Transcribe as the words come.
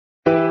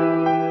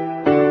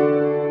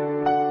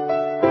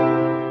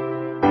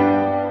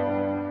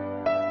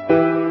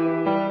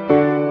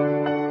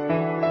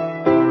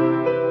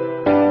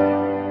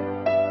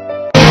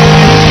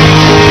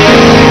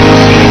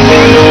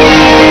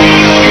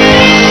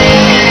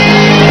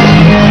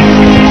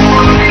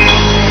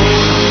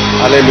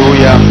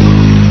Hallelujah.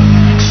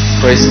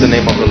 Praise the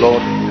name of the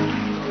Lord.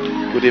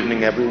 Good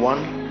evening,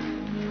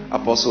 everyone.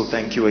 Apostle,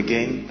 thank you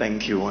again.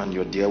 Thank you and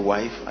your dear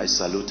wife. I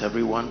salute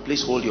everyone.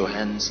 Please hold your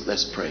hands.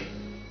 Let's pray.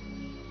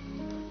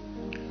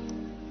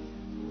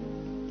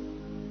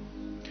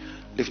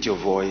 Lift your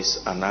voice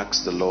and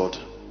ask the Lord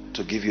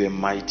to give you a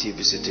mighty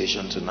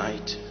visitation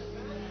tonight.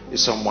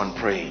 Is someone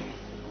praying?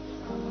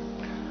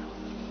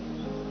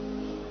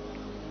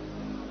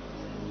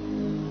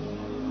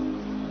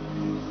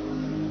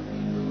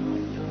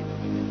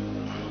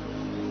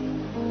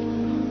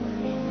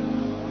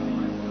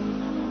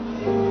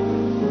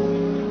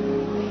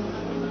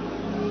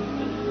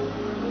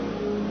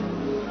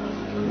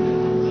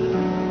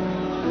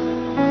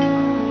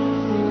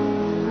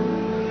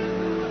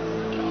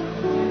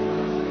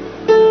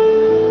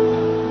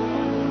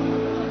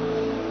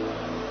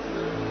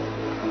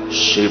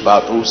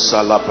 Batu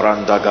sala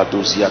pranda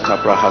gadus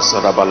yakabra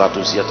hasara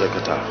balatus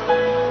yatakata.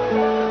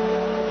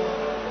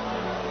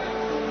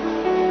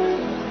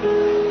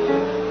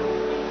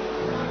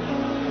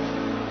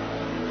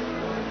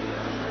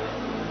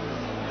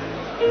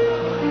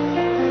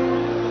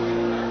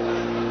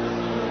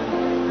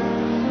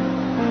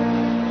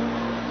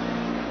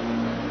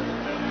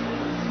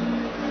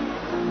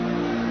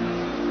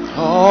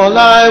 All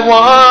I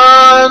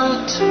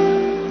want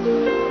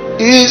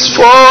is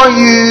for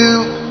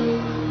you.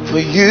 For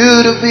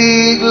you to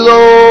be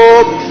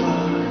glorified,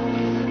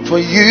 for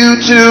you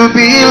to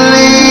be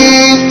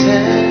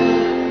lifted.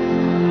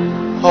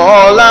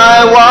 All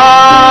I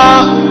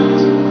want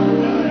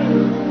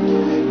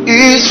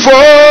is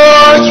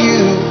for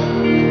you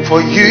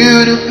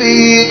to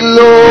be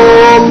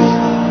glorified,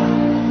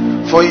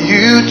 for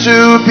you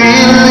to be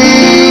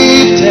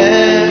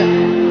lifted.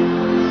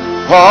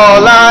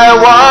 All I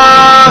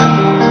want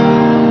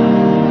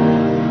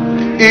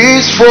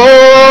is for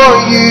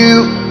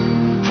you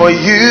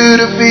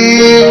to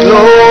be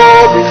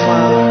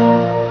glorified,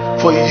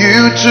 for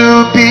you to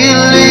be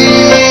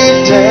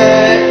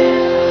lifted.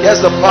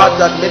 Here's the part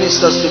that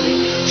ministers to me.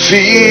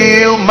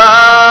 Fill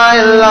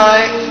my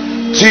life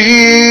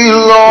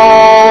till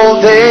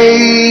all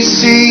they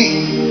see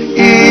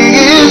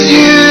is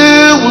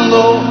you,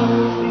 Lord.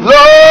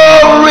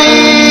 Glorify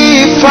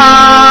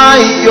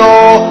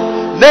your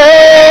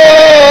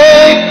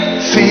name.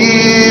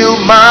 Fill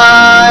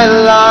my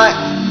life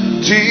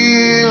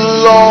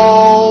till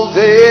all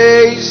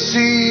they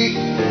see.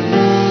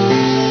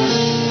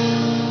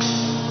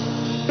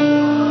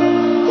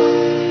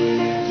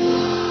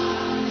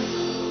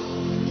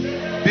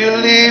 Be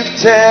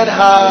lifted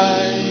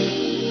high,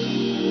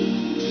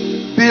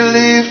 be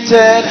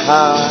lifted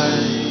high,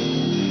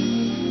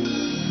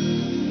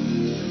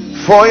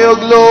 for your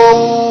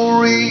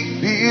glory.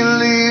 Be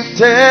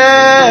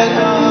lifted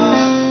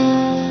high,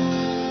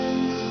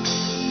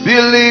 be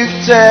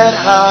lifted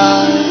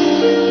high,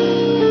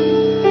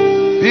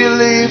 be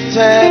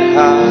lifted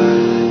high,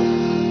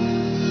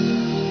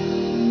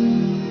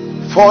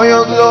 for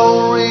your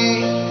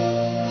glory.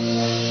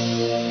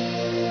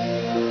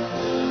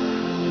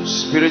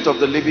 Spirit of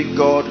the living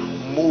God,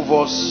 move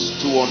us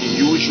to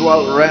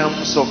unusual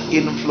realms of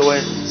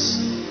influence.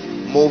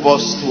 Move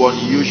us to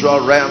unusual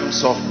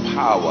realms of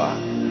power.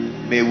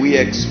 May we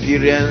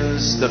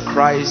experience the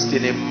Christ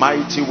in a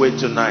mighty way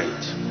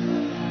tonight.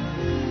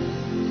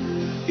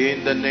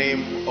 In the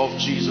name of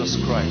Jesus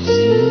Christ.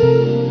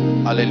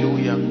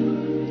 Hallelujah.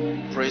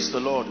 Praise the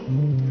Lord.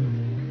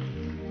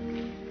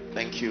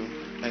 Thank you.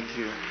 Thank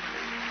you.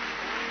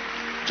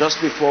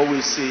 Just before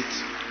we sit,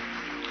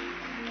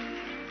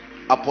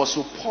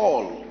 Apostle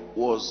Paul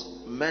was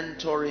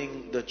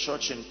mentoring the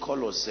church in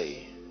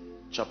Colossae,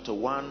 chapter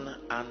 1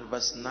 and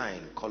verse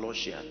 9,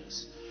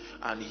 Colossians.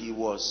 And he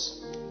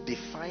was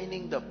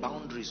defining the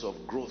boundaries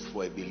of growth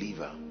for a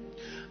believer.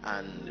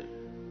 And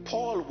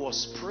Paul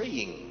was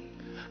praying,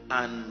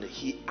 and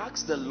he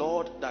asked the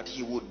Lord that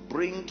he would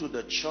bring to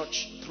the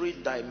church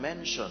 3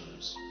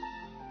 dimensions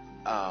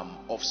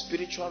of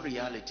spiritual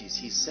realities.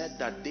 He said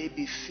that they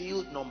be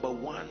filled, number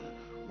 1,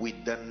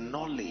 with the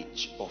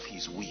knowledge of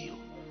his will.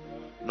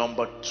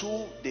 Number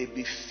 2, they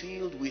be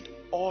filled with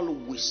all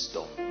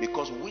wisdom,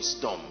 because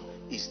wisdom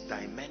is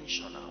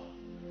dimensional.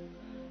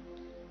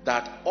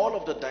 That all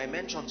of the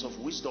dimensions of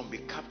wisdom be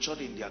captured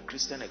in their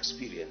Christian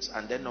experience.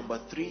 And then number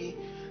 3,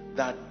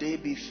 that they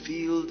be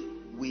filled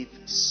with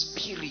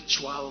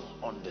spiritual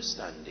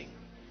understanding.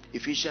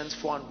 Ephesians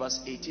 4 and verse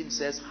 18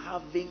 says,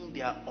 having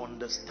their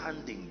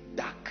understanding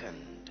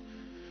darkened.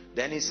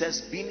 Then it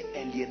says, being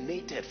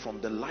alienated from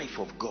the life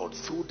of God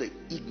through the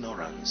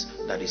ignorance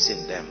that is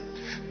in them.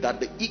 That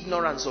the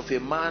ignorance of a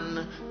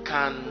man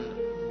can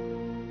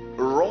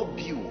rob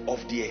you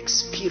of the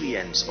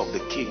experience of the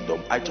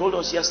kingdom. I told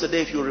us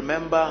yesterday, if you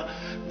remember,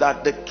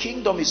 that the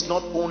kingdom is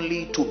not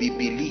only to be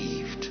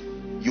believed.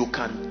 You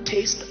can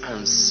taste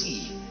and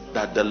see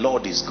that the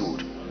Lord is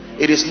good.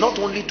 It is not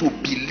only to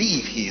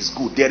believe he is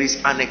good. There is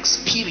an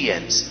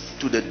experience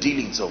to the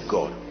dealings of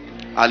God.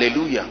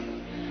 Hallelujah.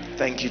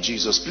 Thank you,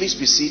 Jesus. Please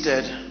be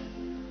seated.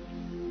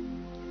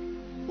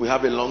 We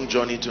have a long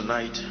journey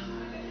tonight.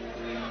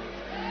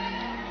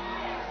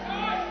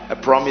 I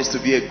promise to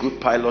be a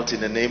good pilot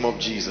in the name of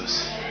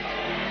Jesus.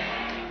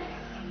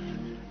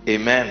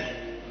 Amen.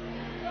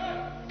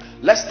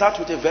 Let's start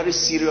with a very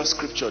serious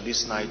scripture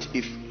this night.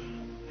 If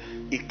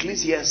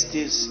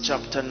Ecclesiastes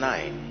chapter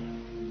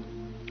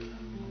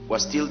 9, we're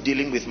still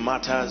dealing with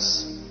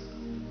matters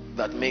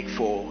that make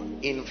for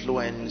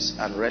influence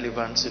and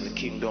relevance in the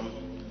kingdom.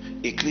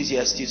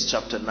 Ecclesiastes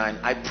chapter 9.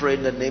 I pray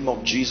in the name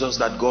of Jesus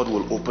that God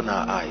will open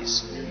our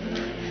eyes.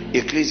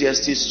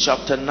 Ecclesiastes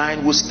chapter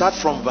 9. We'll start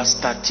from verse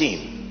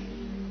 13.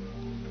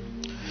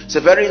 It's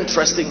a very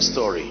interesting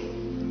story.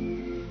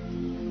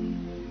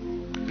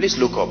 Please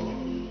look up.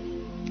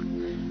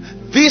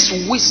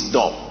 This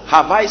wisdom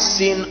have I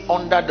seen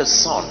under the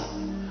sun,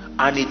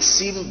 and it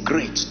seemed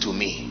great to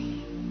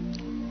me.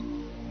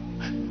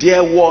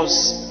 There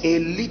was a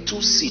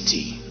little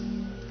city,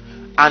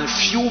 and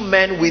few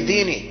men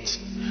within it,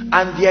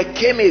 and there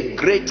came a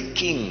great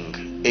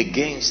king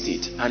against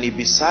it, and he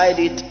beside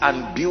it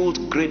and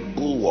built great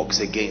bulwarks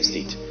against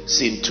it.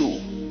 Scene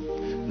 2.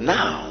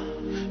 Now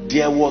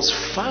there was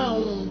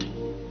found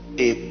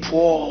a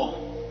poor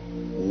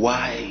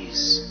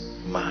wise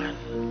man.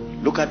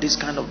 Look at this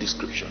kind of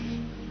description.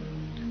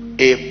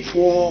 A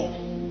poor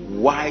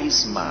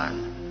wise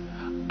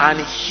man, and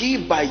he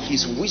by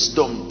his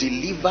wisdom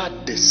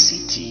delivered the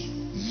city,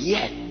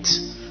 yet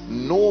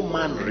no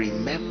man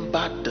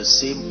remembered the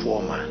same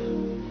poor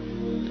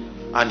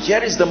man. And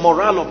here is the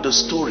moral of the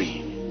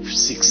story.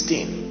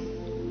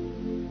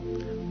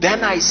 16.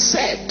 Then I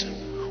said,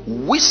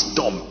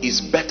 wisdom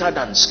is better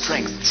than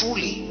strength,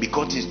 truly,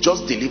 because he's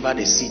just delivered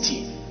a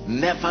city.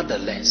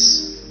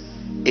 Nevertheless,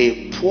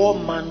 a poor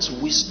man's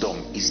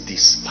wisdom is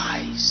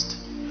despised,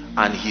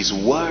 and his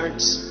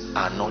words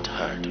are not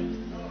heard.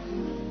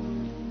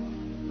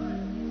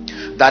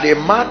 That a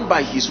man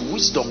by his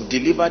wisdom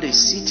delivered a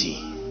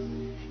city,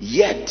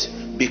 yet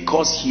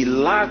because he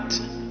lacked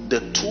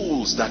the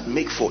tools that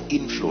make for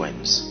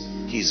influence,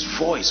 his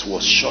voice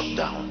was shut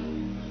down.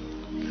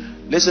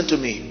 Listen to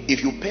me.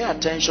 If you pay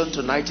attention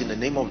tonight in the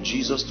name of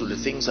Jesus to the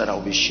things that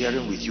I'll be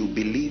sharing with you,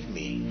 believe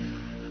me,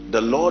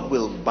 the Lord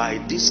will by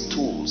these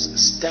tools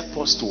step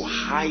us to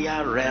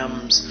higher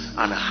realms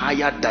and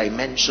higher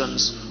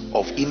dimensions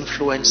of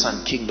influence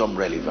and kingdom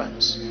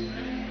relevance.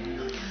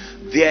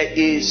 There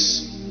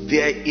is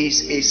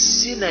a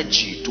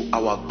synergy to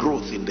our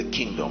growth in the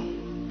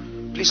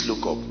kingdom. Please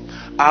look up.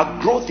 Our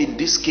growth in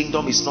this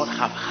kingdom is not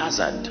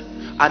haphazard,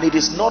 and it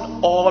is not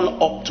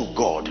all up to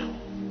God.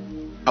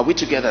 Are we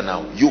together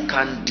now? You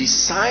can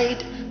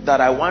decide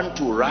that I want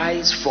to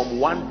rise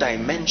from one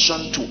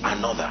dimension to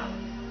another.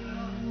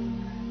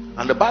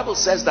 And the Bible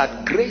says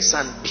that grace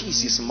and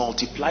peace is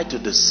multiplied to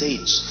the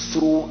saints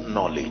through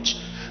knowledge.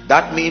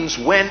 That means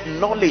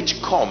when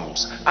knowledge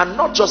comes, and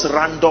not just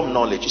random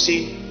knowledge. You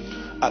see,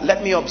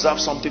 let me observe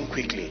something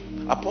quickly.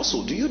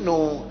 Apostle, do you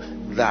know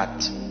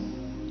that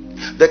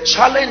the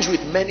challenge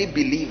with many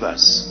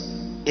believers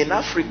in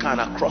Africa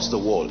and across the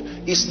world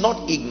is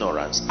not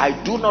ignorance? I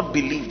do not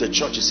believe the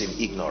church is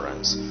in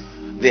ignorance.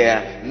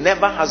 There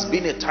never has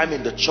been a time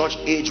in the church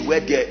age where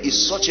there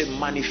is such a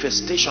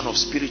manifestation of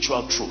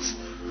spiritual truth.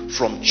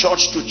 From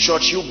church to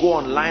church, you go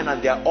online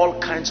and there are all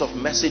kinds of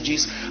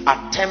messages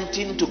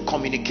attempting to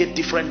communicate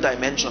different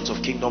dimensions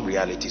of kingdom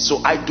reality. So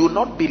I do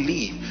not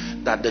believe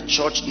that the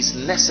church is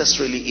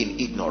necessarily in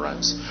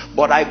ignorance,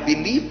 but I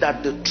believe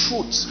that the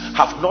truths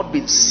have not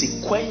been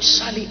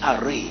sequentially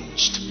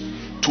arranged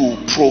to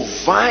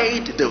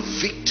provide the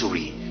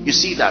victory. You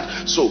see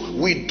that? So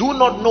we do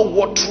not know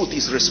what truth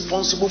is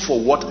responsible for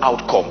what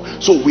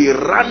outcome. So we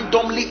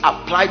randomly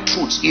apply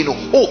truths in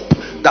hope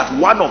that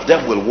one of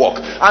them will work.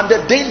 And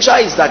the danger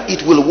is that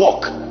it will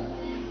work,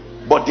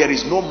 but there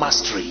is no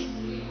mastery.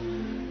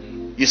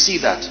 You see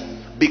that?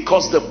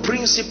 Because the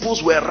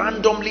principles were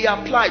randomly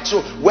applied.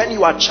 So when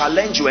you are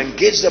challenged, you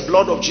engage the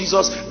blood of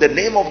Jesus, the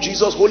name of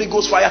Jesus, Holy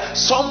Ghost fire.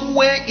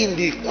 Somewhere in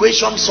the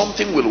equation,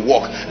 something will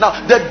work.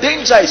 Now, the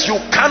danger is you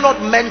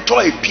cannot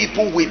mentor a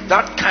people with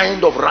that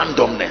kind of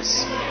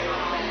randomness.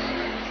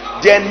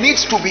 There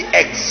needs to be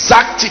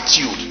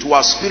exactitude to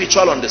our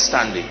spiritual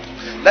understanding.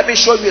 Let me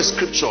show you a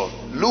scripture.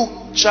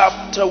 Luke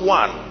chapter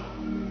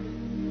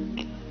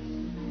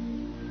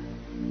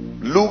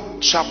 1. Luke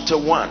chapter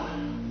 1.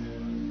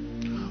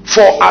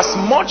 For as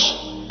much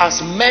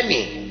as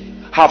many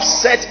have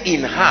set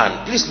in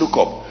hand, please look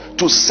up,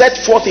 to set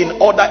forth in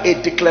order a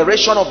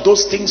declaration of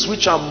those things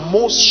which are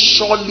most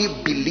surely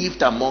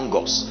believed among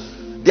us.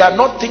 They are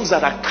not things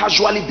that are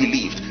casually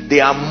believed. They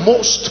are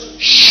most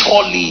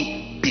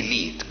surely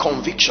believed.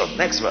 Conviction.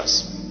 Next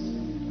verse.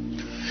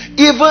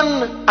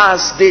 Even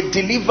as they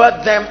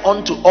delivered them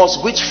unto us,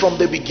 which from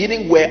the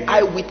beginning were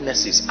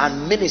eyewitnesses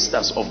and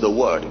ministers of the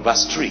word.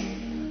 Verse 3.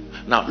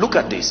 Now look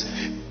at this.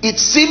 It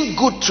seemed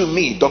good to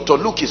me, Dr.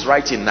 Luke is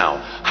writing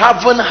now,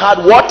 having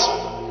had what?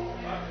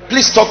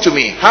 Please talk to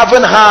me.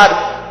 Having had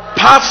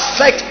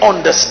perfect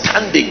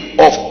understanding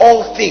of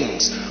all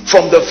things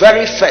from the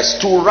very first,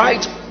 to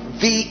write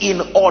thee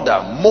in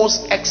order,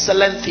 most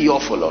excellent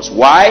Theophilus.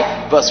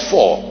 Why? Verse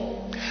 4.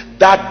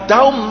 That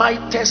thou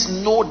mightest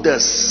know the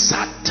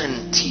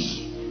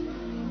certainty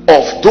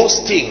of those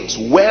things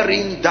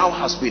wherein thou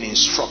hast been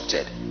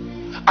instructed.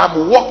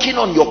 I'm working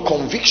on your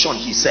conviction,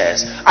 he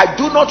says. I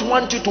do not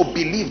want you to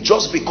believe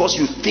just because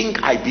you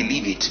think I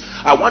believe it.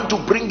 I want to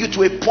bring you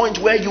to a point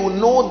where you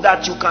know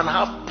that you can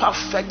have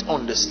perfect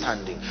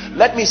understanding.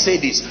 Let me say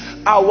this: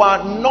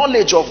 our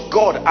knowledge of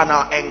God and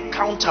our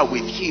encounter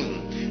with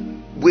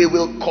him, we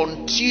will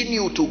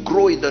continue to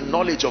grow in the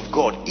knowledge of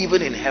God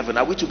even in heaven.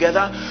 Are we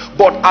together?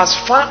 But as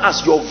far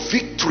as your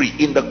victory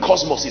in the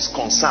cosmos is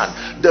concerned,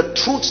 the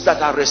truths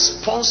that are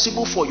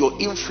responsible for your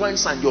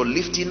influence and your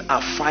lifting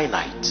are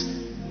finite.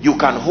 You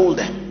can hold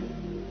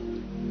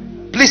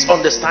them. Please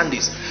understand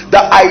this: the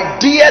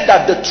idea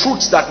that the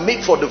truths that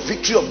make for the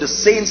victory of the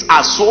saints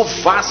are so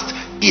vast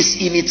is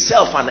in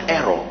itself an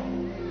error.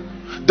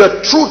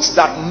 The truths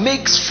that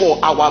makes for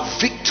our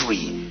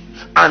victory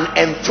and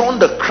enthrone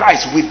the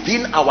Christ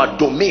within our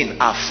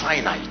domain are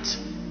finite.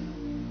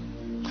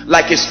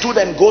 Like a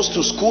student goes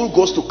to school,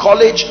 goes to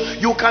college,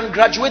 you can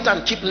graduate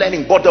and keep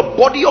learning, but the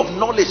body of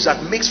knowledge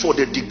that makes for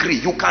the degree,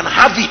 you can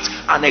have it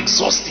and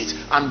exhaust it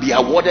and be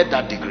awarded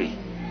that degree.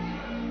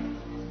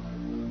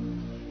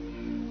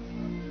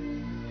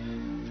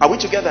 Are we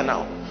together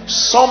now?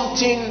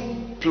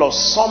 Something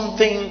plus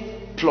something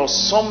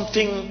plus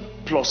something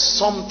plus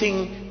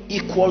something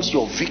equals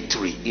your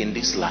victory in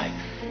this life.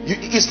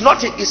 It's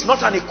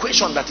not an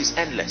equation that is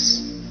endless.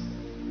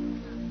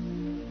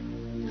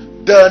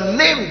 The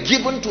name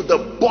given to the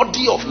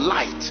body of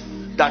light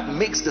that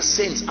makes the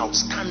saints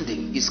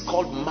outstanding is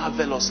called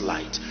marvelous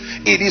light.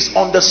 It is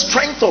on the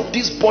strength of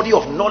this body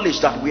of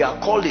knowledge that we are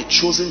called a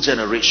chosen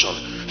generation.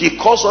 He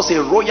calls us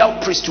a royal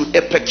priesthood,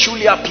 a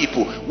peculiar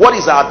people. What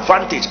is our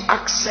advantage?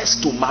 Access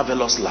to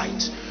marvelous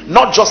light.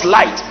 Not just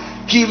light.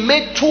 He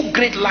made two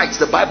great lights,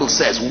 the Bible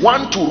says,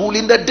 one to rule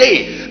in the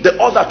day, the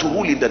other to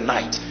rule in the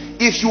night.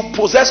 If you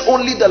possess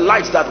only the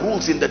light that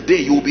rules in the day,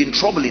 you will be in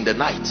trouble in the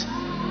night.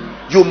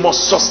 You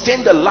must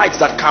sustain the light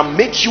that can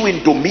make you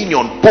in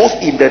dominion both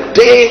in the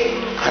day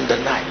and the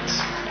night.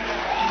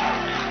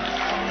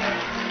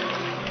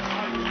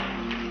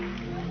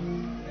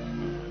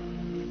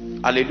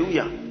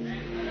 Hallelujah.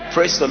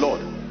 Praise the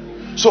Lord.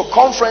 So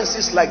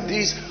conferences like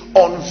this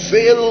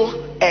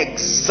unveil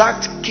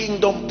exact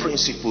kingdom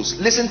principles.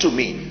 Listen to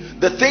me.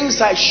 The things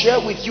I share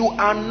with you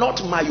are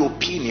not my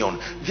opinion.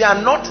 They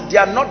are not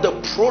the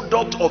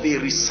product of a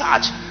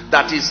research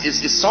that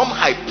is some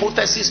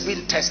hypothesis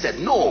being tested.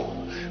 No.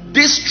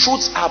 These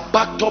truths are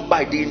backed up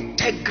by the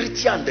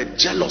integrity and the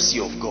jealousy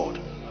of God.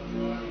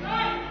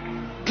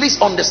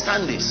 Please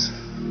understand this.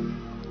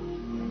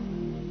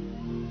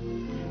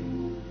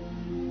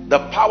 The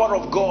power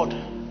of God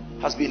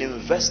has been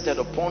invested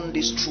upon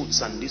these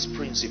truths and these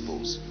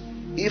principles.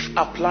 If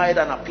applied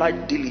and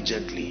applied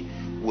diligently,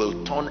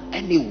 will turn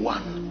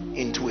anyone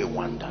into a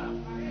wonder.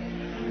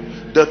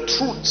 The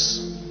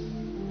truths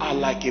are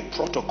like a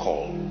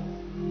protocol.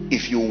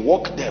 If you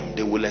walk them,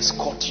 they will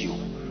escort you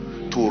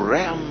to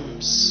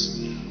realms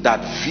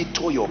that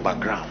veto your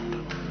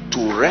background,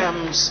 to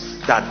realms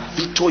that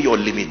veto your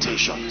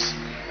limitations.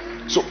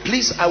 So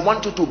please, I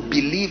want you to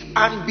believe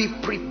and be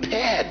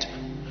prepared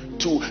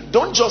to,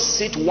 don't just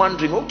sit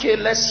wondering, okay,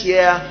 let's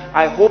hear,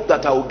 I hope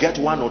that I will get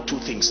one or two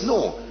things.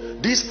 No,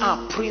 these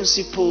are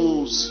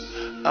principles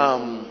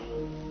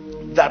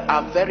that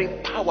are very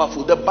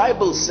powerful. The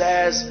Bible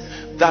says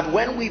that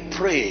when we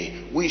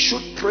pray, we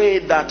should pray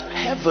that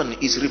heaven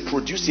is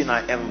reproduced in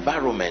our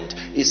environment.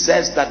 It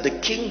says that the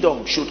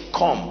kingdom should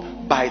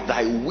come by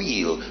thy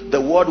will.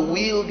 The word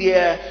will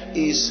there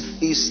is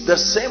the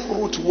same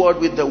root word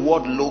with the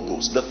word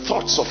logos, the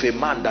thoughts of a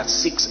man that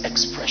seeks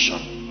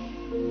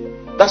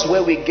expression. That's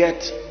where we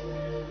get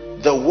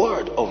the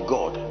word of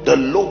God, the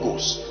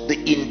logos, the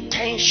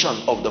intention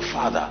of the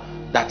Father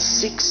that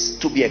seeks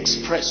to be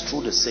expressed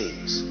through the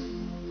saints.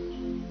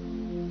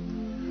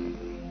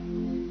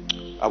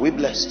 Are we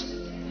blessed?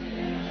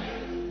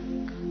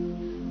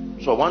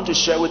 So I want to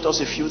share with us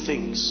a few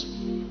things.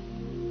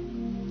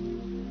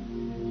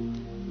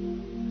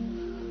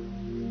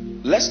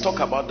 Let's talk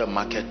about the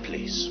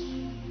marketplace.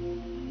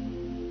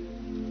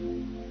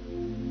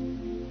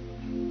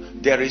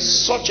 There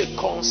is such a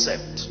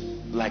concept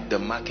like the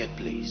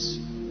marketplace.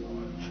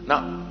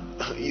 Now,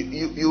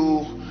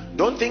 you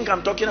don't think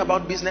I'm talking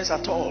about business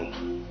at all.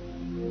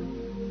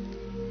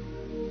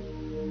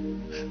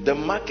 The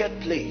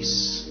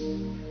marketplace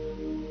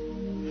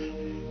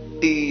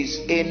is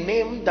a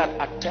name that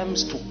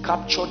attempts to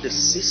capture the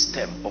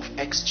system of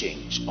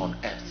exchange on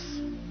earth.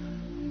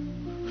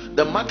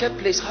 The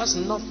marketplace has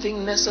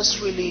nothing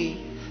necessarily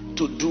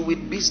to do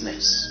with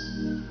business.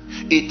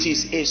 It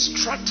is a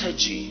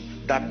strategy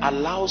that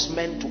allows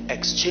men to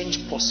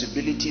exchange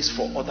possibilities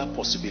for other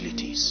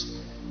possibilities.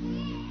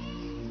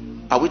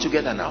 Are we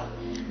together now?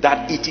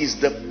 That it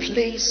is the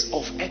place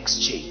of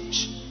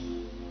exchange.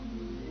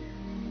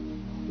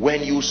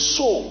 When you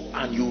sow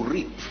and you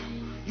reap,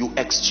 you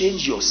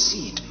exchange your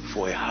seed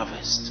for a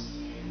harvest.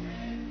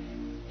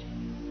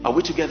 Are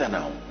we together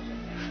now?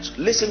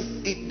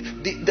 Listen,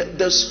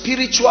 the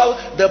spiritual,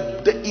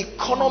 the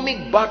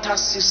economic barter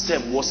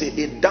system was a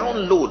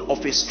download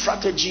of a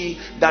strategy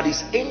that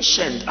is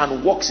ancient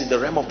and works in the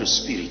realm of the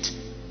spirit.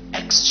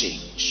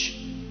 Exchange.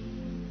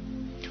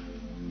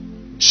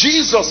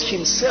 Jesus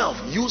himself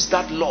used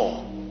that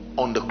law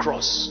on the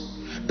cross.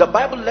 The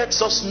Bible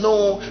lets us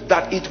know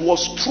that it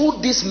was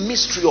through this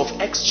mystery of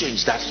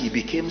exchange that he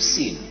became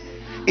sin.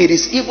 It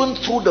is even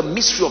through the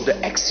mystery of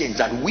the exchange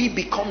that we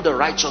become the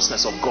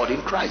righteousness of God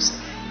in Christ.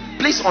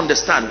 Please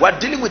understand, we're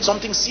dealing with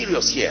something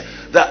serious here.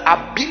 The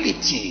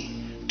ability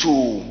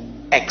to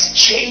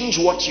exchange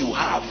what you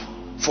have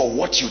for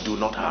what you do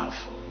not have.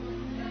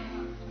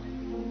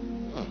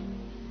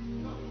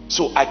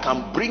 So I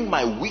can bring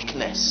my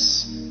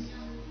weakness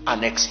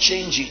and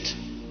exchange it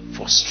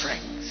for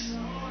strength.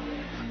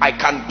 I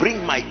can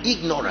bring my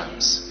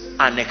ignorance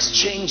and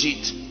exchange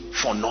it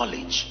for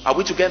knowledge. Are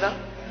we together?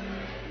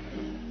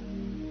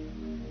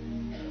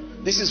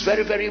 This is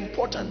very, very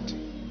important.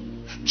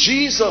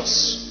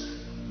 Jesus,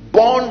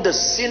 born the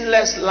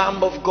sinless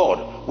Lamb of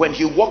God, when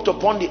he walked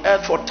upon the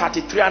earth for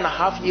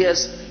 33.5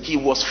 years, he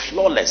was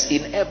flawless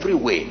in every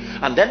way.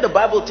 And then the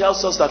Bible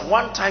tells us that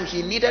one time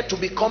he needed to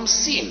become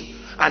sin,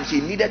 and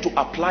he needed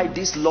to apply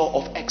this law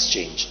of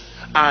exchange.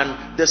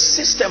 And the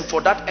system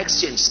for that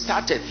exchange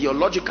started,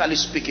 theologically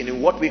speaking,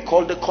 in what we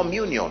call the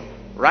communion,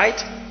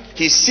 right?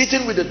 He's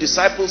sitting with the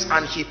disciples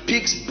and he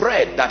picks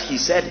bread that he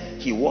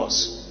said he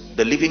was,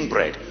 the living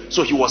bread.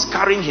 So he was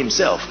carrying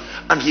himself,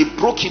 and he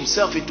broke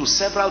himself into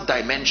several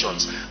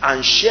dimensions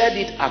and shared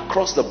it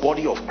across the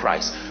body of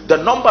Christ. The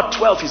number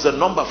 12 is a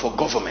number for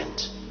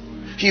government.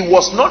 He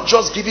was not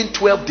just giving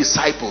 12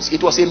 disciples,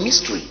 it was a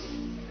mystery.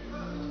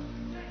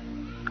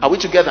 Are we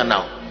together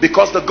now?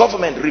 Because the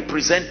government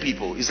represent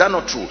people. Is that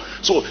not true?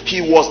 So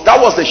that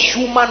was the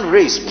human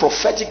race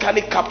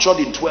prophetically captured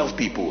in 12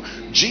 people.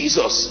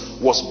 Jesus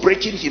was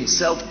breaking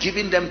himself,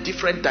 giving them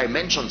different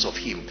dimensions of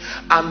him.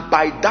 And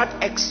by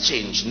that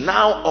exchange,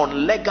 now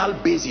on legal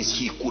basis,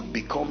 he could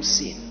become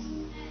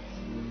sin.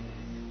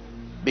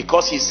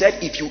 Because he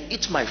said, if you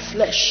eat my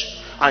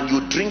flesh and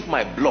you drink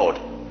my blood,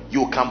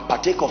 you can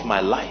partake of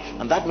my life,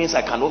 and that means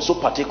I can also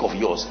partake of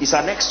yours. It's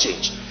an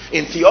exchange.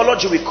 In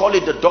theology, we call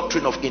it the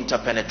doctrine of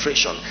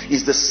interpenetration.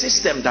 It's the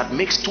system that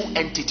makes two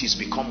entities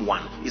become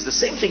one. It's the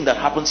same thing that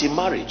happens in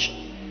marriage.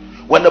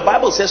 When the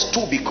Bible says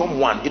two become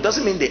one, it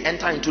doesn't mean they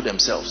enter into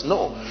themselves.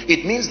 No,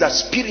 it means that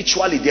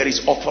spiritually there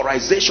is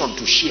authorization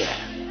to share.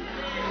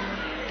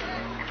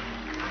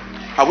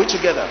 Are we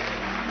together?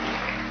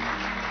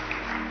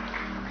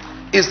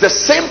 Is the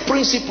same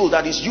principle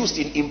that is used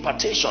in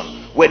impartation.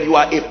 When you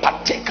are a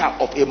partaker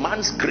of a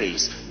man's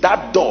grace,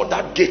 that door,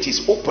 that gate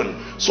is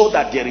open so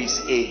that there is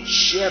a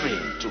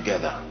sharing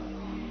together.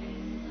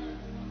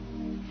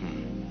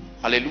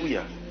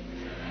 Hallelujah.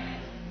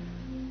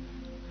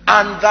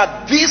 And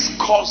that this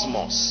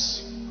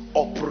cosmos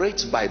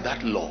operates by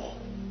that law.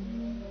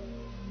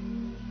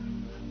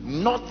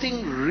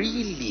 Nothing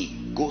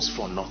really goes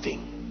for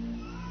nothing.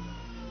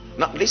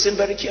 Now listen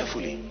very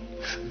carefully.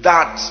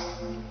 That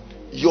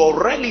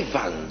your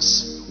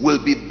relevance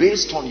will be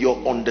based on your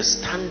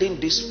understanding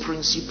this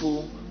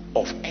principle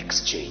of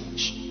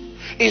exchange.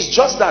 It's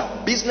just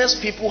that business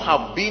people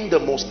have been the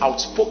most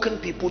outspoken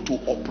people to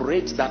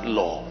operate that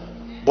law,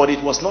 but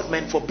it was not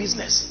meant for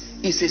business.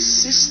 It's a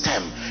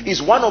system.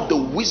 It's one of the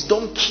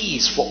wisdom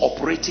keys for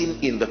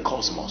operating in the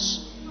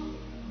cosmos.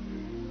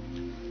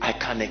 I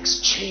can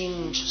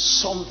exchange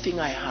something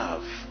I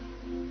have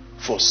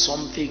for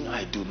something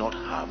I do not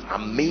have.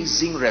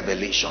 Amazing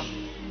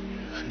revelation.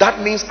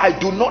 That means I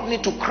do not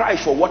need to cry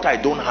for what I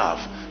don't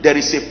have. There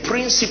is a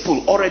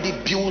principle already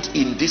built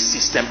in this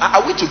system.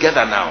 Are we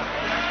together now?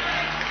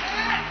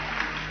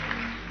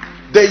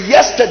 The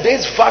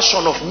yesterday's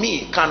version of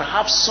me can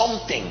have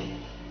something,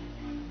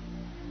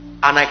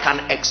 and I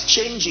can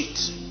exchange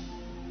it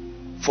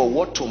for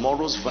what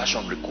tomorrow's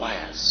version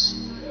requires.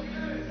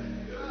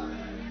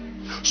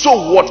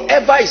 So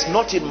whatever is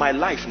not in my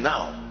life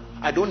now,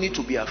 I don't need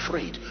to be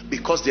afraid,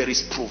 because there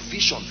is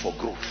provision for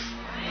growth.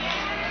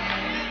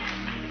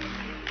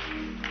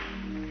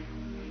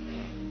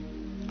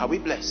 Are we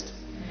blessed?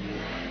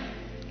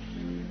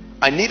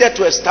 I needed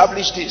to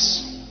establish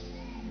this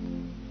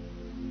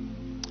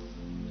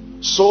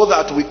so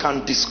that we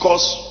can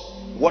discuss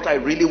what I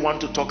really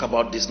want to talk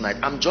about this night.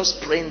 I'm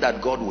just praying that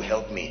God will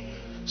help me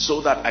so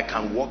that I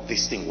can work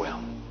this thing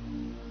well.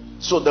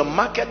 So the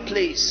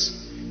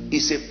marketplace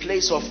is a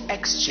place of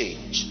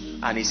exchange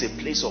and is a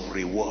place of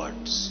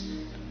rewards.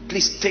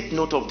 Please take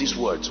note of these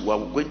words. We're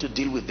going to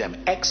deal with them.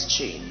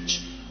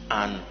 Exchange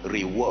and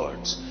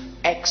rewards.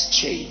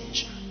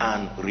 Exchange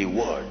and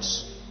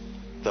rewards.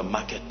 The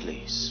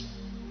marketplace.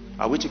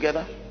 Are we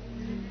together?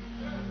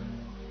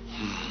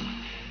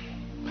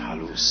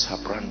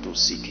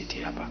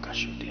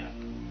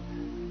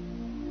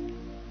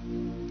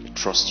 We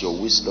trust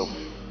your wisdom,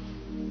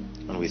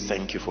 and we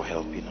thank you for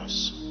helping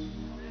us.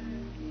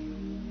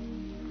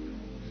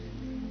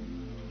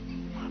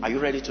 Are you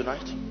ready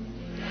tonight?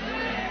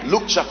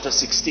 Luke chapter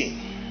 16.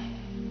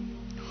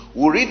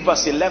 We'll read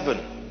verse 11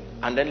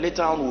 And then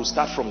later on we'll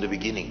start from the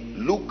beginning.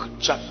 Luke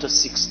chapter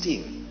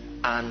 16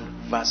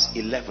 and verse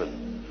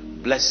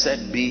 11.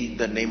 Blessed be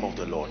the name of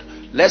the Lord.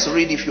 Let's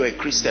read if you're a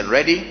Christian.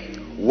 Ready?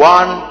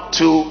 1,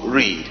 2,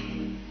 read.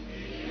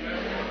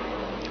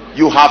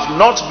 You have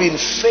not been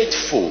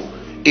faithful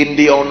in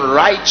the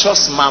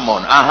unrighteous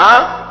mammon.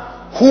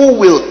 Who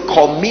will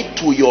commit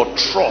to your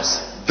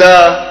trust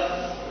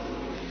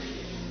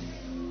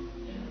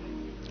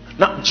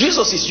Now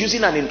Jesus is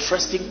using an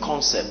interesting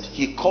concept.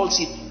 He calls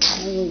it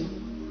true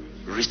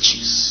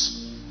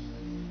riches.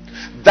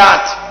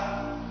 That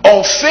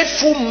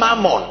unfaithful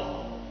mammon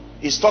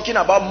is talking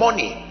about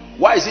money.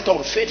 Why is it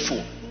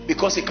unfaithful?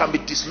 Because it can be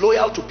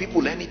disloyal to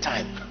people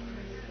anytime.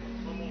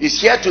 It's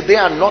here today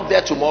and not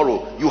there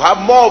tomorrow. You have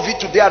more of it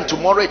today and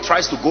tomorrow it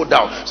tries to go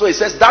down. So he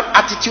says that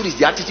attitude is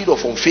the attitude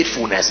of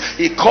unfaithfulness.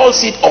 He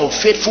calls it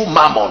unfaithful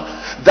mammon.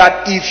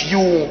 That if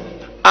you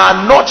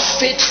are not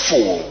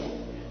faithful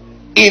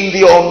in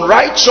the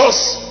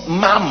unrighteous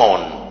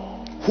mammon,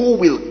 who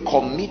will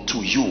commit to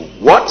you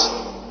what?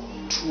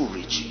 True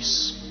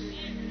riches.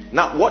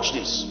 Now watch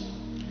this.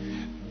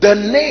 The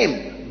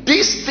name,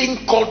 this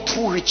thing called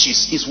true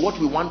riches, is what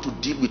we want to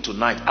deal with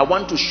tonight. I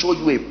want to show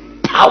you a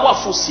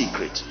powerful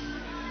secret.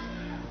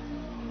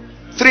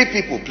 3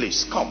 people,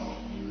 please come.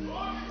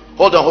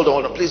 Hold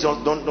on. Please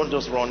don't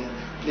just run.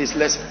 Please,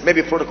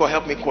 maybe protocol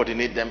help me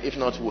coordinate them. If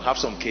not, we'll have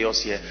some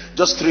chaos here.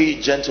 Just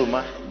 3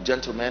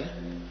 gentlemen.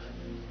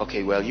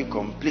 Okay, well, you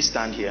come. Please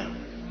stand here.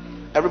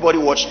 Everybody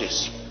watch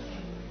this.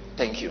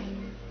 Thank you.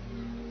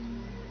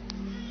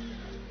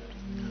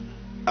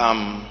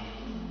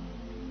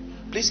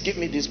 Please give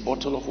me this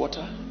bottle of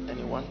water.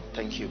 Anyone?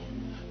 Thank you.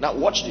 Now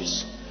watch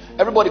this.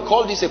 Everybody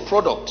call this a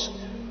product.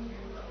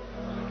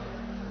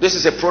 This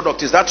is a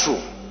product. Is that true?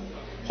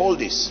 Hold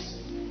this.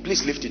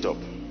 Please lift it up.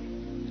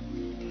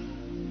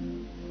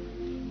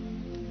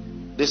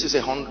 This is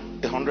a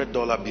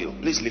 $100 bill.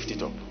 Please lift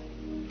it up.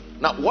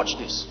 Now watch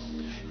this.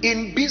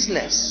 In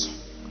business,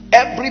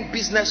 every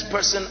business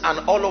person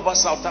and all over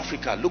South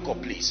Africa, look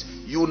up please.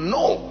 You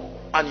know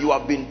and you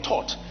have been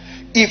taught,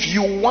 if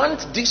you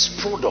want this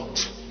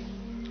product,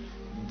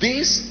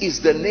 this is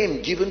the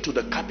name given to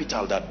the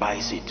capital that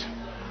buys it.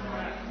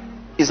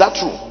 Is that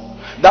true?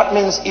 That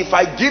means if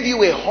I give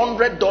you a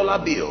 $100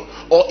 bill,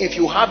 or if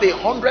you have a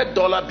 $100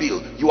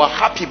 bill, you are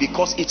happy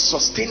because it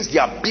sustains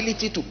the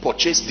ability to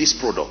purchase this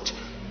product.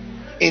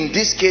 In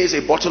this case,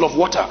 a bottle of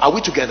water. Are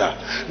we together?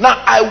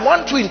 Now I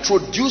want to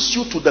introduce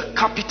you to the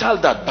capital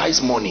that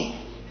buys money.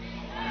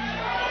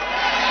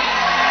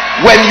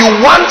 When you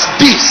want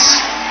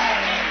this,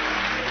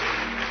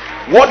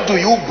 what do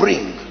you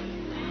bring?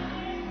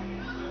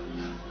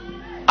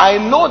 I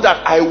know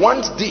that I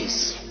want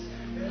this,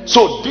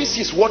 so this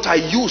is what I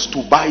use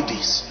to buy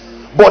this.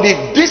 But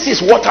if this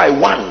is what I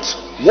want,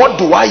 what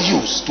do I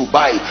use to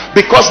buy?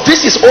 Because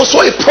this is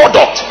also a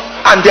product,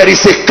 and there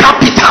is a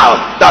capital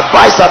that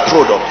buys that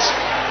product.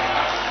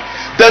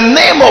 The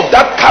name of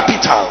that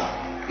capital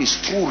is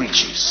true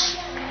riches.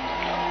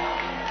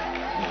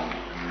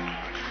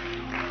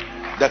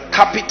 The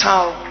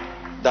capital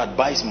that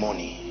buys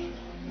money.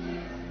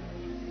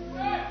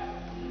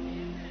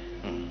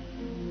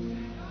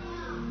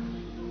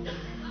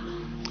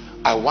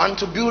 I want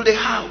to build a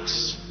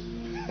house.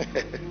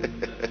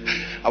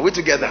 Are we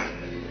together?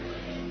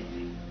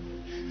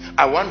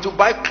 I want to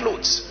buy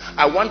clothes.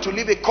 I want to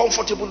live a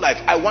comfortable life.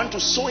 I want to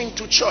sow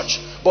into church.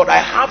 But I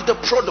have the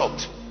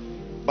product,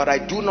 but I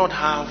do not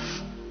have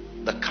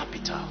the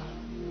capital.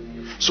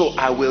 So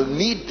I will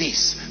need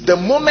this. The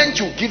moment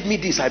you give me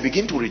this, I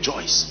begin to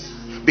rejoice,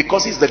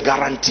 because it's the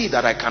guarantee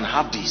that I can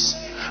have this.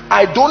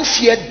 I don't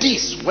fear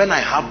this when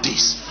I have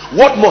this.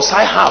 What must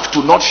I have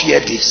to not fear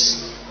this?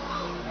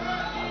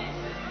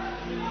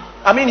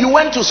 I mean, you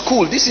went to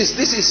school. This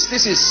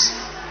is.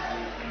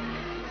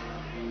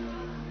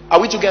 Are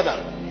we together?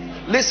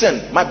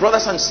 Listen, my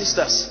brothers and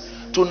sisters,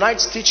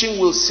 tonight's teaching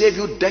will save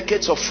you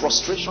decades of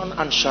frustration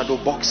and shadow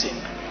boxing.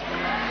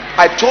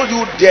 I told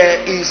you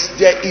there is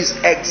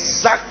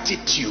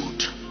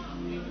exactitude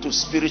to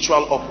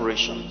spiritual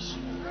operations.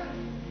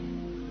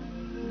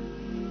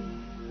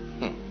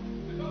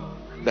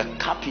 The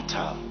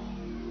capital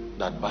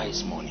that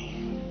buys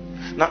money.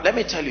 Now let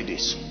me tell you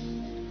this.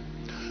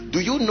 Do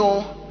you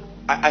know,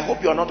 I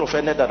hope you are not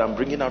offended that I'm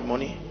bringing out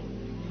money.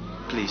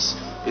 Please,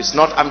 it's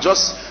not. I'm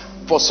just,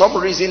 for some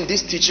reason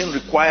this teaching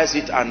requires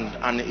it,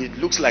 and it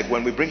looks like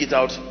when we bring it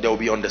out there will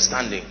be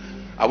understanding.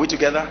 Are we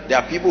together? There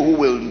are people who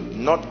will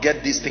not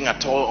get this thing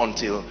at all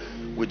until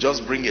we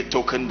just bring a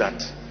token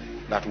that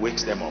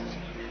wakes them up.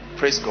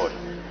 Praise God.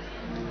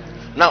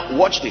 Now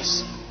watch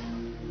this.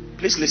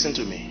 Please listen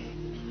to me.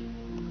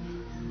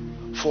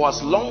 For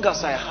as long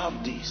as I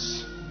have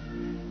this,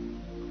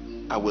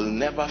 I will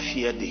never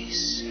fear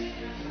this.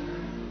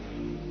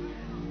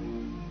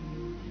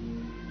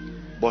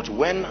 But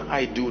when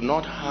I do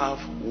not have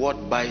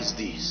what buys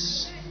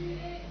this,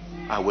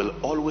 I will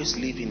always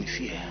live in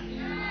fear.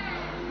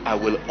 I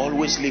will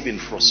always live in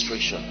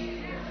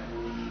frustration.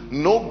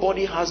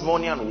 Nobody has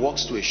money and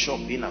walks to a shop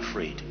being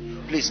afraid.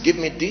 Please give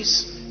me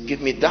this,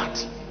 give me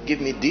that,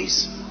 give me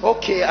this,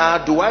 Okay,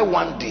 do I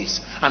want this?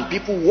 And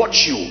people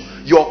watch you.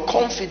 Your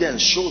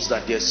confidence shows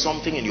that there's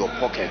something in your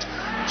pocket.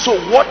 So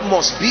what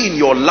must be in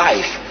your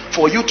life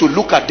for you to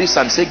look at this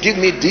and say, give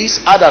me this,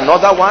 add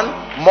another one,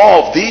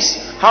 more of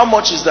this? How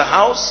much is the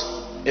house?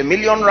 1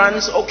 million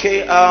rands.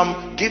 Okay,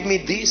 give me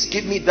this,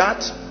 give me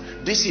that.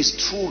 This is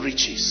true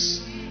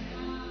riches.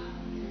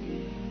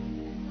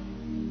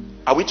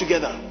 Are we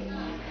together?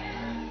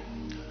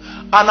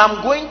 And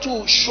I'm going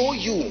to show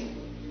you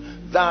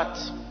that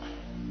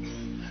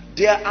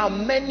there are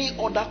many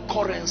other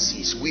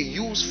currencies we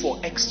use for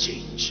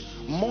exchange.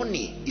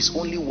 Money is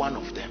only one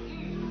of them.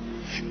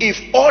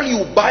 If all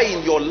you buy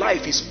in your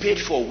life is paid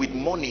for with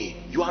money,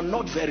 you are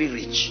not very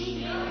rich.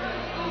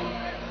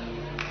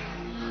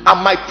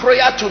 And my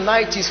prayer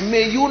tonight is,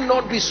 may you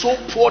not be so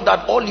poor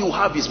that all you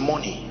have is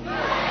money.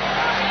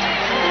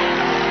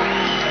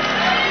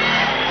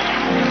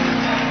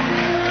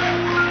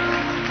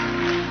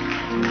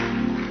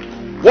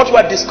 What we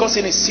are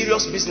discussing is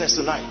serious business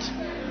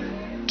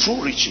tonight.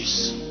 True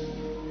riches.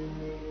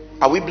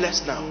 Are we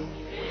blessed now?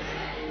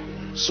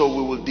 So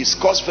we will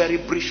discuss very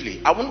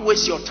briefly. I won't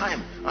waste your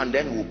time, and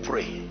then we'll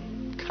pray.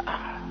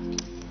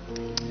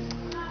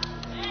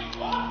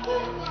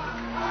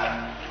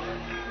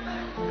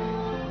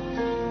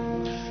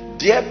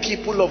 Dear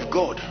people of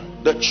God,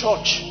 the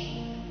church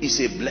is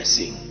a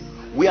blessing.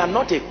 We are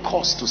not a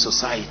curse to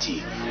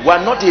society. We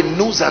are not a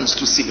nuisance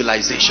to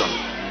civilization.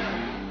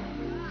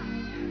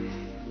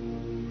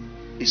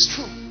 It's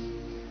true.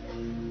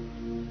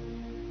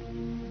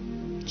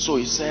 So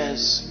he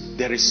says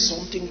there is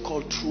something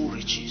called true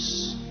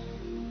riches.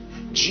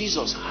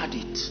 Jesus had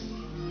it.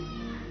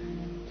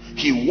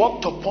 He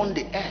walked upon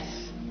the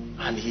earth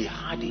and he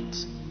had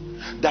it.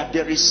 That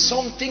there is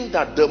something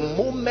that the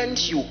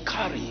moment you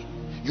carry,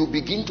 you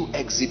begin to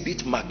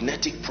exhibit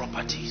magnetic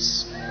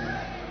properties.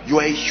 You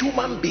are a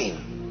human being,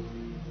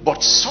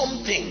 but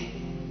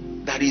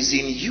something that is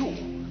in you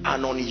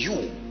and on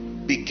you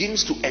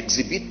begins to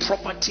exhibit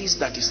properties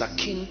that is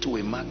akin to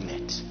a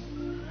magnet.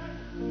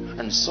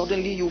 And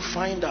suddenly you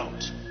find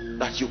out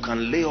that you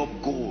can lay up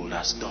gold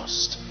as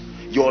dust.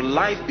 Your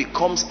life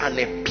becomes an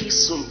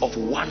epistle of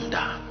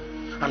wonder,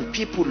 and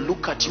people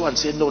look at you and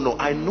say, no,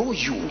 I know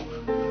you.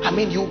 I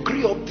mean, you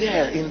grew up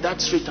there in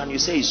that street and you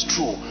say it's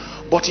true,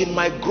 but in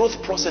my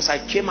growth process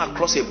I came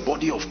across a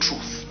body of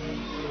truth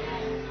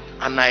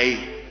and I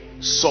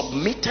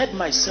submitted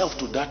myself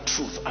to that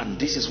truth, and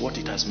this is what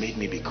it has made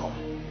me become.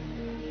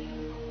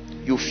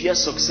 You fear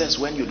success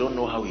when you don't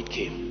know how it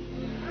came.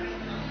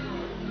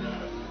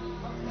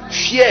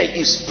 Fear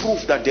is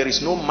proof that there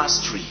is no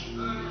mastery.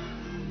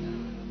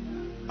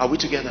 Are we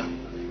together?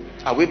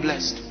 Are we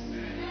blessed?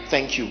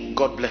 Thank you.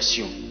 God bless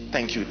you.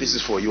 Thank you. This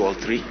is for you all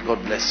three.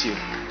 God bless you.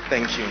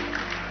 Thank you.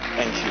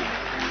 Thank you.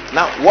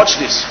 Now watch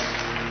this.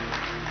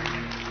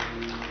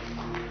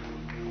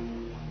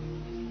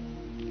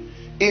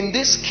 In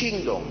this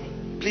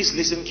kingdom, please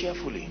listen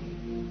carefully.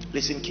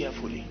 Listen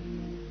carefully.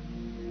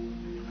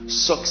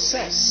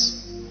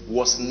 Success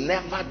was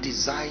never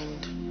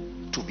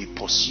designed to be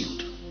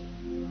pursued.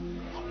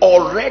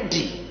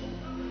 Already,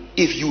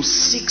 if you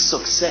seek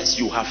success,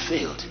 you have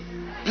failed.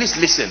 Please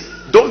listen.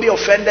 Don't be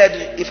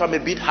offended if I'm a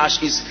bit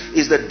harsh.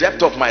 Is the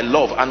depth of my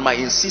love and my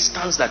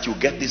insistence that you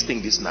get this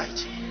thing this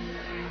night.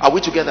 Are we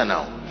together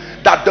now?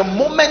 That the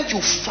moment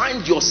you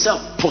find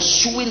yourself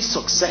pursuing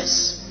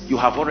success, you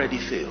have already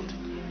failed.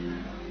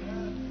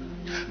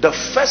 The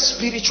first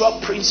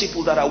spiritual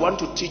principle that I want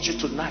to teach you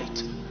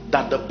tonight,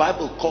 that the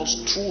Bible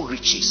calls true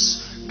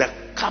riches, the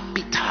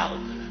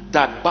capital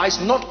that buys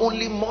not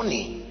only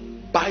money,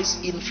 buys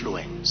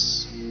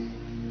influence.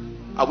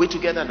 Are we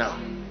together now?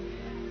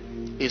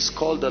 It's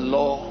called the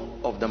law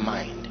of the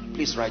mind.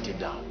 Please write it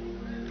down.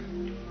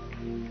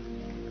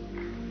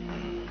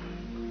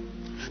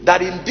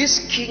 That in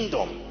this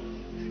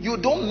kingdom, you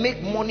don't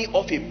make money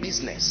off a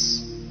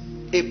business.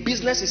 A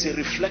business is a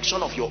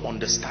reflection of your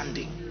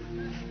understanding.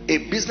 A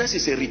business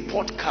is a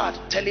report card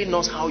telling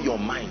us how your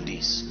mind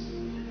is.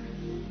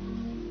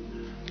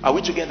 Are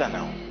we together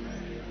now?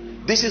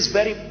 This is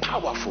very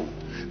powerful.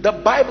 The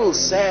Bible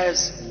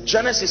says,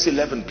 Genesis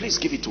 11, please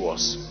give it to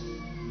us.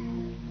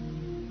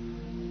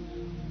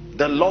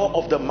 The law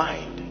of the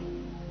mind.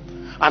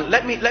 And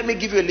let me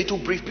give you a little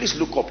brief. Please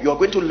look up. You are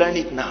going to learn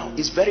it now.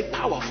 It's very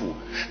powerful.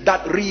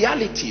 That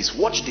realities,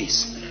 watch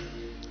this.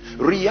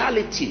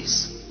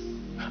 Realities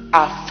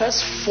are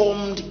first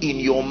formed in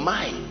your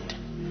mind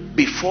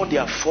before they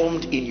are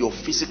formed in your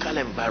physical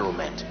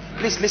environment.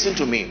 Please listen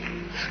to me.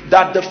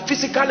 That the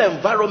physical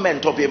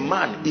environment of a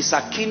man is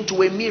akin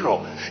to a mirror.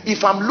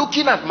 If I'm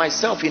looking at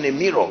myself in a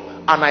mirror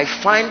and I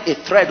find a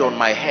thread on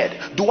my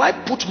head, do I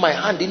put my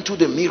hand into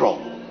the mirror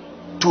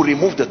to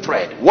remove the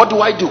thread? What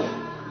do?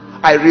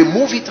 I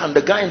remove it, and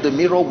the guy in the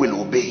mirror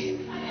will obey.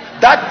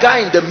 That guy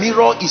in the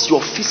mirror is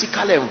your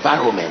physical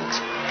environment.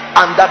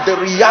 And that the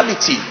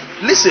reality,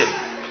 listen,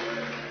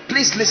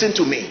 please listen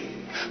to me.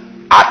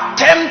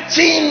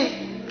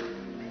 Attempting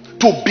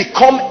to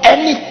become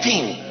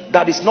anything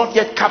that is not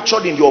yet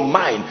captured in your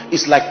mind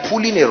is like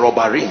pulling a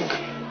rubber ring.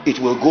 It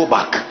will go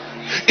back.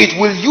 It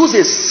will use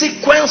a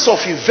sequence of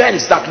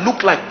events that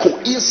look like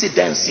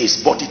coincidences,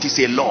 but it is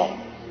a law.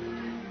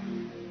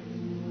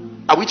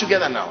 Are we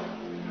together now?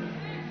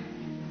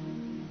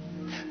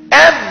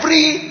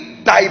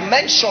 Every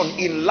dimension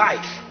in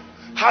life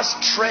has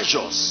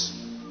treasures.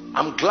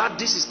 I'm glad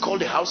this is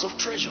called the house of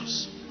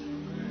treasures.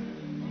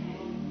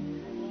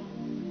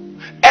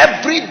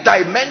 Every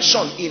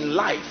dimension in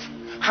life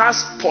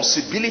has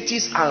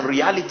possibilities and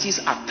realities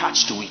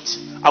attached to it.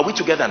 Are we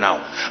together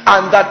now?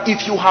 And that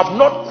if you have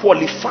not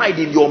qualified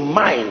in your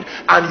mind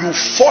and you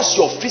force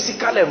your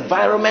physical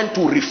environment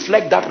to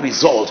reflect that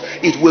result,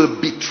 it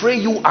will betray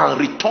you and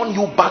return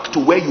you back to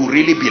where you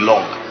really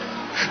belong.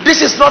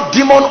 This is not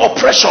demon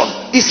oppression,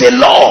 it's a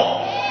law.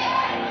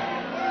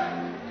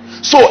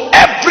 So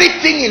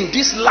everything in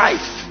this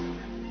life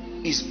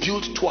is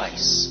built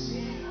twice.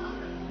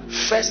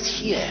 First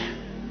here,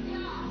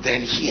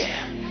 then here.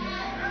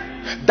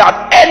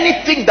 That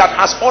anything that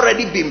has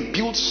already been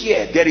built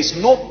here, there is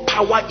no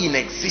power in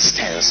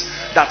existence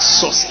that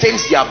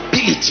sustains the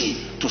ability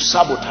to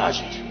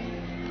sabotage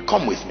it.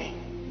 Come with me.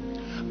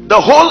 The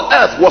whole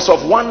earth was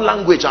of one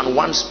language and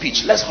one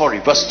speech. Let's hurry.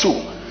 Verse 2.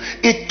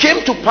 It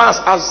came to pass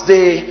as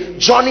they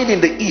journeyed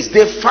in the east,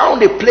 they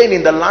found a plain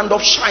in the land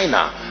of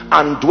Shinar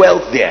and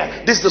dwelt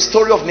there. This is the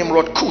story of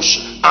Nimrod, Cush,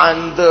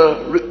 and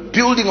the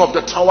building of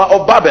the Tower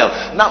of Babel.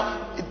 Now,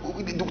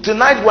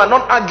 tonight we are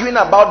not arguing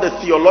about the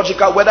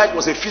theological, whether it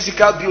was a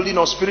physical building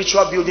or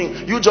spiritual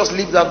building. You just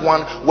leave that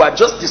one. We are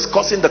just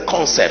discussing the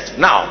concept.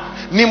 Now,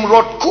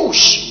 Nimrod,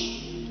 Cush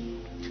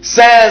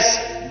says,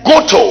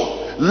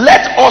 Goto,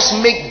 let us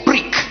make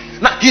brick.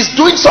 Now, he's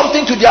doing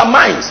something to their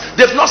minds.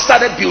 They've not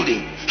started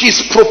building.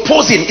 He's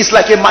proposing. It's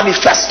like a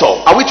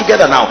manifesto. Are we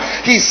together now?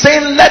 He's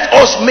saying, let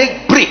us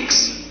make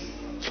bricks.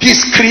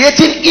 He's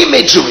creating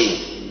imagery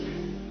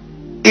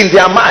in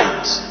their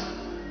minds.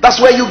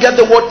 That's where you get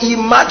the word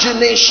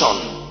imagination.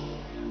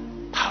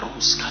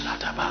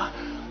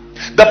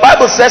 The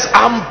Bible says,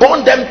 and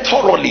burn them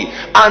thoroughly,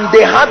 and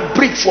they had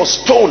brick for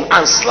stone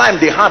and slime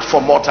they had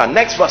for mortar.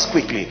 Next verse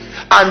quickly.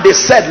 And they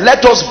said,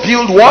 let us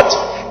build what?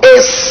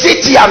 A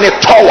city and a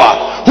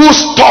tower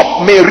whose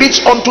top may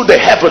reach unto the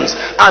heavens,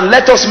 and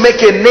let us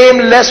make a name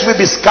lest we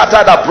be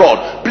scattered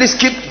abroad. Please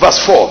keep verse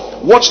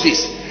 4. Watch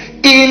this.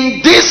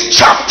 In this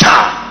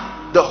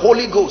chapter, the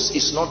Holy Ghost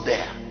is not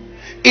there.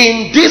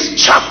 In this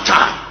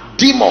chapter,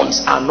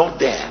 demons are not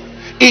there.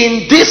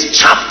 In this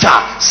chapter,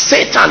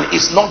 Satan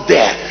is not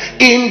there.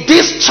 In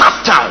this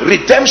chapter,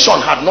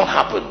 redemption had not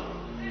happened.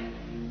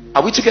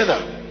 Are we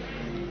together?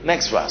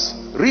 Next verse.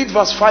 Read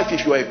verse 5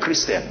 if you are a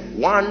Christian.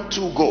 1,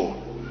 2, go.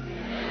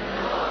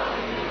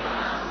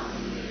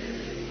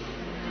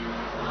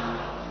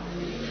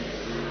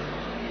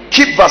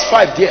 Keep verse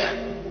 5 there.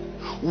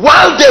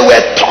 While they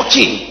were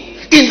talking,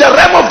 in the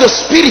realm of the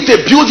spirit,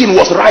 a building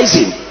was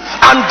rising.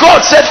 And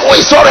God said, who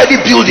is already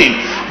building?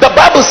 The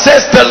Bible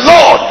says the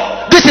Lord,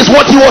 this is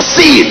what he was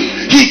seeing.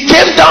 He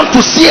came down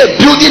to see a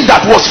building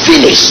that was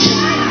finished.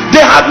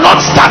 They had not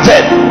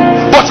started,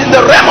 but in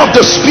the realm of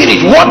the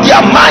spirit, what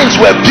their minds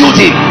were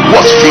building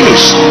was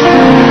finished.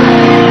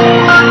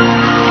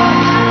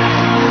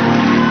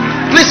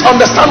 Please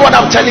understand what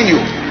I'm telling you.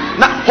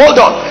 Now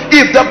hold on.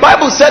 If the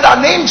Bible said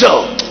an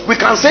angel, we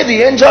can say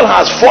the angel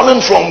has fallen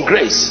from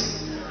grace.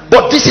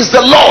 But this is the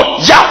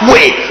Lord,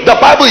 Yahweh. The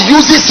Bible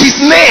uses his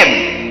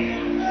name.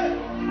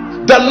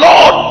 The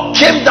Lord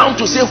came down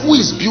to say who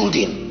is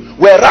building,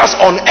 whereas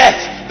on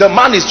earth the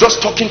man is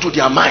just talking to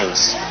their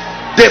minds.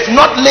 They've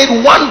not laid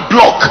one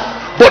block,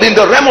 but in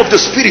the realm of the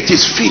spirit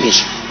is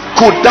finished.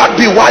 Could that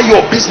be why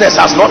your business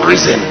has not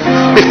risen?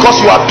 Because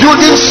you are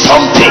building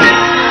something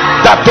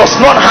that does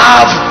not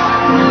have.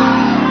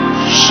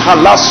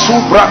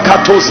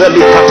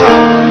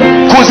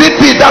 Could it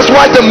be that's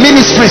why the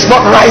ministry is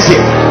not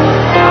rising?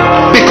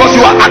 Because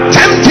you are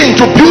attempting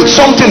to build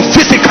something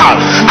physical,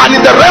 and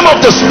in the realm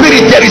of the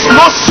spirit there is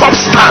no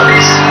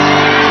substance.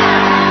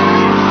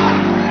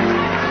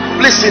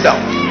 Please sit down.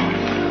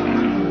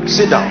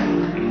 Sit down.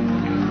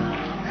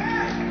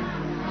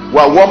 We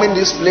are warming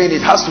this plane.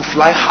 It has to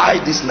fly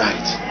high this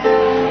night.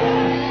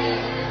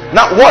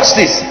 Now watch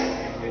this.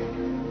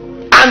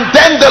 And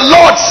then the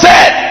Lord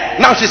said,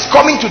 now she's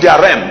coming to their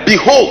realm,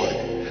 behold,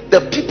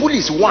 the people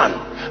is one,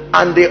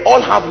 and they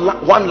all have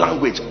one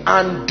language,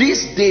 and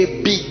this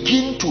they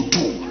begin to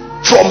do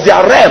from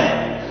their realm,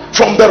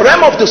 from the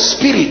realm of the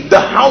spirit. The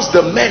house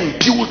the men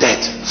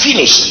builded,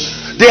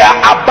 finished. They are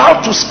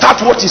about to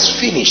start what is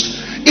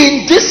finished.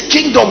 In this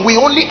kingdom we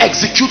only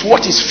execute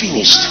what is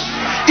finished.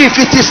 If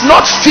it is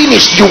not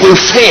finished, you will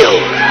fail.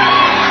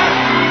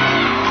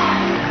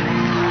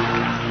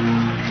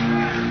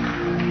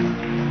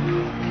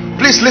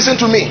 Please listen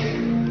to me.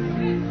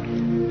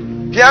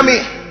 Hear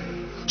me.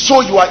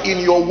 So you are in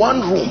your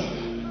one room,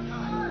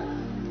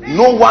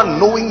 no one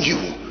knowing you,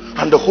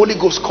 and the Holy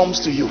Ghost comes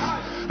to you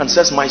and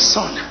says, my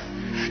son,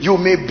 you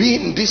may be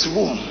in this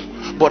room,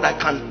 but I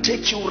can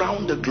take you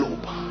around the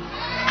globe.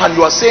 And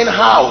you are saying,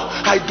 how?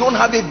 I don't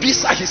have a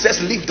visa. He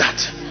says, leave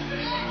that.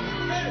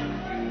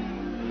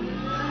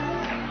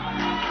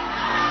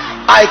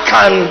 I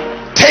can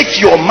take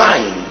your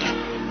mind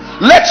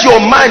Let your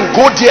mind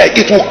go there.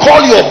 It will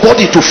call your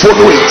body to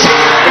follow it.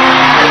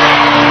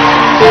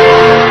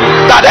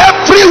 That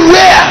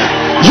everywhere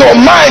your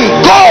mind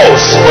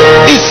goes,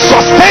 it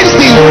sustains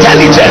the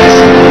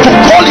intelligence to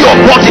call your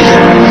body.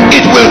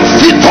 It will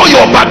veto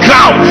your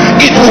background.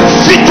 It will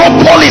veto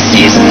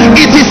policies.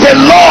 It is a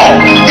law.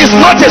 It's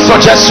not a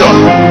suggestion.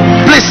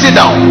 Please sit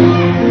down.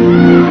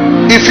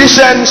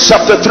 Ephesians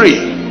chapter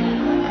 3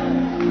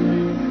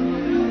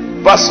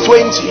 verse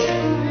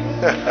 20.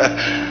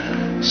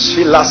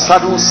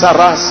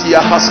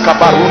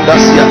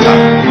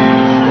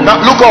 Now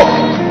look up.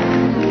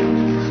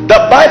 The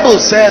Bible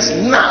says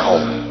now,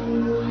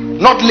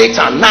 not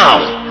later, now,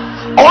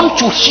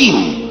 unto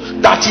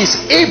him that is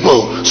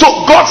able. So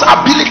God's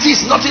ability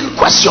is not in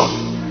question.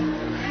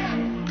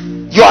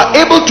 You are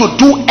able to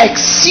do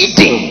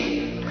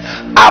exceeding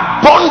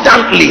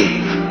abundantly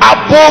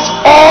above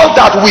all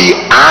that we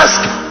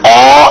ask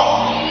or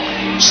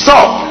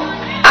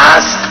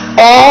ask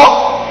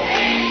or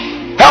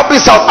help me,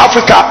 South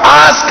Africa,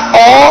 ask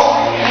or.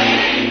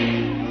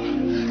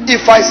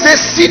 If I say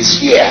sit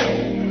here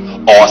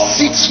or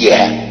sit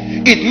here,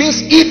 it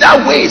means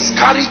either ways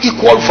carry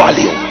equal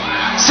value.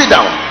 Sit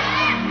down.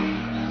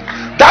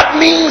 That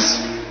means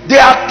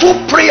there are two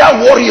prayer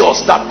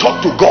warriors that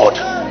talk to God,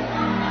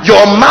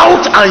 your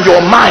mouth and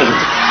your mind,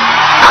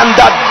 and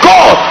that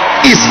God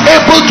is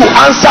able to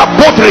answer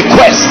both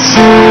requests.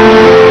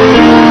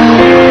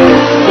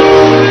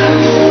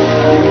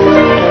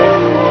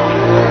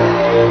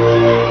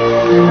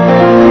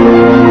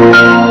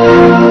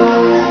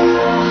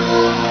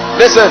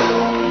 Listen,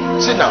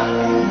 sit down.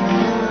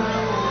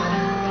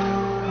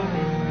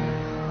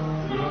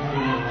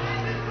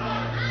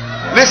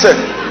 Listen,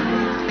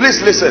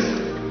 please listen.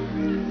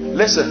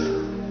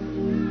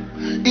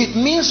 It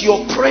means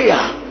your prayer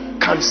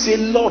can say,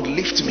 Lord,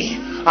 lift me,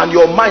 and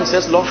your mind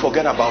says, Lord,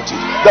 forget about it.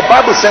 The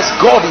Bible says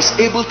God is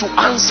able to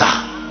answer.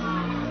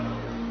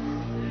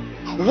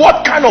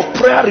 What kind of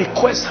prayer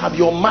requests have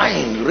your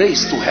mind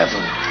raised to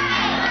heaven?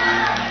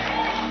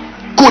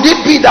 Could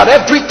it be that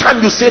every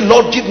time you say,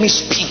 Lord, give me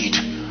speed,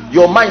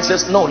 your mind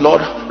says, no,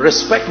 Lord,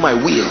 respect my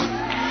will,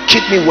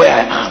 keep me where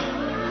I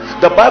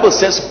am? The Bible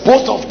says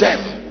both of them,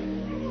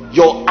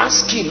 your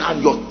asking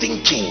and your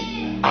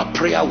thinking, are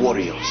prayer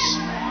warriors.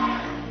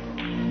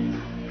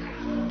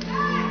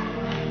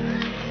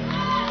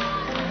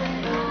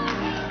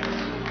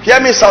 Hear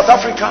me, South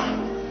Africa.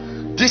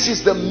 This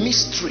is the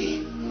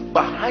mystery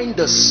behind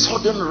the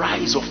sudden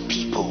rise of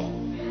people.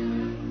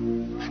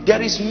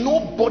 There is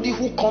nobody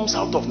who comes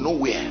out of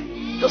nowhere.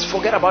 Just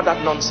forget about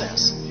that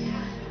nonsense.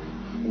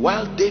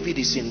 While David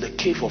is in the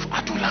cave of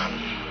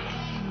Adullam,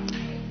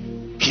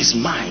 his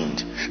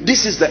mind,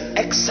 this is the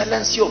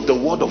excellency of the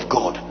word of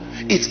God,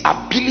 its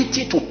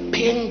ability to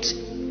paint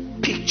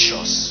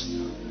pictures.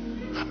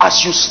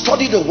 As you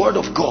study the word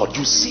of God,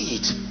 you see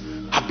it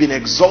have been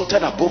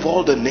exalted above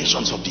all the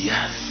nations of the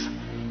earth.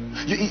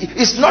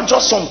 It's not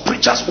just some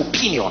preacher's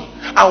opinion,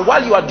 and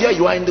while you are there,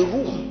 you are in the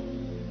room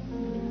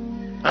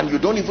and you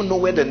don't even know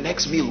where the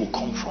next meal will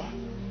come from.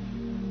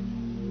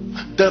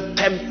 The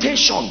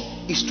temptation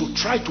is to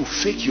try to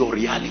fake your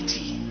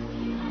reality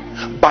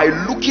by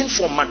looking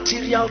for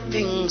material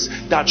things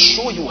that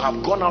show you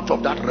have gone out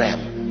of that realm.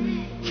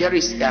 Here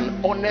is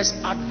an honest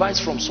advice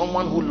from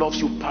someone who loves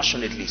you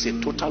passionately. It's a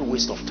total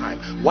waste of time.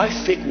 Why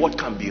fake what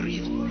can be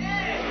real?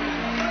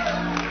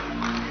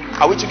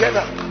 Are we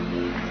together?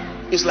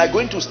 It's like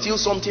going to steal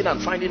something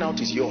and finding out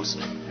it's yours.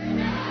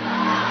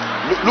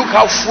 Look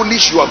how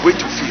foolish you are going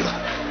to feel.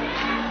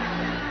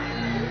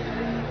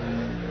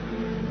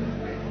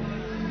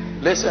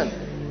 Listen.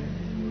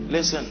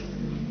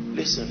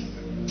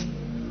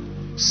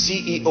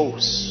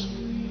 CEOs,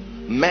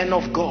 men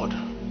of God,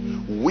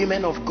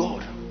 women of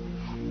God,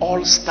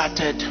 all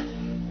started,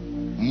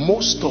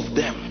 most of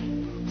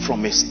them,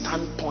 from a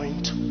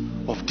standpoint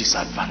of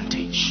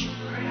disadvantage.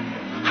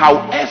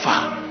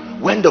 However,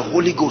 when the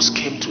Holy Ghost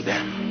came to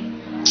them,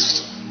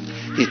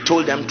 he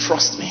told them,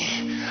 trust me,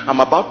 I'm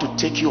about to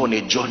take you on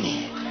a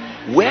journey.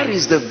 Where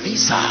is the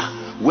visa?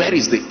 Where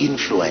is the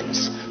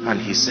influence? And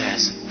he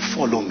says,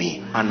 follow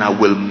me and I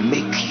will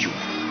make you.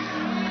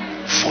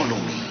 Follow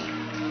me.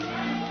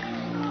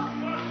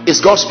 Is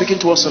God speaking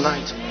to us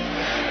tonight?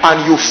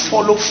 And you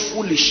follow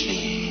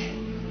foolishly.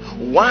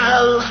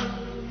 While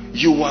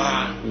you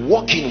are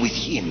walking with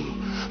him,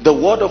 the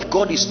word of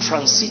God is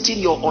transiting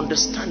your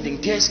understanding.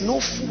 There is no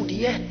food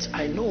yet,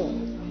 I know.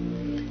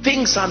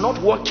 Things are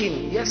not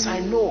working, yes, I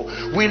know.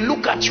 We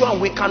look at you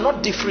and we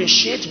cannot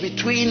differentiate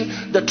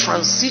between the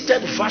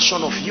transited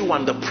version of you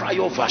and the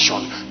prior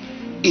version.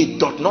 It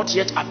doth not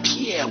yet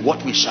appear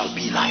what we shall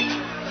be like.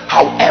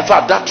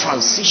 However, that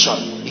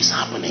transition is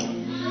happening.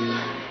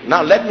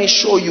 Now let me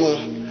show you.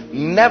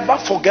 Never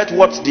forget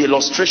what the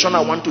illustration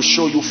I want to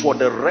show you for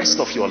the rest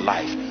of your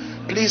life.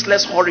 Please,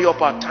 let's hurry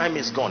up, our time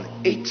is gone.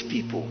 8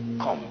 people,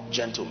 come,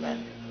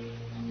 gentlemen.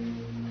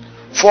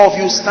 4 of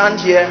you stand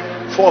here,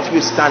 4 of you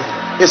stand.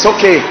 It's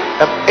okay.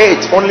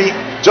 8 only,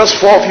 just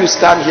 4 of you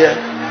stand here.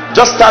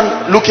 Just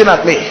stand looking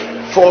at me.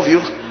 4 of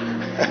you.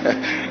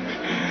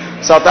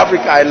 South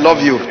Africa, I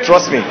love you.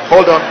 Trust me.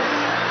 Hold on.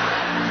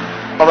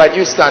 All right,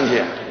 you stand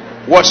here.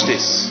 Watch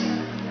this.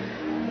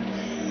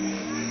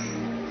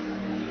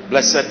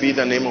 Blessed be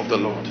the name of the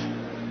Lord.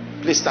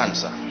 Please stand,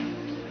 sir.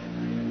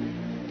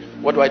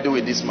 What do I do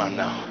with this man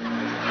now?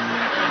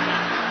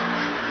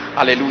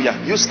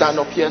 Hallelujah. You stand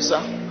up here,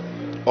 sir.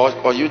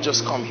 Or you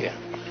just come here.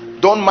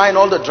 Don't mind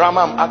all the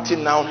drama I'm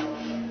acting now.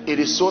 It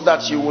is so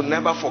that you will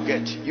never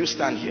forget. You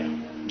stand here.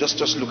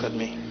 Just look at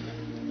me.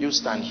 You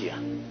stand here.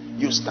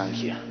 You stand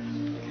here.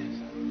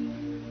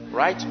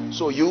 Right?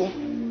 So you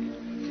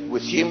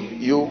with him,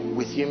 you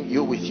with him,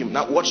 you with him.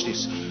 Now watch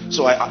this.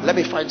 So let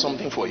me find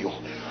something for you.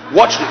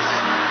 Watch this.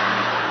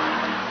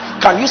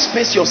 Can you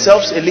space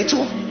yourselves a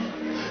little?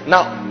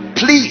 Now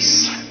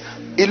please,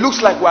 it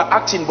looks like we're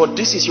acting, but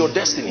this is your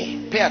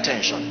destiny. Pay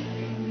attention.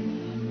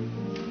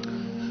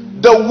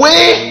 The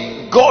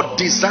way God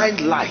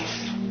designed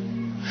life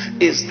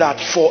is that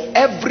for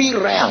every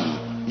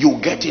realm you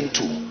get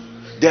into,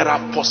 there are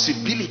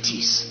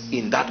possibilities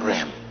in that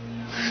realm.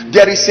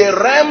 There is a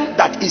realm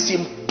that is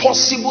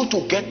impossible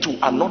to get to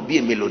and not be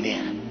a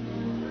millionaire.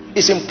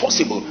 It's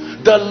impossible.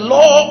 The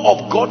law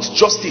of God's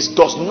justice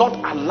does not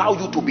allow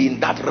you to be in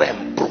that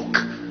realm broke.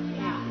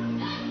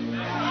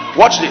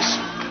 Watch this.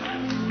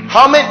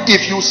 How many,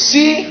 if you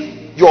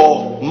see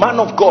your man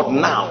of God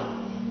now,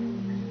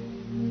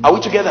 are we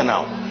together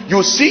now?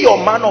 You see your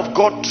man of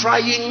God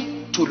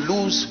trying to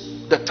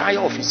lose the tire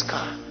of his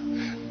car.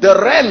 The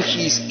realm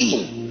he's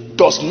in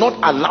does not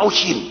allow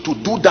him to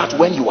do that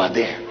when you are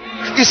there.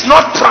 It's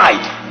not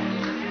pride.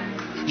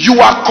 You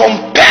are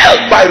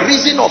compelled by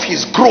reason of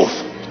his growth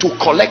to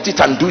collect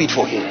it and do it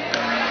for him.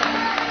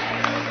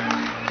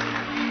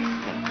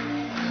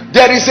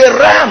 There is a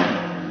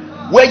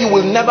realm where you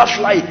will never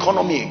fly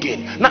economy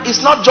again. Now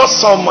it's not just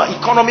some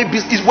economy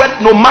business. It's when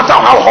no matter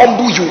how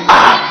humble you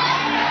are,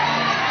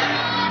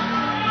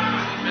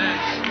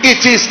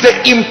 it is the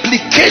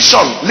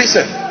implication.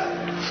 Listen.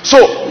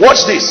 So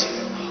watch this.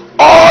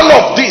 All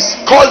of this,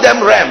 call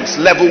them realms.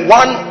 Level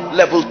 1,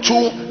 level 2,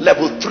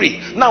 level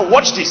 3. Now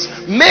watch this.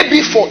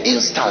 Maybe for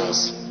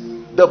instance,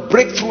 the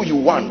breakthrough you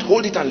want,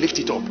 hold it and lift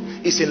it up,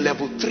 is in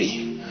level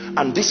 3.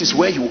 And this is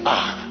where you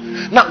are.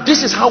 Now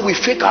this is how we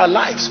fake our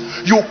lives.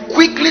 You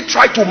quickly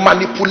try to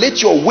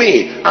manipulate your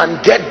way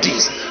and get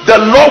this. The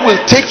Lord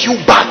will take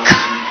you back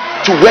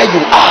to where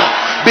you are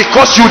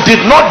because you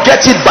did not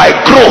get it by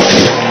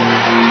growth.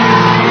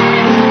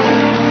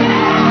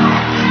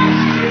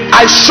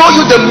 I show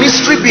you the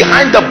mystery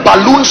behind the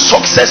balloon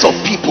success of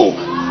people.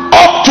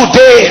 Up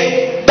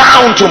today,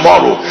 down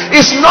tomorrow.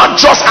 It's not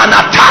just an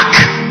attack.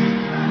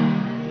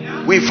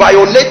 We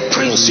violate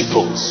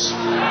principles.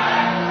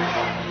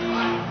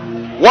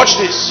 Watch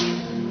this.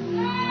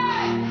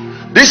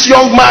 This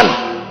young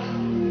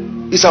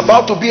man is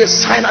about to be a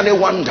sign and a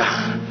wonder,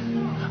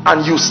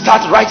 and you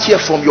start right here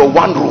from your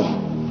one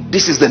room.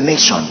 This is the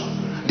nation.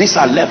 These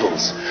are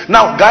levels.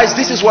 Now guys,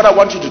 this is what I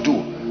want you to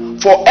do.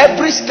 For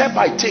every step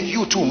I take,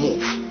 you to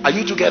move. Are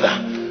you together?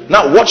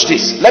 Now watch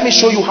this. Let me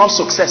show you how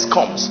success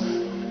comes.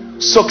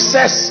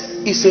 Success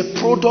is a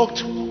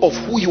product of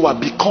who you are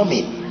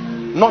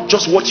becoming, not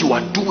just what you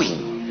are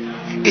doing.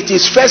 It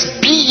is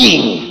first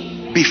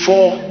being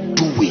before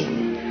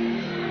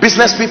doing.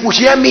 Business people,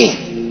 hear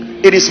me.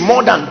 It is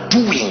more than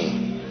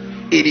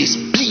doing. It is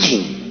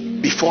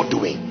being before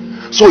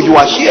doing. So you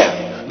are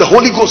here. The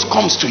Holy Ghost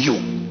comes to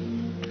you.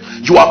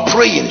 You are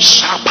praying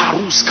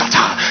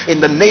in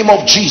the name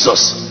of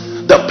Jesus.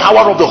 The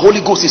power of the Holy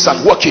Ghost is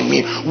at work in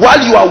me. While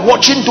you are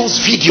watching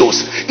those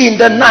videos in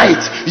the night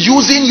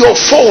using your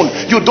phone,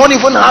 you don't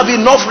even have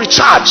enough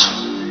recharge.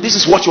 This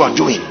is what you are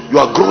doing.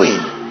 You are growing.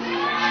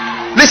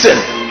 Listen,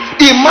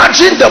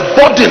 imagine the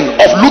burden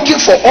of looking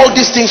for all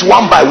these things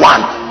one by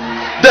one.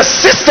 The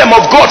system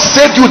of God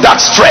saved you that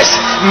stress.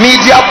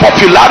 Media,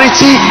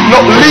 popularity, no,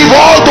 leave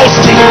all those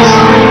things.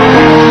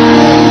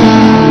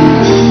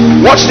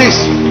 Watch this.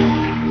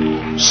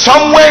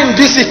 Somewhere in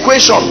this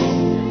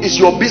equation is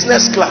your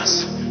business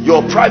class,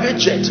 your private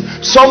jet.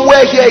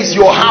 Somewhere here is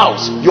your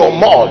house, your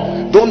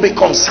mall. Don't be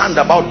concerned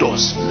about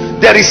those.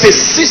 There is a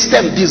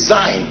system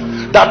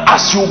designed that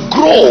as you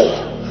grow,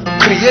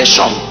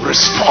 creation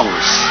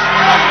responds.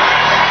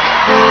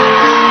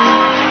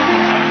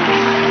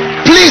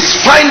 Please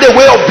find a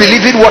way of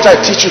believing what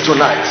I teach you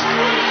tonight.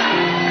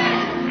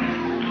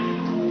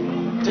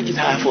 Take it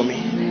higher for me.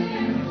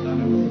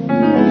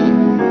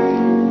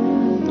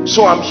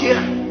 So I'm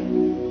here.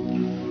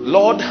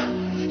 Lord,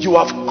 you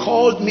have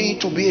called me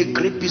to be a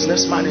great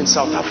businessman in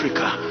South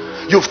Africa.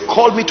 You've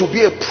called me to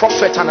be a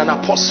prophet and an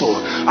apostle.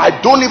 I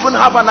don't even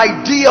have an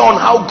idea on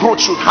how growth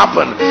should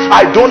happen.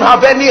 I don't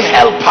have any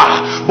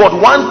helper. But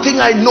one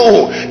thing I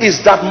know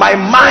is that my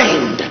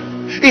mind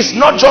is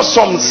not just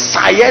some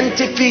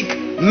scientific,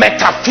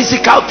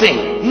 metaphysical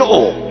thing.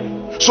 No.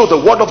 So the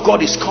word of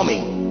God is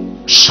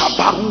coming.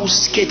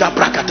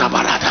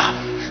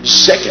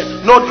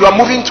 Second, no, you are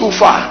moving too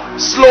far.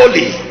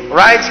 Slowly,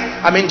 right?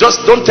 I mean,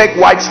 just don't take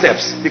wide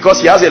steps because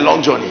he has a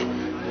long journey.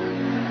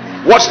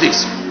 Watch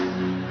this.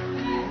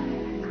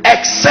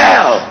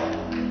 Excel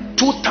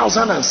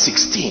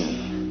 2016.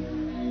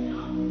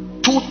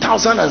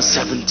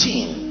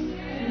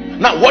 2017.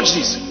 Now watch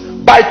this.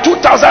 By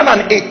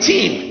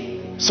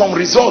 2018, some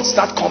results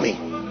start coming,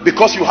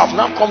 because you have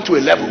now come to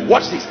a level.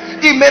 Watch this.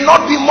 It may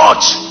not be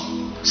much.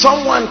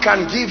 Someone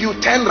can give you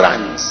 10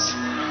 rands,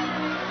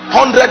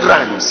 100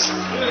 rands.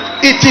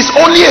 It is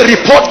only a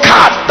report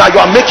card that you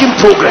are making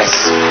progress.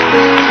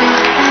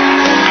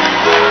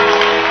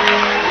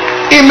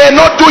 It may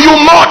not do you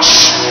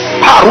much.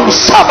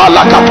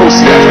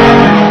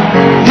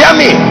 Hear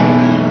me.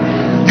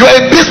 You're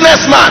a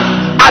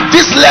businessman. At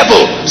this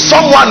level,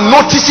 someone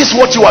notices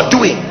what you are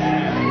doing.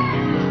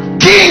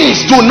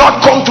 Kings do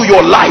not come to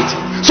your light,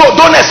 so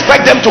don't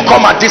expect them to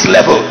come at this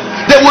level.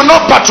 They will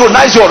not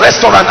patronize your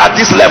restaurant at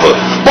this level,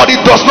 but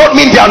it does not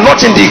mean they are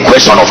not in the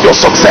equation of your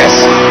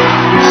success.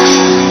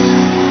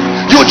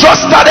 You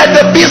just started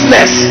the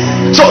business,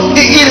 so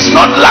it is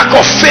not lack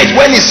of faith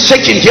when it's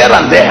shaking here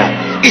and there.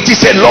 It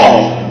is a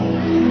law.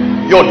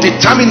 Your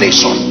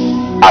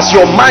determination, as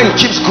your mind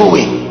keeps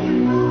growing.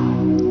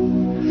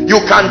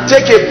 You can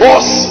take a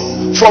bus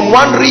from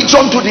one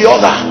region to the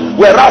other,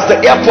 whereas the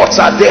airports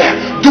are there.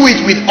 Do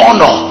it with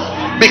honor,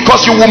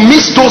 because you will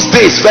miss those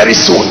days very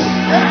soon.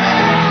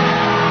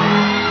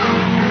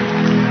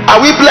 Are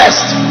we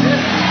blessed?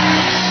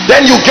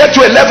 Then you get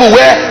to a level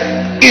where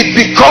it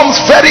becomes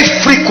very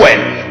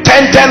frequent.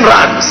 10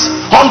 rands,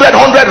 100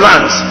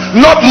 rands,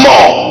 not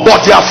more,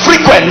 but they are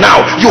frequent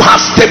now. You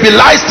have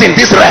stabilized in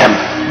this realm,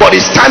 but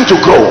it's time to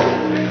grow.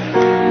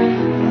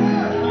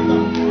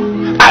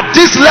 At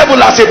this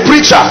level, as a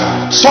preacher,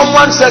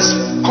 someone says,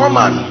 come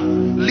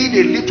and lead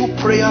a little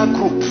prayer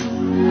group.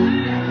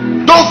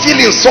 Don't feel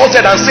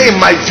insulted and say, in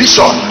my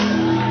vision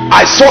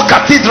I saw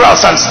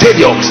cathedrals and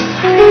stadiums.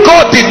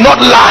 God did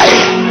not lie,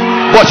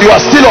 but you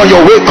are still on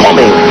your way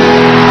coming.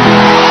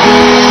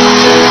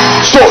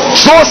 So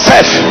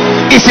Joseph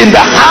is in the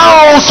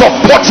house of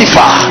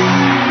Potiphar.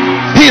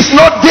 He is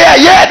not there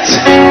yet,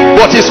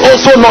 but he's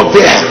also not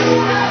there.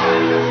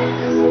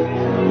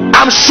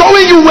 I'm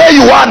showing you where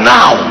you are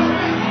now.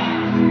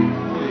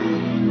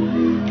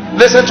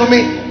 Listen to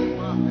me.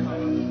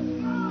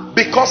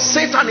 Because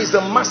Satan is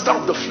the master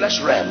of the flesh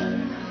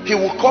realm, he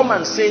will come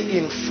and say,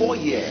 in 4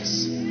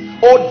 years,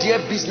 oh dear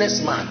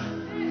businessman,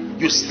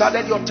 you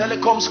started your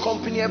telecoms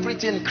company,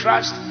 everything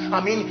crashed. I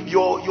mean,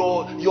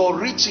 your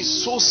reach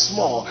is so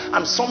small,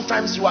 and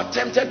sometimes you are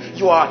tempted.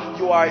 You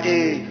are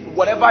a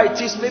whatever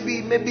it is. Maybe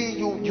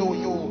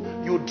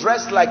you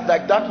dress like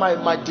that.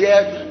 My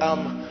dear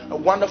a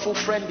wonderful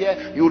friend here,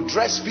 you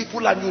dress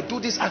people and you do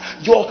this, and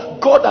your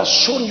God has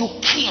shown you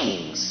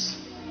kings,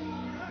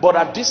 but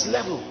at this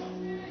level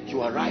you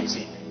are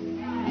rising.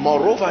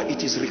 Moreover,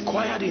 it is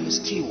required in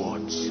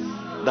stewards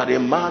that a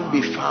man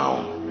be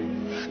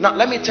found. Now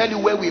let me tell you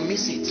where we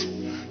miss it.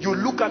 You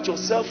look at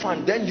yourself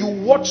and then you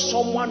watch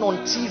someone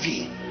on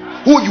TV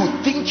who you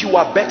think you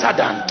are better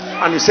than,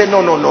 and you say, no,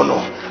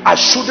 I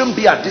shouldn't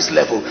be at this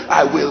level.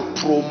 I will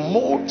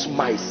promote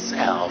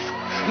myself.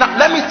 Now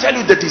let me tell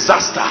you the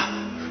disaster.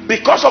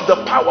 Because of the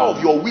power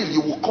of your will,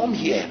 you will come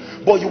here,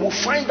 but you will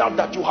find out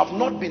that you have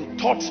not been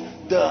taught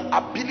the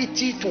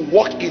ability to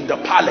walk in the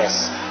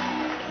palace.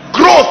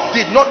 Growth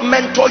did not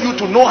mentor you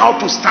to know how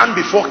to stand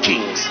before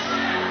kings.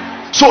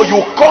 So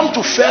you come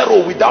to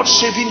Pharaoh without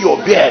shaving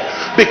your beard,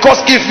 because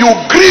if you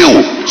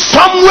grew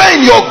somewhere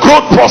in your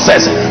growth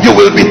process, you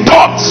will be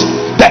taught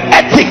the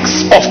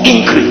ethics of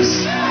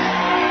increase.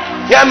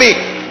 Hear me.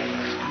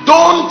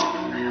 Don't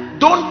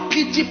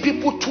pity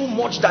people too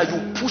much that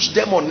you push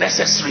them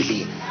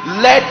unnecessarily.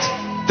 Let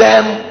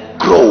them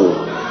grow.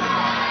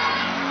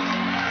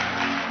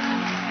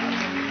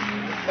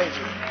 Thank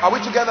you. Are we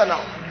together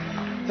now?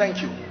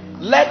 Thank you.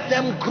 Let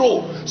them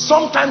grow.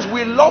 Sometimes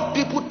we love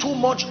people too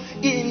much.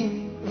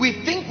 We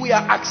think we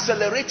are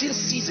accelerating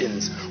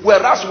seasons,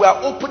 whereas we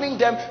are opening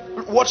them.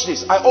 Watch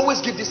this. I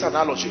always give this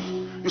analogy.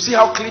 You see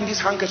how clean this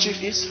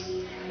handkerchief is?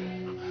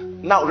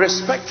 Now,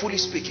 respectfully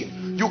speaking,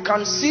 you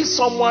can see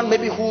someone,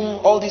 maybe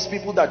whom all these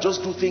people that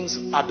just do things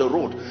at the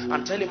road,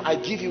 and tell him, I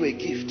give you a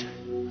gift.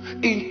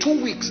 In 2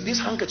 weeks, this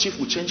handkerchief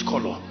will change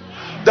color.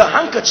 The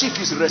handkerchief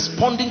is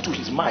responding to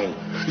his mind.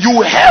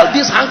 You held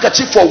this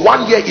handkerchief for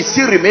 1 year, it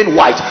still remain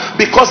white,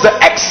 because the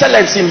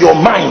excellence in your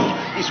mind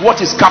is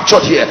what is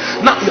captured here.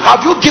 Now,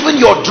 have you given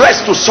your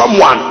dress to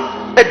someone,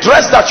 a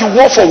dress that you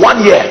wore for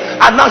 1 year,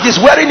 and now he's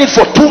wearing it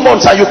for 2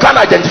 months and you can't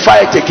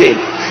identify it again?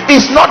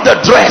 It's not the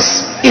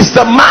dress, it's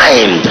the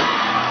mind.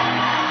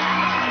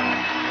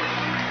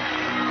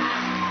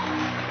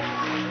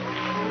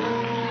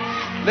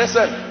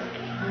 Listen,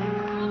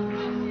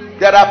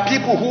 there are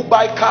people who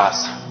buy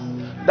cars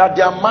that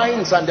their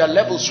minds and their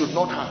levels should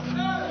not have,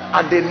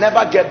 and they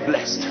never get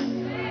blessed.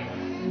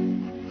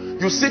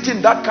 You sit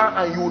in that car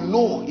and you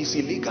know it's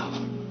illegal.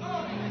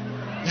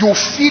 You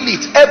feel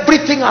it,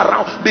 everything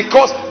around,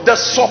 because the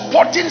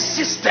supporting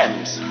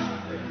systems.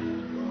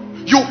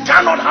 You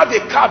cannot have a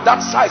car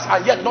that size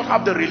and yet not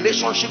have the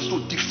relationships to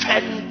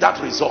defend that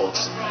result.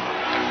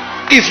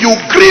 If you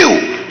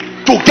grew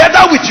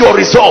together with your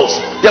results,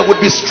 there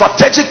would be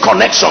strategic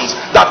connections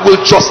that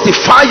will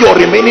justify your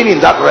remaining in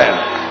that realm.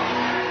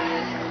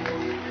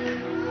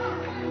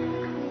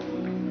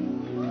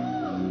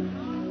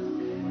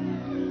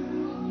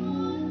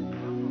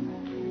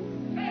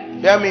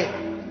 Hear me.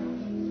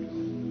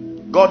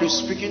 God is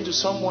speaking to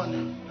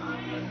someone.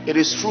 It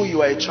is true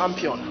you are a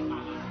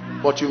champion,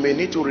 but you may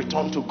need to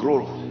return to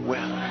grow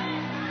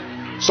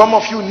well. Some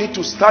of you need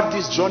to start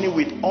this journey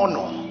with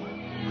honor.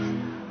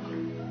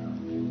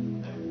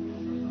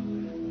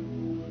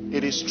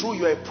 It is true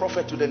you are a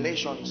prophet to the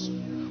nations,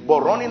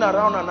 but running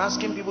around and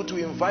asking people to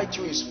invite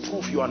you is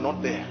proof you are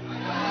not there.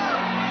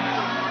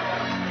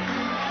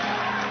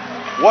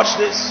 Watch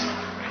this.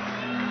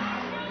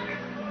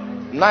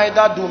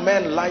 Neither do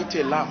men light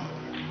a lamp.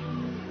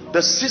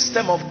 The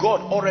system of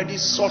God already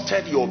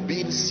sorted your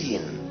being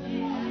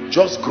seen.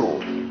 Just grow.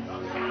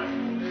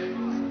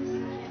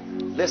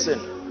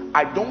 Listen,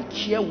 I don't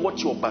care what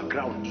your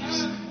background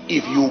is.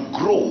 If you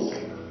grow,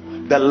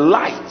 the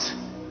light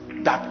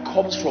that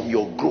comes from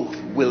your growth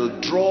will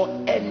draw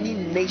any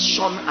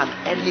nation and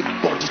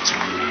anybody to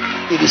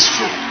you. It is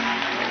true.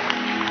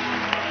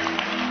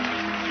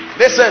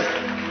 Listen,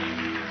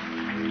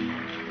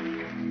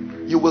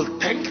 you will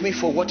thank me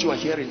for what you are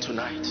hearing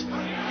tonight,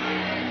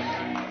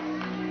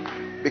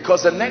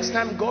 because the next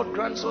time God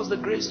grants us the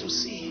grace to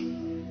see,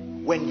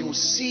 when you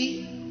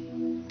see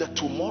the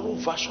tomorrow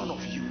version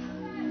of you,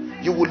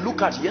 you will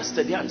look at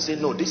yesterday and say,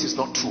 no, this is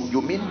not true.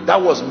 You mean that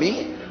was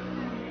me?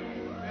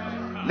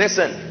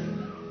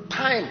 Listen,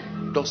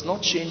 time does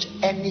not change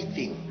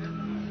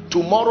anything.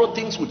 Tomorrow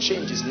things will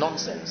change is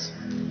nonsense.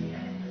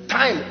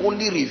 Time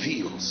only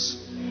reveals.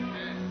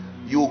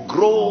 You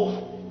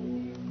grow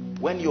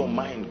when your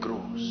mind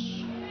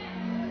grows.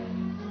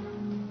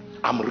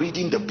 I'm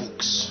reading the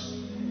books.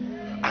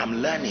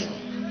 I'm learning.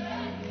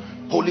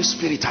 Holy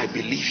Spirit, I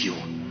believe you.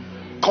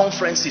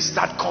 Conferences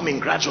start coming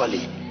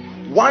gradually.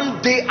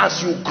 One day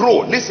as you grow,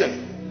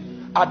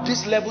 listen, at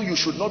this level you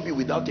should not be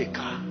without a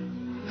car.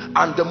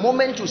 And the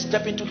moment you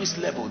step into this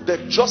level, the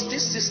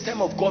justice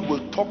system of God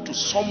will talk to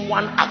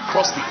someone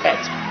across the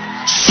earth.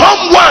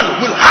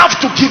 Someone will have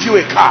to give you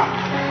a car,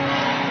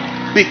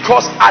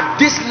 because at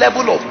this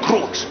level of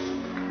growth,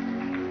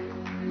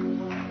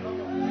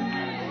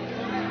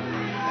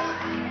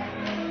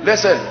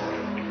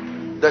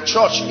 listen, the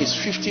church is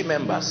 50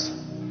 members.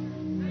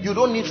 You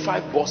don't need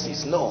 5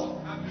 bosses.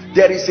 No,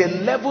 there is a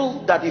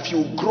level that if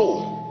you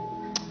grow,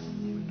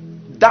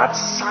 that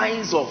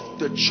size of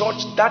the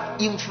church,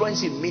 that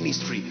influence in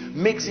ministry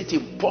makes it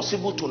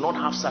impossible to not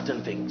have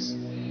certain things.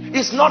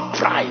 It's not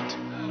pride.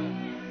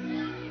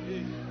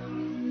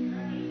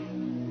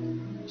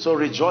 So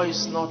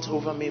rejoice not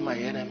over me, my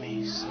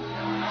enemies.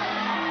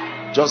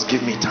 Just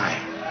give me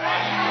time.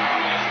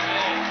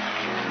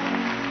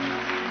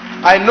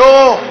 I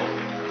know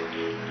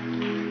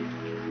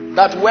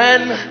that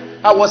when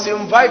I was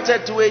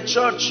invited to a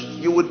church,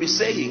 you would be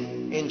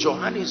saying, in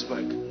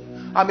Johannesburg,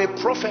 I'm a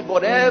prophet,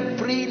 but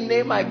every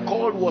name I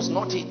called was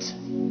not it.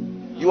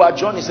 You are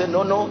John. He said,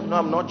 no,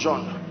 I'm not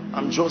John.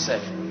 I'm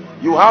Joseph.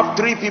 You have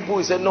 3 people.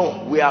 He said,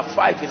 no, we are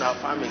 5 in our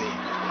family.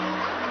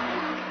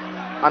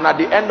 And at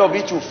the end of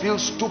it, you feel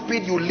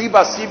stupid. You live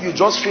as if you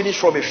just finished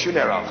from a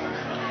funeral.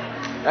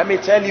 Let me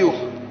tell you,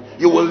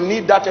 you will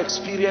need that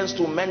experience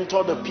to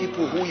mentor the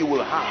people who you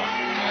will have.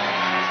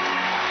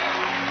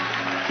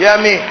 Hear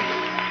me.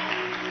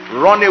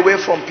 Run away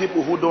from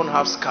people who don't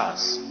have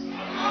scars.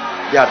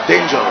 They are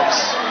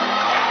dangerous.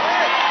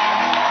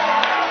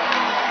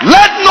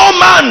 Let no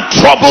man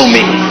trouble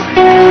me.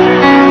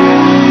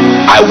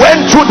 I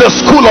went through the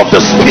school of the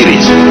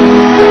Spirit.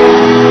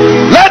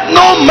 Let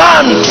no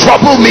man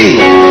trouble me.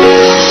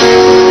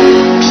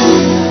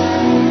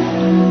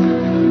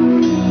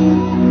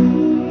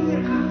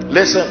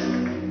 Listen,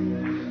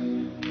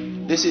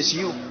 this is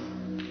you.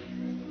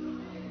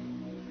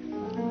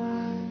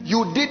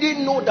 You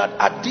didn't know that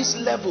at this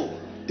level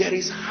there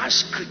is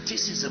harsh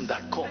criticism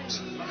that comes.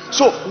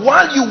 So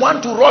while you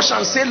want to rush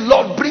and say,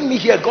 Lord, bring me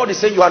here, God is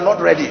saying you are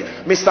not ready.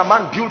 Mr.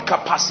 Man, build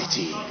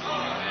capacity,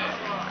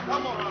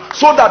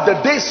 so that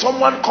the day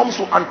someone comes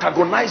to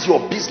antagonize your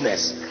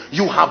business,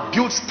 you have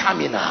built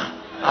stamina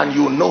and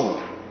you know.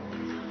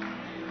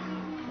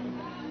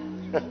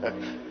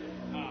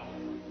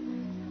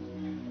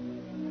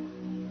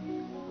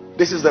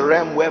 This is the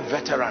realm where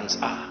veterans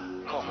are.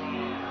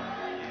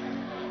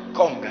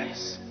 Come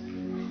guys.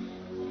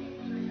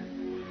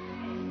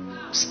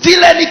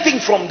 Steal anything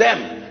from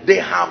them, they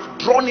have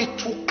drawn it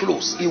too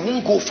close. It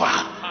won't go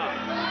far.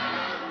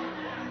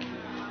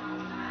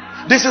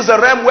 This is the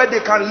realm where they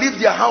can leave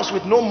their house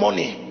with no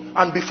money,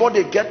 and before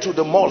they get to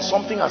the mall,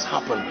 something has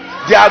happened.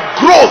 Their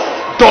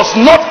growth does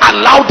not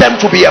allow them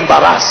to be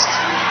embarrassed.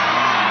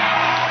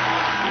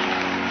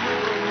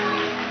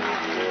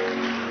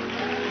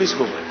 Please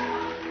go back.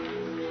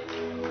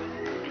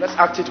 Let's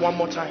act it one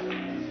more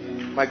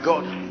time. My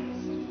God,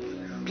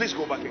 please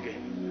go back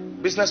again.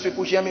 Business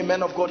people, hear me.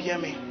 Men of God, hear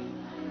me.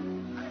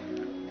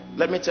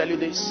 Let me tell you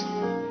this.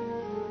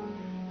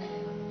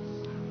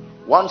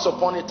 Once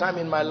upon a time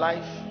in my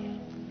life,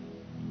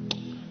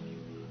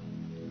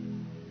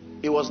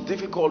 it was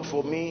difficult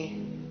for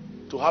me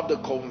to have the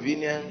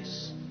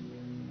convenience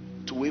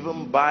to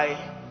even buy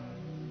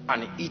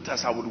and eat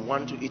as I would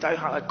want to eat.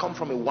 I come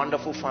from a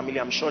wonderful family.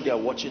 I'm sure they are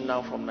watching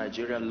now from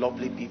Nigeria.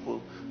 Lovely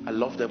people. I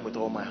love them with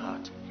all my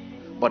heart.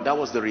 But that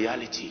was the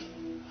reality.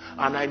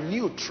 And I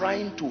knew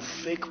trying to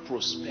fake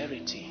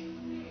prosperity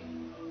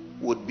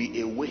would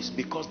be a waste,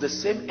 because the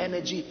same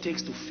energy it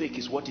takes to fake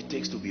is what it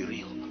takes to be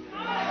real.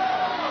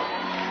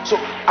 So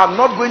I'm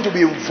not going to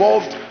be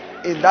involved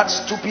in that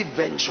stupid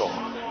venture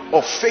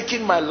of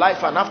faking my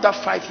life, and after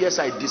 5 years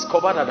I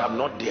discover that I'm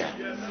not there.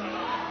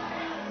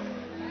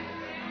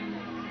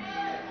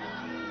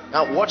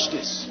 Now watch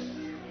this.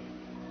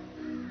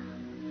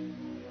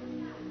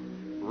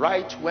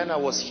 Right when I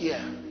was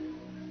here,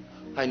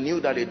 I knew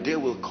that a day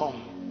will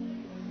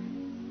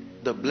come,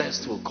 the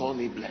blessed will call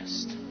me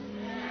blessed.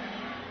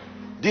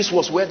 This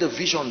was where the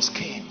visions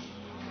came.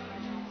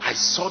 I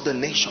saw the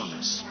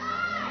nations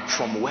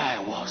from where I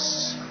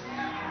was.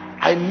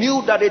 I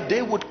knew that a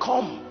day would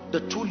come, the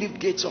two-leaf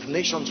gates of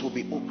nations will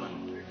be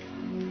opened.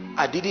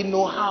 I didn't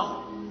know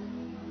how,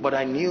 but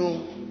I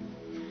knew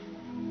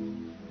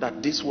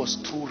that this was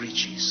true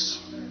riches,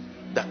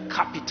 the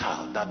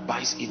capital that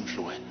buys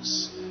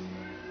influence,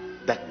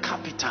 the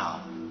capital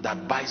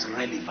that buys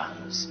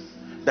relevance,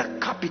 the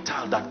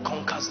capital that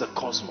conquers the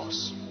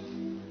cosmos.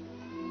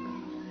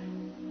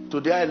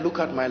 Today I look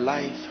at my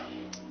life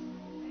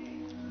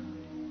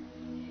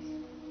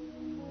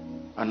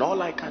and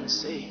all I can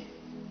say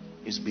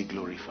is be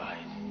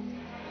glorified.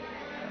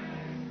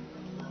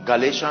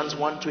 Galatians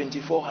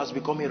 1:24 has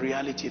become a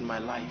reality in my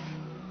life,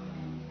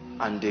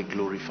 and they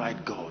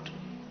glorified God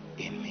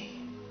in me.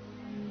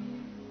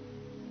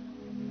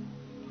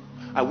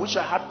 I wish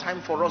I had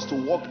time for us to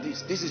walk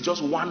this. This is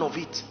just one of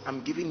it.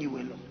 I'm giving you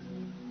alone.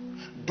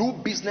 Do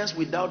business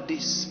without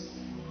this,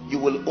 you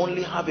will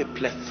only have a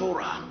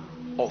plethora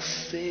of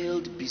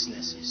failed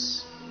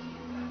businesses.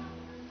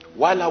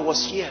 While I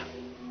was here,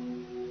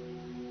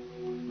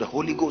 the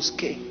Holy Ghost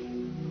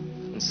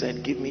came and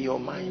said, give me your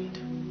mind,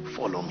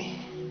 follow me.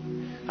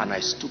 And I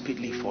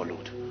stupidly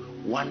followed,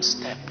 one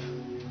step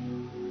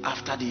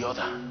after the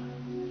other.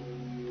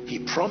 He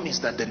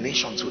promised that the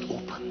nations would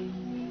open.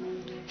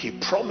 He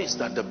promised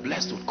that the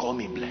blessed would call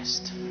me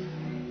blessed.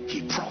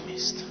 He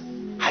promised.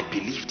 I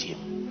believed him.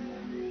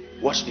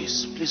 Watch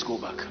this. Please go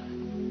back.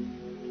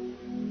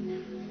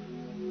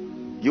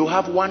 You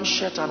have one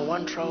shirt and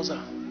one trouser.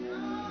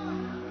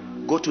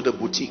 Go to the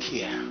boutique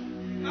here.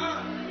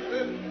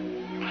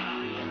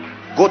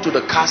 Go to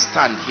the car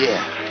stand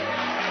here.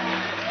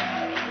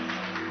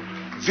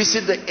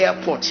 Visit the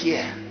airport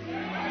here.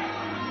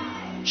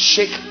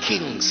 Shake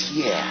kings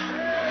here.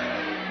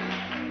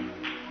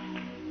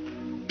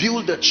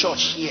 Build a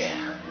church here.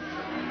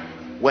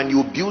 When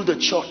you build a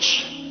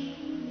church,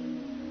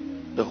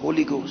 the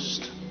Holy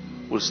Ghost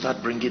will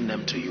start bringing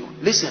them to you.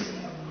 Listen,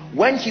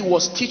 when he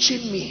was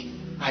teaching me,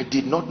 I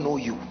did not know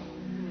you.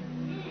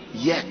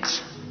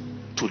 Yet,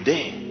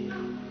 today,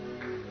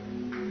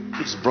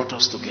 he's brought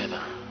us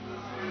together.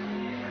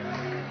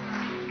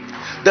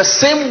 The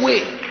same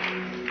way,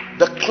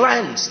 the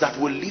clients that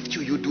will lift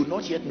you, you do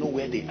not yet know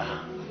where they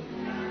are.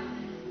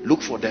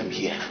 Look for them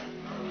here.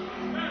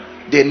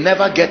 They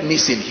never get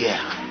missing here.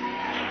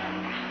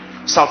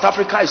 South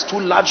Africa is too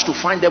large to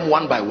find them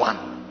one by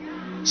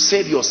one.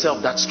 Save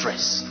yourself that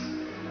stress.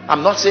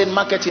 I'm not saying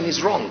marketing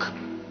is wrong.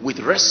 With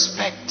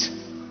respect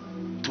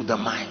to the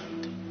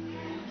mind.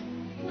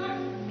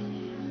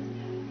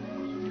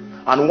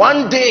 And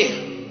one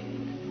day,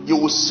 you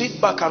will sit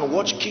back and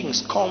watch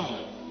kings come.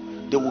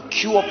 They will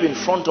queue up in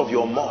front of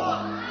your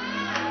mall.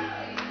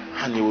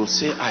 And you will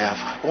say, I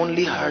have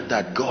only heard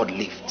that God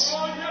lifts,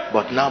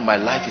 but now my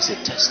life is a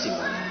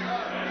testimony.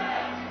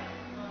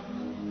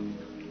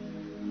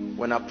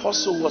 When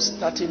Apostle was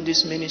starting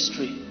this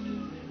ministry,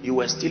 you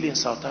were still in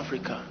South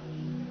Africa,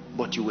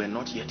 but you were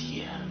not yet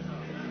here.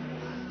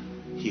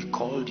 He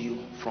called you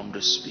from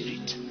the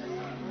Spirit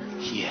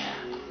here,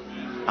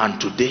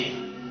 and today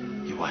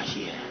you are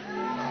here.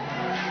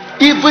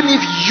 Even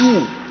if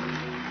you,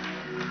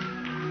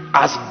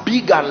 as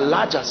big and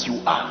large as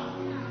you are,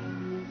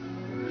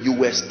 you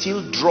were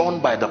still drawn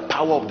by the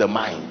power of the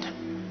mind,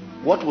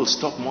 what will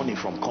stop money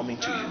from coming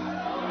to you?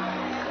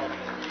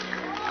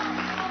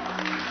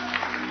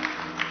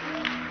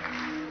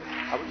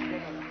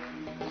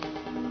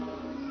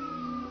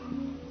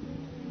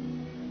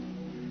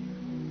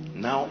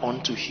 Now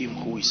unto him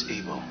who is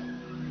able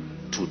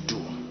to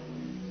do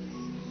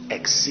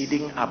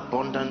exceeding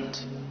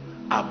abundant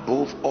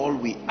above all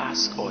we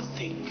ask or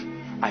think.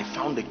 I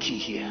found the key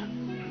here.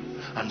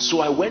 And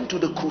so I went to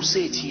the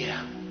crusade here.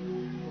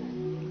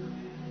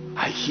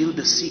 I healed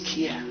the sick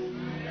here.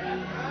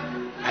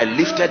 I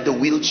lifted the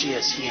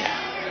wheelchairs here.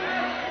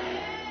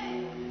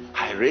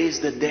 I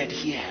raised the dead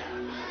here.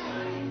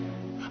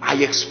 I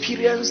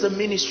experienced the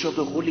ministry of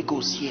the Holy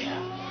Ghost here.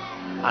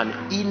 And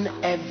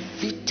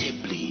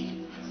inevitably,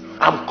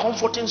 I'm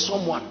comforting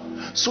someone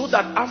so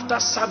that after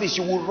service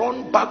you will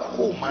run back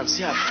home and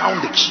say, I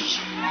found the key.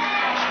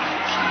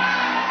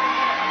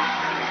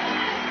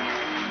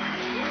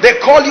 They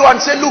call you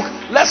and say, look,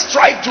 let's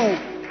try to.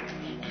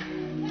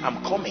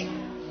 I'm coming.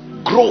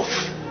 Growth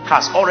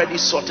has already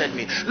sorted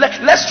me.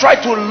 Let's try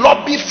to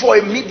lobby for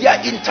a media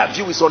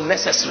interview. Is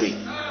unnecessary.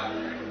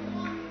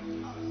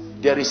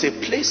 There is a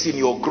place in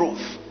your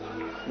growth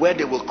where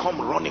they will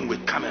come running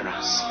with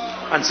cameras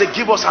and say,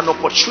 give us an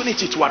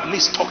opportunity to at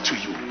least talk to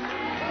you.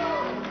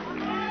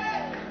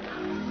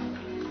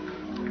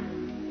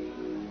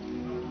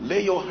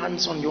 Lay your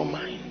hands on your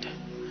mind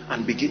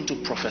and begin to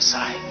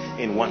prophesy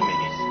in 1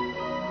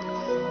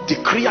 minute.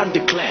 Decree and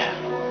declare.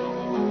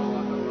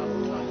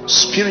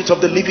 Spirit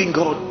of the living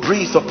God,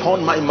 breathe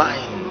upon my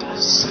mind.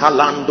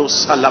 Salando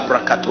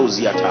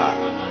salabrakatoziata.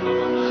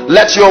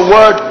 Let your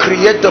word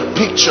create the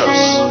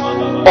pictures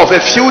of a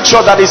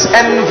future that is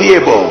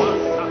enviable.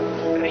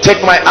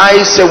 Take my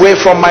eyes away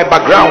from my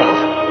background.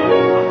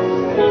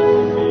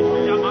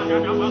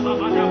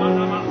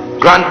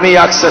 Grant me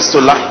access to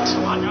light.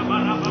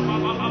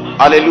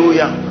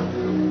 Hallelujah.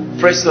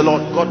 Praise the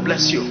Lord. God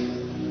bless you.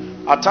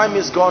 Our time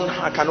is gone.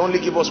 I can only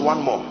give us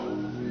one more.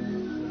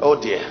 Oh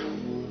dear.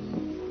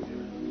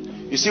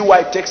 You see why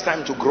it takes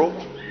time to grow?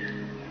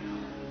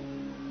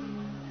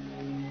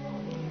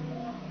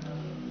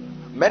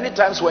 Many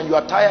times when you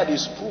are tired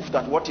is proof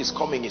that what is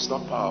coming is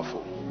not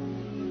powerful.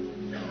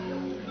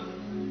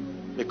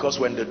 Because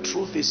when the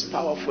truth is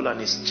powerful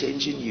and is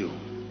changing you,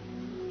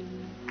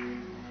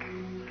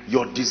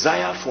 your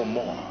desire for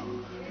more,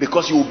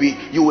 because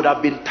you would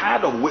have been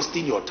tired of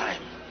wasting your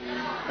time,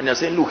 and you're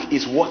saying, look,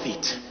 it's worth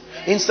it.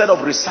 Instead of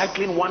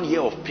recycling 1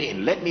 year of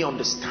pain, let me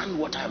understand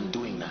what I'm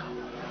doing now.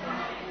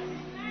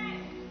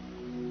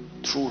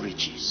 True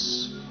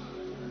riches.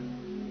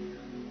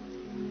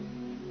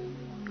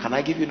 Can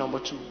I give you number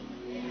 2?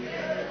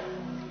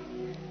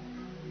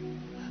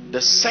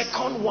 The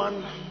second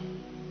one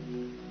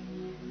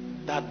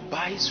that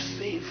buys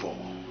favor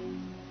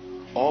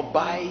or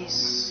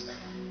buys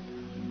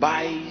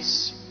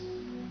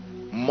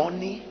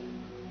money,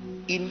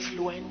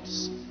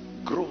 influence,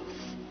 growth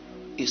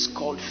is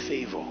called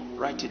favor.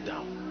 Write it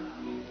down.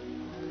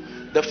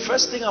 The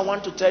first thing I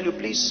want to tell you,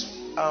 please,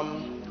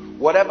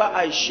 whatever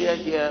I share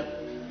here,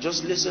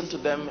 just listen to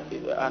them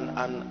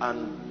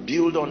and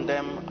build on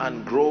them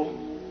and grow.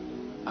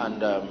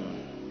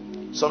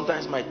 And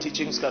sometimes my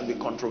teachings can be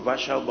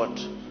controversial, but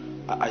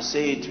I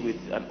say it with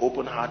an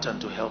open heart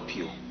and to help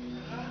you.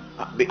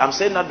 I'm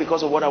saying that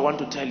because of what I want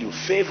to tell you.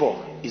 Favor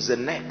is the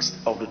next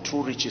of the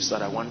true riches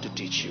that I want to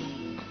teach you.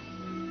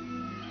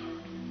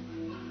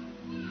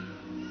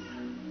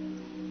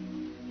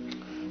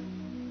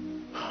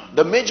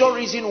 The major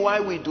reason why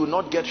we do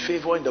not get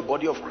favor in the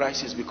body of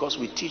Christ is because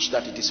we teach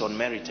that it is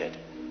unmerited.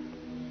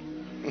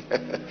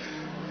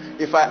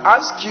 If I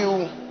ask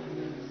you,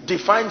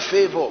 define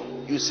favor,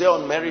 you say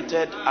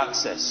unmerited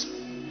access.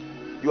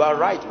 You are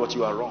right, but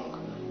you are wrong.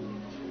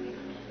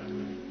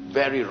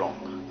 Very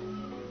wrong.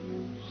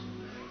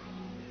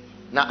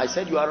 Now, I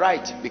said you are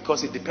right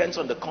because it depends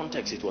on the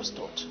context it was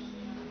taught.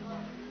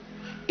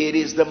 It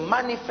is the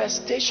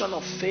manifestation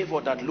of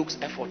favor that looks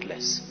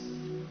effortless.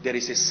 There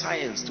is a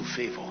science to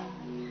favor.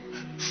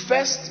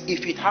 First,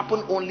 if it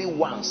happened only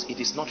once, it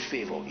is not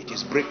favor, it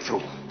is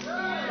breakthrough.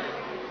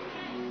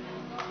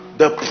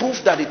 The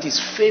proof that it is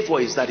favor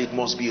is that it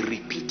must be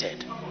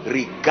repeated,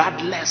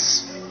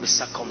 regardless the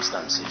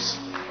circumstances.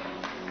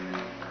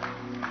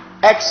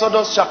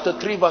 Exodus chapter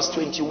 3 verse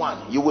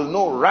 21. You will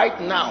know right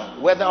now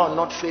whether or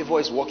not favor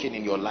is working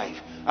in your life.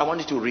 I want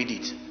you to read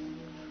it.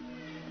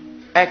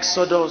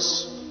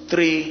 Exodus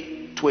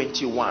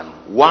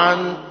 3:21.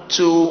 1,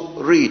 2,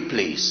 read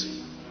please.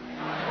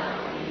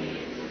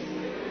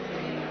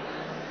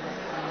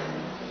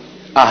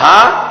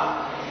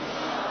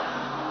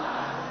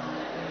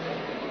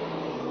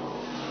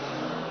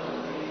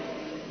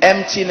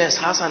 Emptiness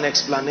has an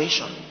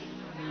explanation.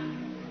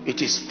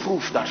 It is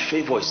proof that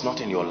favor is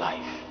not in your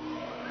life.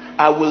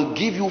 I will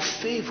give you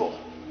favor.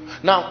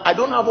 Now, I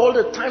don't have all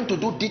the time to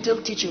do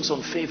detailed teachings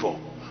on favor,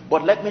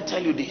 but let me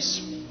tell you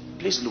this.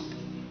 Please look.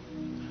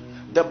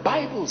 The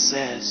Bible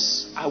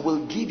says, I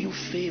will give you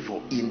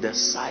favor in the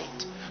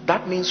sight.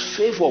 That means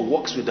favor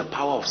works with the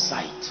power of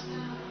sight.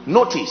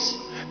 Notice,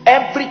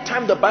 every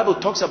time the Bible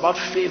talks about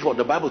favor,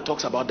 the Bible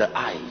talks about the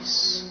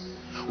eyes.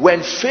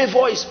 When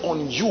favor is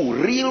on you,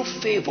 real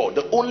favor,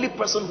 the only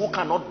person who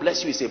cannot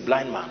bless you is a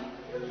blind man.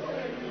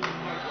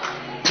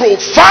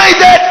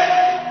 Provided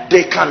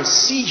they can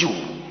see you.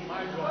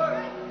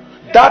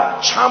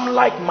 That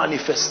charm-like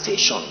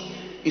manifestation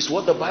is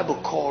what the Bible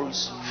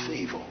calls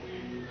favor.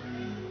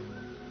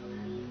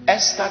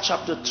 Esther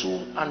chapter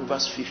 2 and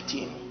verse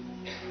 15.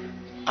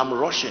 I'm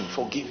rushing,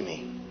 forgive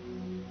me.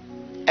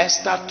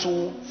 Esther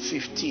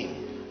 2:15,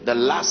 the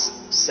last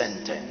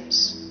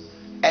sentence.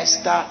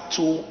 Esther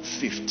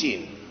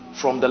 2:15,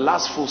 from the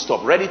last full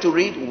stop. Ready to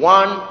read?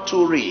 1,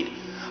 2, read.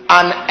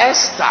 And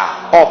Esther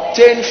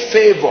obtained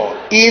favor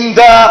in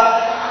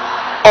the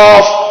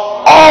of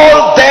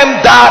all them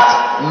that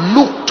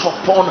looked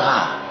upon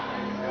her.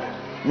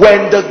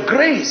 When the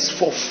grace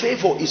for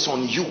favor is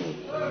on you,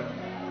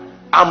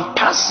 I'm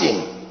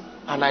passing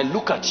and I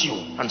look at you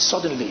and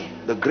suddenly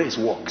the grace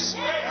works.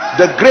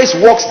 The grace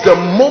works the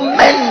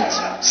moment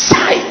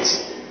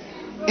sight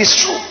is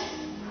true.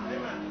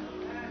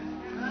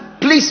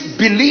 Please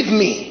believe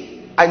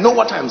me, I know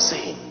what I'm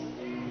saying.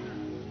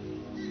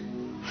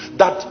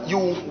 That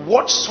you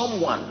watch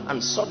someone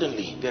and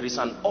suddenly there is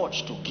an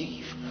urge to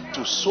give,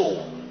 to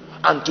sow,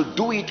 and to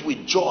do it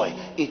with joy.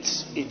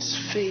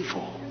 It's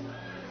favor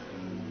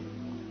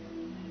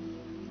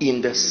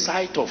in the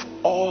sight of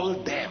all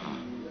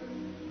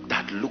them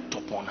that looked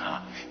upon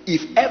her.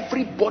 If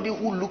everybody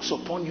who looks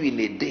upon you in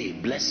a day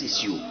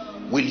blesses you,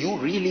 will you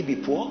really be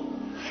poor?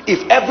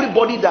 If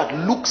everybody that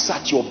looks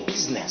at your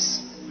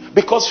business,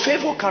 because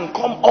favor can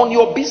come on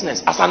your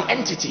business as an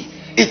entity,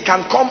 it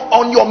can come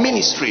on your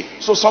ministry.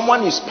 So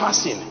someone is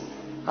passing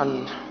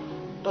and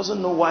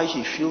doesn't know why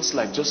he feels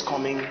like just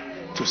coming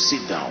to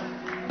sit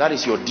down. That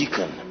is your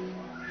deacon.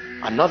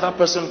 Another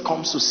person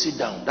comes to sit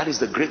down. That is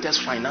the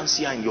greatest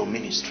financier in your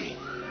ministry.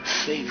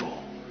 Favor.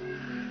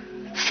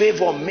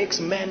 Favor makes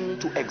men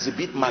to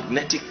exhibit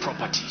magnetic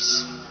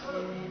properties.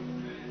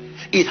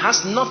 It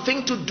has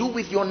nothing to do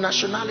with your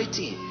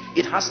nationality.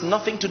 It has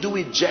nothing to do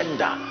with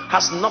gender.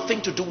 Has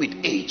nothing to do with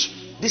age.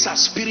 These are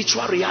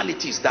spiritual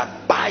realities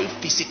that buy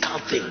physical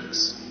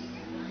things.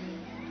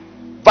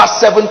 Verse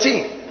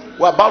 17.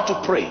 We're about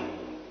to pray.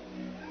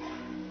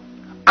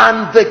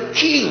 And the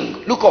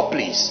king, look up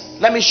please.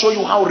 Let me show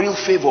you how real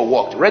favor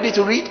worked. Ready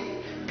to read?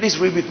 Please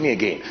read with me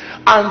again.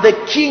 And the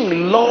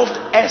king loved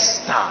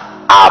Esther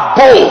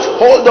above.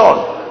 Hold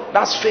on.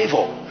 That's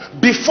favor.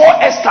 Before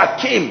Esther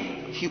came,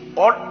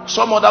 or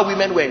some other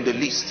women were in the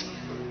list.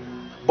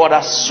 But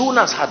as soon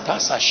as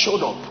Hadassah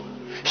showed up,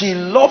 he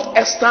loved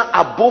Esther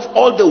above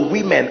all the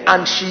women,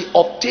 and she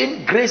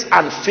obtained grace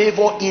and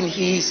favor in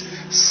his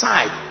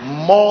sight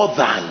more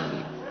than.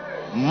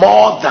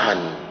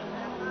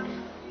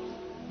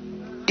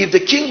 If the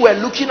king were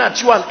looking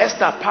at you and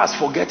Esther passed,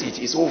 forget it,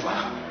 it's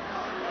over.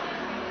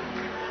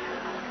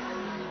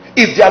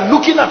 If they are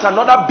looking at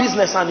another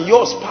business and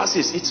yours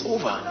passes, it's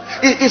over.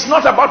 It's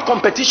not about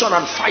competition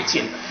and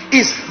fighting.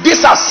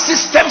 These are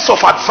systems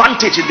of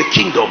advantage in the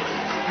kingdom.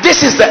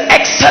 This is the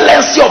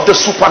excellency of the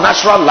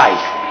supernatural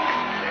life.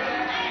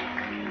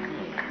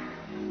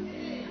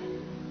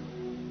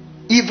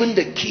 Even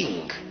the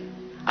king.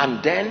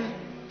 And then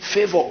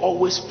favor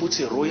always puts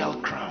a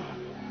royal crown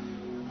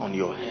on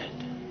your head.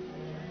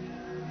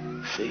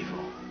 Favor.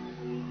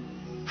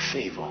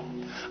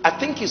 I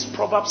think it's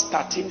Proverbs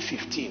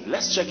 13:15.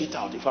 Let's check it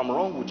out. If I'm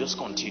wrong, we'll just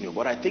continue,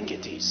 but I think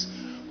it is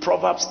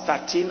Proverbs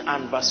 13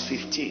 and verse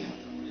 15.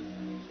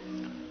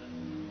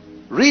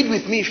 Read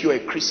with me if you're a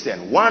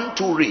Christian. 1,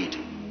 2, read.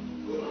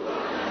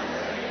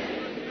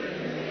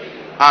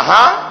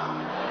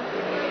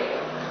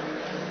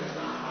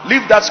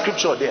 Leave that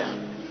scripture there.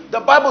 The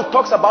Bible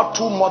talks about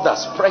two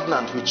mothers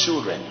pregnant with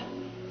children.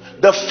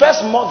 The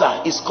first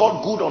mother is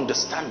called good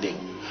understanding,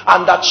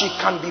 and that she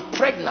can be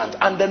pregnant,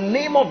 and the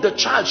name of the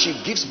child she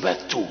gives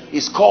birth to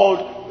is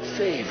called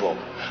favor.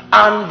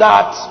 And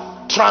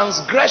that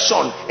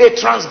transgression, a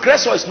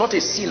transgressor is not a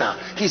sinner,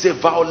 he's a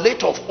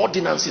violator of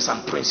ordinances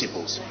and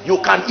principles. You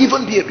can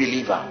even be a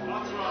believer.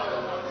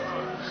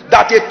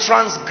 That a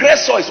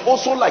transgressor is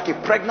also like a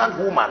pregnant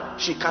woman.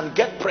 She can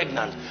get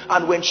pregnant,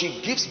 and when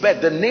she gives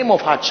birth, the name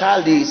of her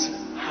child is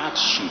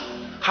hardship.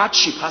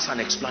 Hardship has an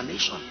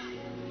explanation.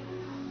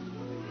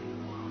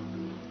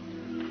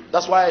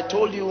 That's why I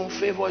told you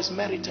favor is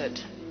merited.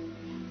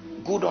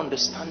 Good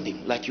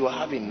understanding like you are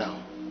having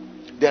now.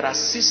 There are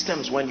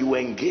systems when you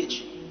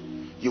engage,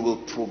 you will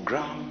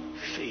program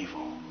favor.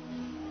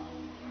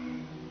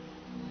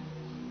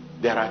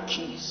 There are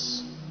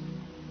keys.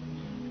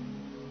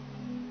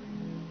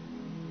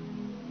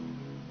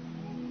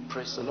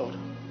 Praise the Lord.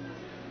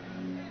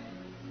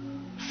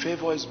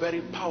 Favor is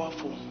very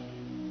powerful.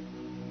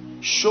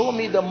 Show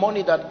me the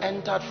money that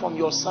entered from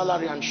your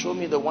salary and show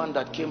me the one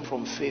that came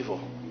from favor.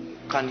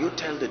 Can you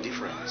tell the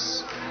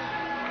difference?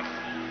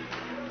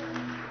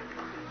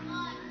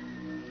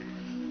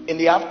 In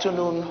the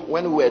afternoon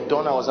when we were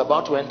done, I was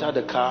about to enter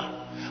the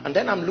car, and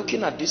then I'm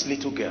looking at this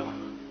little girl,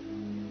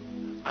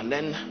 and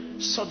then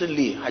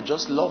suddenly I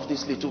just love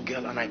this little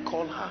girl, and I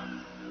call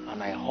her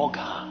and I hug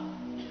her.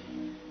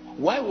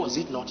 Why was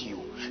it not you?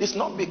 It's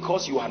not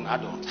because you are an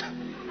adult.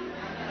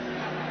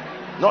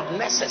 Not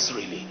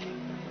necessarily.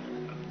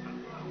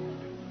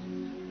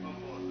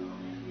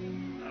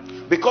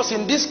 Because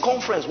in this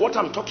conference, what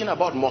I'm talking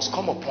about must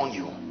come upon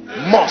you.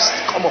 Must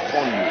come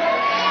upon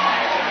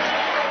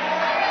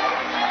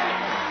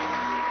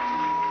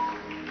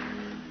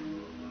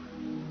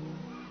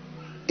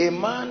you. A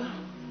man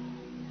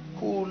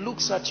who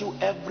looks at you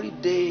every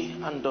day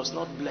and does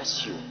not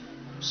bless you,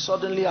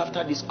 suddenly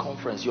after this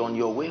conference, you're on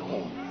your way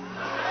home.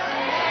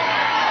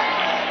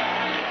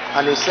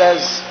 And he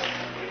says,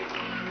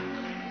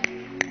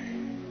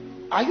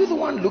 are you the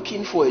one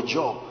looking for a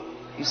job?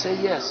 You say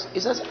yes. He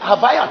says,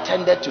 have I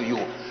attended to you?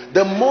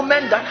 The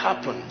moment that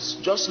happens,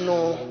 just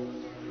know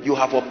you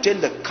have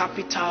obtained the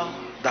capital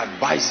that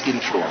buys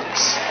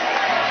influence,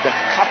 the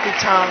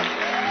capital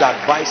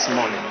that buys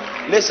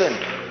money. Listen,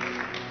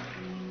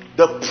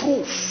 the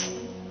proof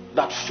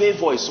that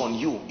favor is on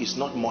you is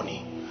not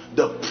money.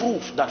 The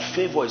proof that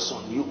favor is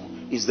on you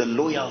is the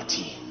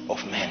loyalty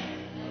of men.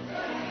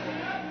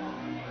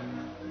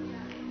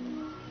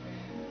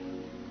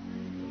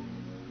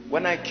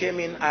 When I came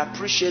in, I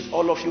appreciate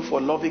all of you for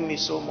loving me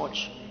so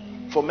much.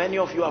 For many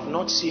of you, I have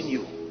not seen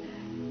you.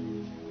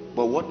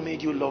 But what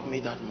made you love me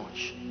that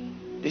much?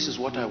 This is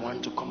what I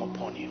want to come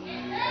upon you.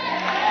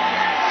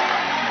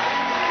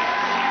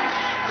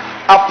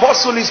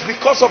 Apostle, is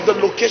because of the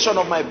location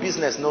of my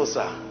business. No,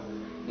 sir.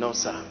 No,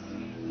 sir.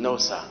 No,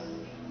 sir.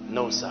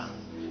 No, sir.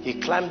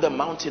 He climbed the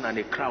mountain and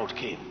a crowd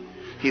came.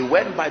 He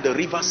went by the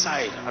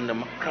riverside and the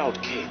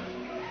crowd came.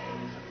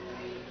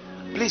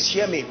 Please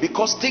hear me,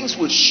 because things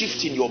will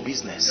shift in your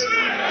business.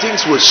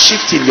 Things will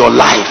shift in your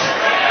life.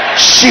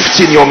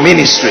 Shift in your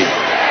ministry.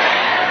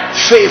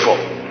 Favor.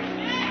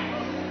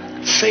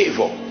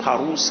 Favor.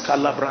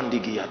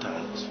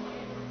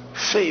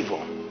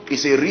 Favor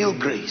is a real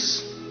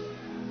grace.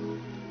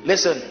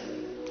 Listen,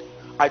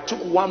 I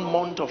took 1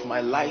 month of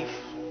my life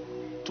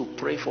to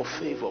pray for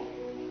favor.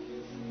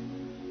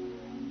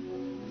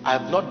 I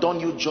have not done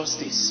you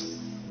justice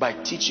by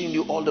teaching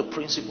you all the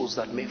principles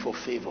that make for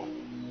favor,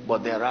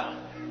 but there are.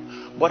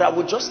 But I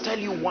will just tell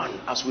you one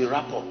as we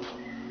wrap up.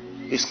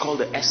 It's called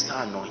the Esther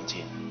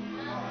anointing.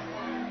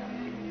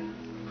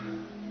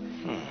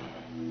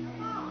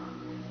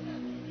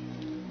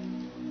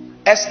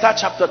 Esther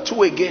chapter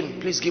 2 again.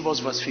 Please give us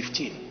verse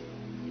 15.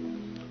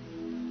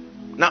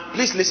 Now,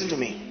 please listen to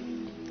me.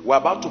 We're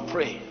about to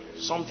pray.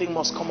 Something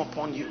must come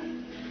upon you.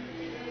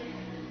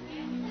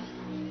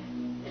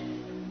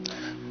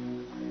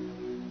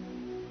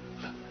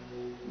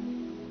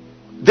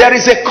 There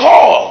is a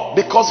call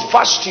because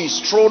Vashti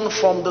is thrown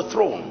from the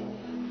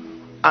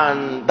throne.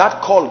 And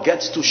that call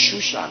gets to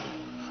Shushan.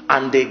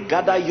 And they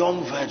gather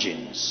young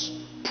virgins,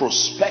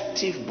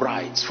 prospective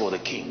brides for the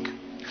king.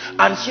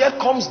 And here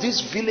comes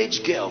this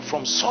village girl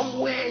from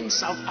somewhere in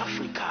South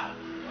Africa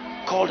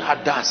called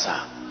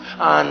Hadassah.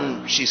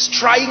 And she's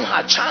trying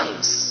her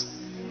chance.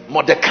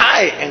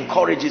 Mordecai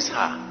encourages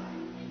her.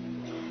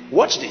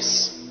 Watch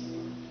this.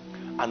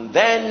 And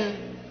then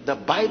the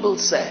Bible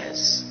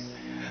says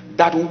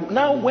that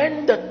now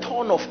when the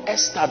turn of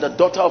Esther, the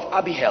daughter of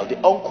Abihail, the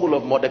uncle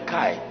of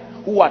Mordecai,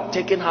 who had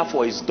taken her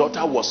for his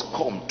daughter, was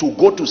come to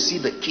go to see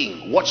the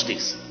king. Watch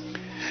this.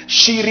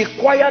 She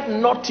required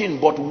nothing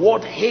but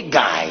what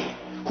Haggai,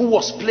 who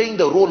was playing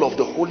the role of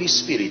the Holy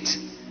Spirit,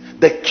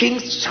 the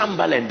king's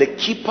chamberlain, the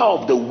keeper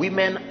of the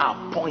women,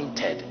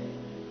 appointed.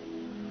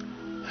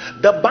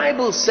 The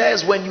Bible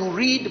says, when you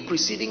read the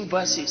preceding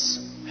verses,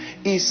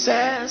 it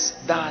says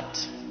that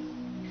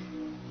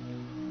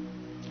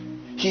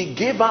he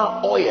gave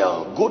her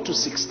oil. Go to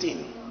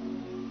 16.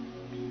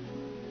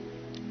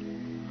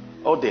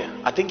 Oh there,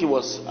 I think it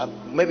was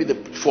maybe the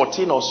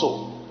 14 or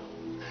so.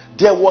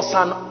 There was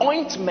an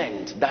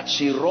ointment that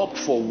she rubbed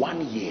for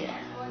 1 year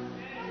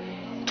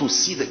to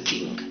see the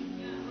king.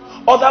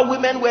 Other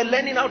women were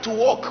learning how to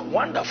walk.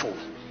 Wonderful.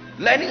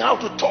 Learning how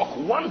to talk.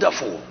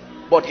 Wonderful.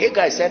 But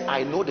Haggai said,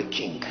 I know the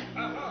king.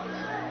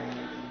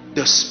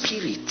 The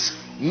spirit.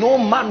 No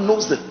man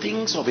knows the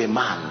things of a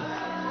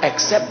man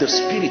except the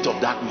spirit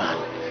of that man.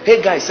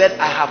 Haggai said,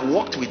 I have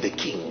walked with the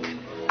king.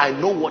 I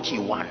know what he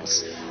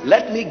wants.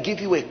 Let me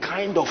give you a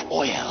kind of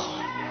oil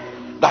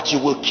that you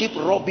will keep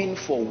rubbing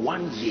for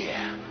 1 year.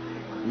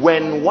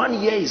 When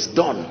 1 year is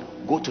done,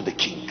 go to the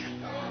king.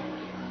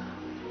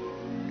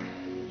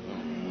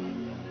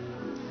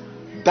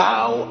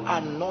 Thou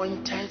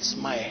anointest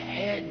my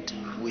head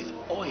with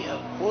oil.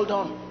 Hold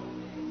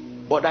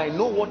on. But I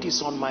know what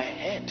is on my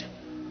head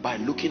by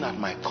looking at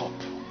my cup.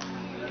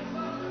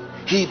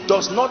 He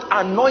does not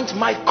anoint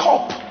my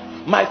cup.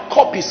 My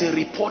cup is a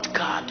report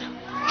card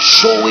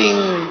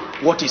showing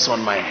what is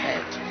on my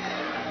head.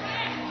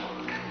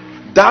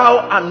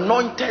 Thou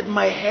anointed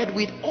my head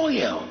with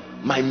oil,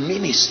 my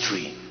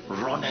ministry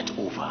runneth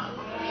over.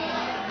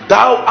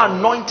 Thou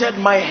anointed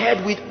my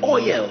head with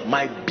oil,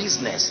 my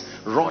business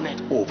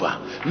runneth over.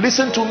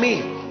 Listen to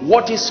me.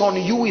 What is on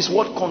you is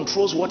what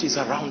controls what is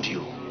around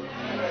you.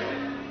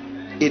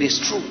 It is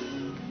true.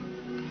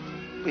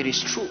 It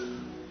is true.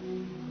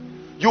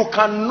 You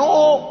can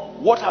know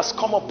what has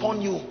come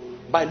upon you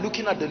by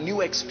looking at the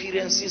new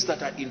experiences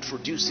that are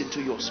introduced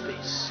into your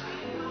space.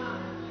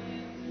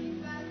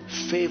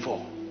 Favor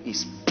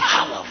is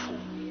powerful.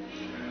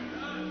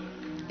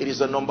 It is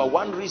the number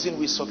one reason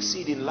we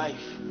succeed in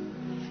life.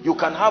 You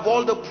can have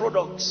all the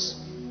products,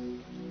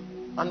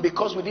 and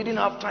because we didn't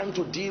have time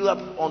to deal up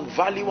on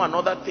value and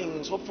other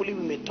things, hopefully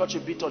we may touch a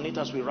bit on it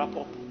as we wrap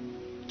up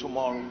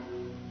tomorrow.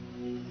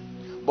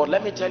 But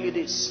let me tell you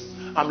this,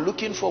 I'm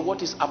looking for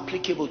what is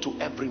applicable to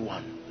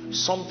everyone.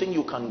 Something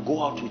you can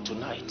go out with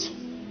tonight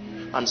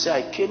and say,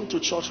 I came to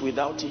church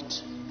without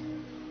it,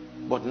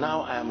 but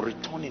now I am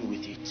returning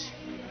with it.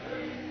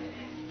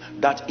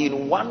 That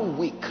in 1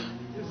 week,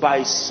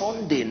 by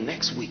Sunday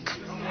next week,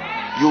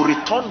 you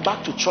return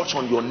back to church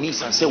on your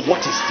knees and say, what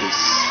is this?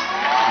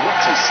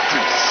 What is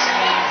this?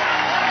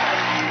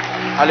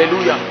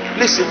 Hallelujah.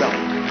 Please sit down.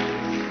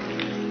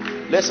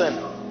 Listen,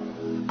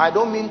 I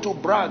don't mean to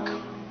brag,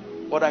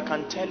 but I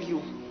can tell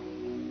you,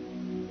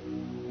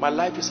 my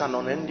life is an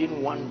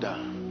unending wonder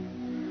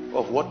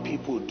of what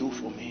people do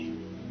for me.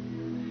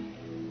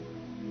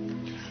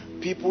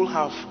 People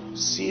have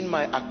seen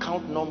my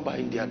account number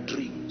in their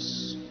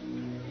dreams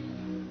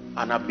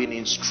and have been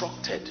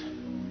instructed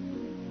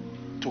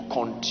to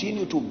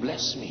continue to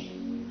bless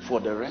me for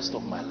the rest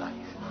of my life.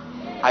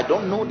 I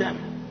don't know them.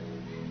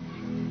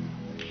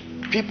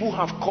 People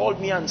have called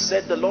me and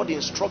said, the Lord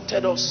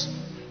instructed us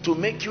to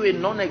make you a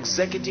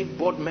non-executive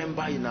board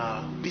member in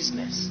our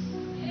business.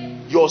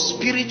 Your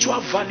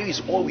spiritual value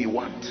is all we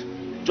want.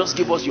 Just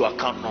give us your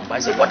account number. I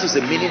said, what is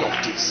the meaning of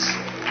this?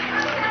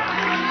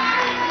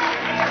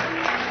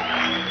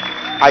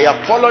 I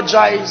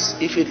apologize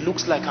if it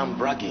looks like I'm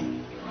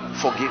bragging.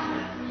 Forgive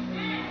me.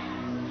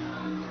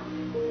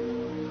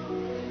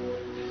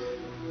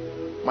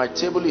 My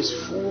table is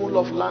full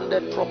of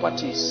landed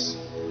properties.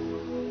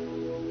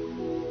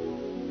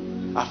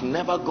 I've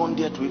never gone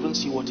there to even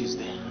see what is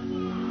there.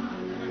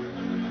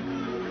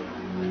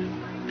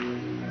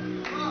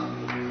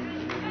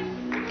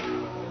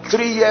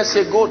 Three years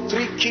ago,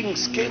 3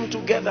 kings came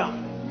together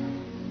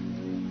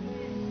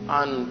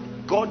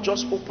and God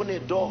just opened a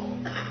door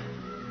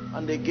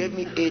and they gave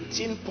me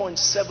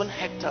 18.7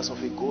 hectares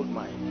of a gold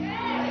mine.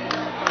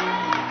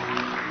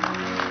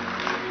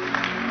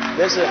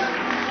 Listen,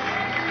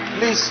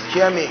 please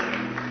hear me.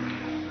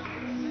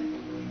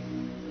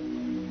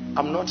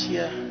 I'm not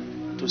here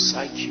to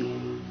psych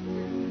you.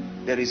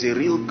 There is a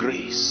real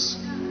grace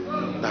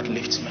that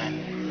lifts men.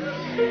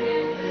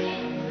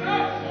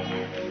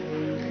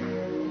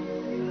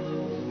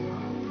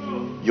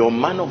 Your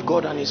man of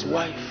God and his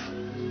wife,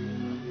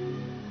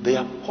 the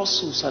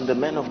apostles and the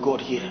men of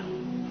God here,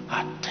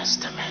 are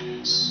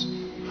testaments.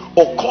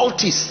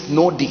 Occultists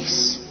know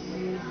this.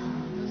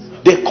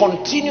 They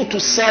continue to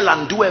sell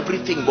and do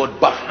everything, but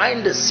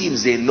behind the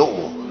scenes they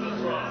know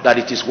that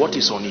it is what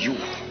is on you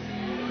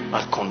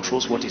that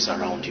controls what is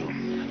around you.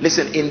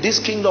 Listen, in this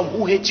kingdom,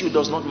 who hates you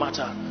does not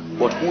matter,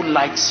 but who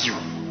likes you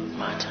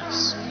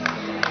matters.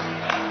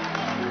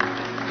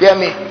 Hear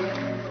me.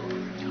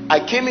 I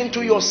came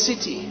into your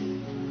city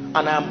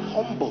and I am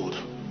humbled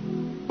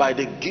by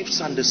the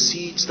gifts and the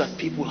seeds that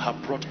people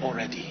have brought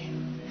already.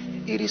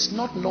 It is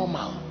not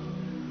normal.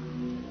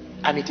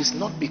 And it is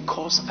not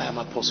because I am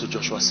Apostle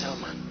Joshua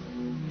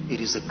Selman.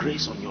 It is the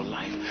grace on your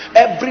life.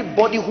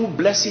 Everybody who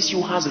blesses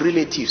you has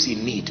relatives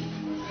in need.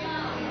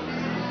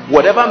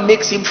 Whatever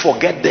makes him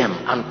forget them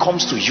and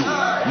comes to you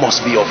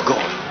must be of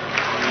God.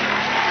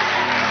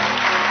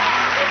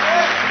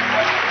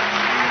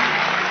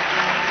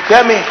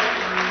 Hear me.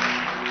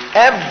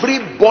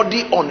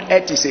 Everybody on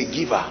earth is a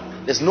giver.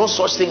 There's no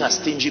such thing as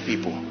stingy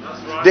people.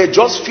 They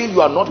just feel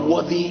you are not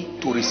worthy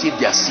to receive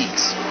their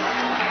seeds.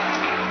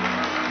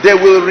 They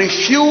will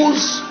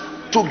refuse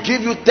to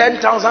give you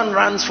 10,000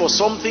 rands for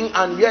something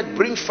and yet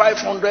bring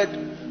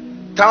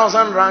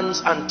 500,000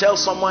 rands and tell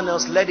someone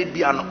else, let it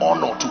be an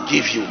honor to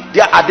give you.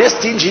 Are they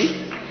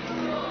stingy?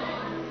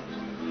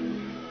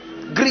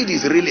 Greed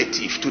is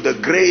relative to the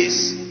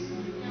grace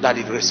that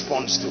it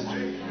responds to.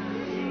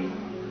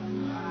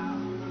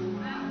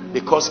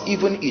 Because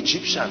even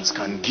Egyptians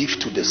can give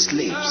to the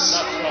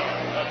slaves.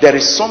 There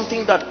is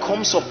something that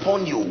comes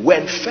upon you.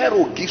 When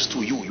Pharaoh gives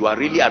to you, you are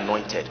really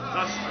anointed.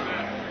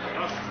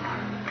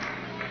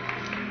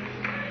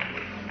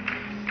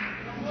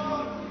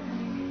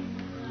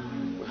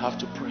 We have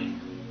to pray.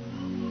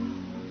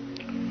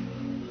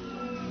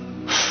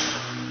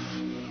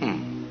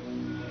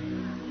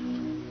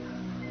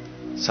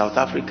 South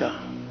Africa,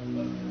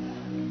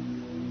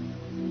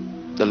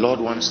 the Lord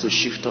wants to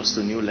shift us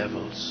to new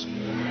levels.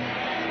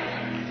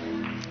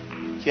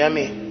 Hear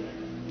me.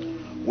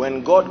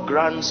 When God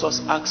grants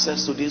us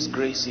access to these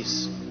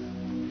graces,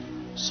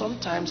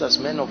 sometimes as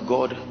men of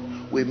God,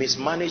 we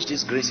mismanage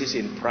these graces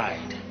in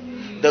pride.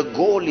 The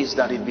goal is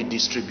that it be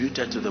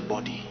distributed to the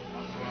body.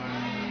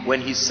 When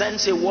he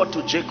sends a word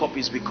to Jacob,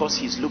 is because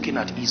he's looking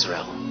at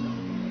Israel.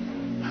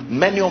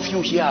 Many of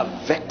you here are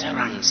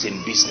veterans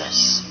in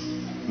business.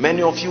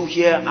 Many of you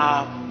here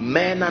are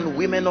men and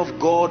women of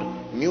God,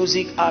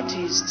 music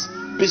artists,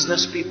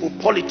 business people,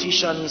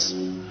 politicians,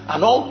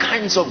 and all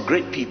kinds of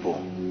great people.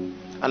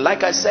 And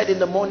like I said in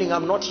the morning,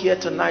 I'm not here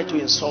tonight to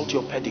insult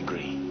your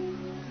pedigree.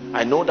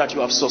 I know that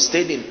you have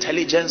sustained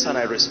intelligence and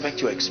I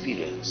respect your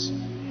experience.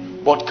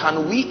 But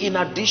can we, in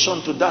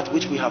addition to that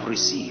which we have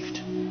received,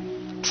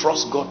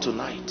 trust God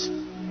tonight?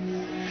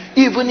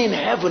 Even in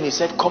heaven, he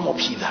said, come up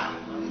hither.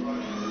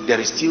 There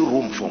is still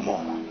room for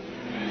more.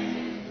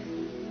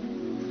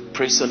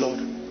 Praise the Lord.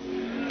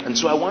 And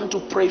so I want to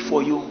pray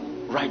for you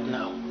right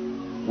now.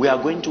 We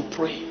are going to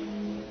pray.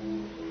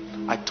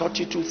 I taught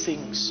you 2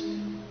 things: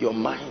 your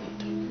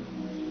mind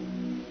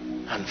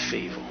and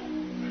favor.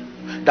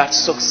 That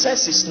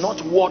success is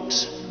not what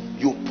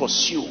you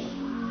pursue,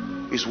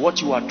 is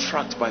what you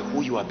attract by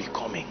who you are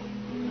becoming.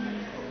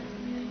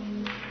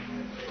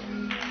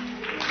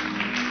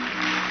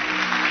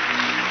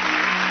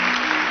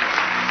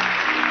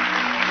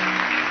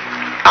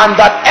 And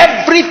that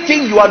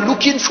everything you are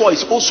looking for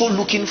is also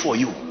looking for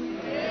you.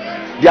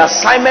 The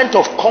assignment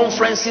of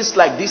conferences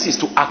like this is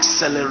to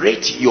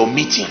accelerate your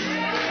meeting.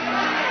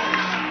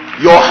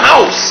 Your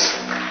house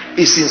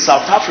is in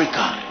South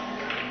Africa.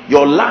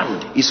 Your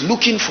land is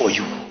looking for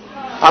you.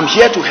 I'm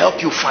here to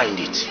help you find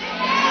it.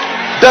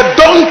 The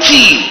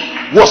donkey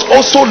was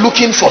also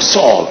looking for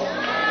Saul.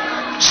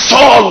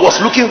 Saul was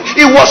looking.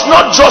 It was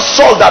not just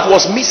Saul that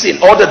was missing,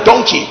 or the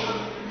donkey.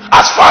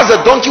 As far as the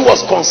donkey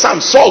was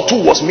concerned, Saul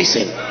too was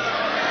missing.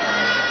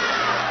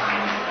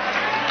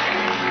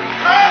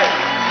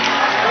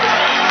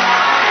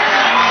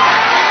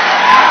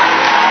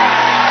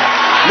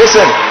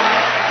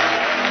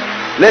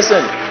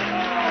 Listen.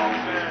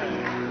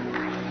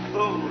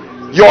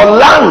 Your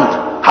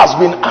land has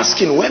been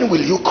asking, when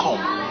will you come?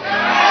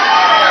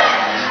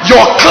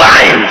 Your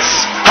clients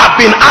have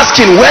been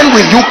asking, when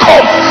will you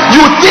come?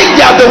 You think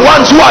they are the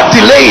ones who are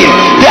delaying.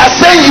 They are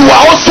saying you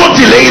are also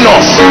delaying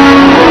us.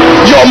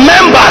 Your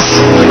members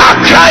are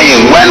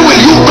crying, when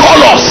will you call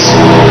us?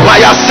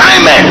 My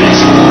assignment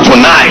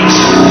tonight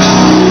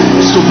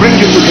is to bring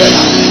you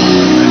together.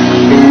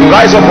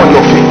 Rise up on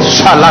your feet.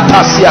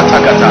 Shalatasia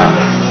takata.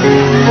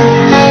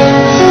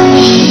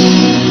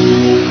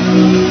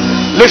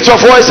 Lift your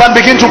voice and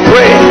begin to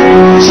pray.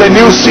 It's a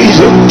new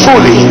season,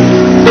 truly.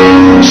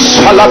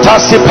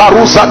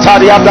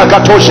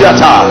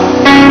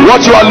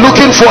 What you are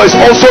looking for is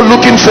also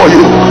looking for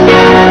you.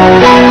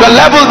 The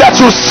level that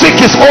you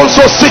seek is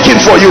also seeking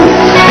for you.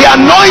 The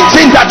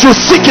anointing that you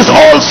seek is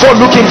also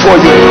looking for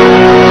you.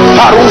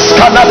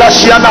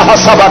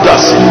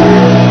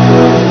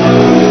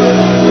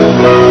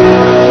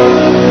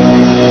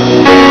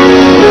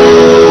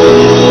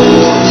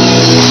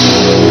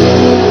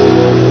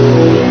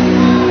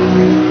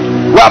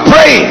 We are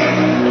praying.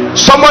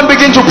 Someone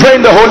begin to pray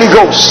in the Holy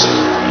Ghost.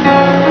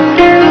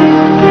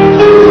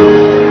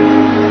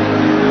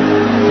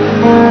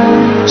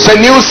 It's a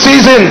new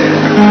season.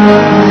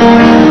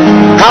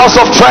 House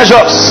of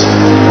Treasures,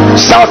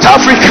 South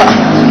Africa.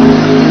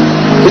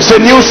 It's a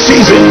new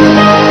season.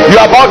 You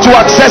are about to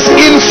access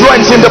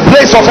influence in the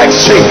place of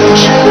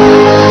exchange.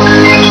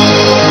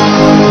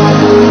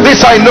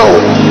 This I know.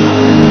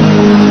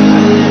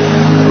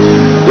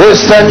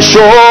 Distant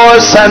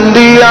shores and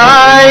the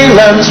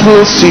islands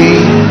will see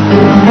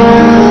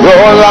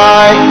your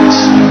light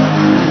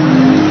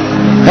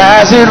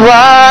as it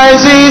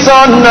rises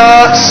on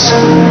us.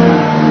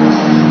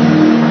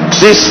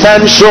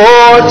 Distant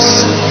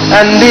shores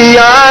and the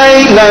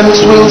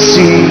islands will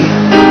see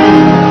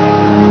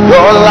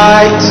your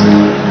light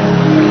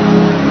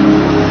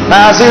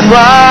as it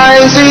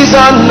rises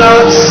on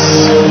us.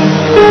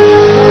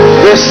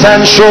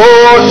 Distant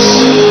shores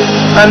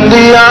and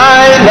the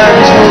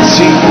islands will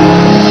see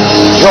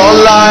your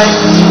light.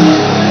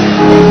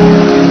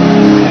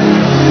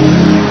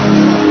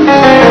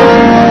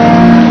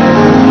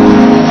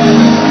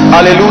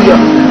 Hallelujah.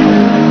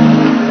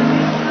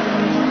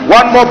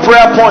 One more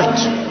prayer point.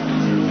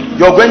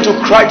 You're going to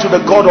cry to the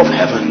God of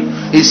heaven.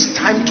 It's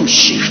time to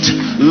shift.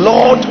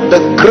 Lord, the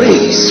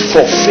grace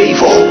for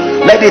favor,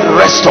 let it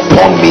rest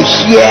upon me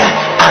here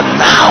and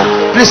now.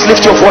 Please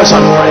lift your voice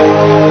and pray.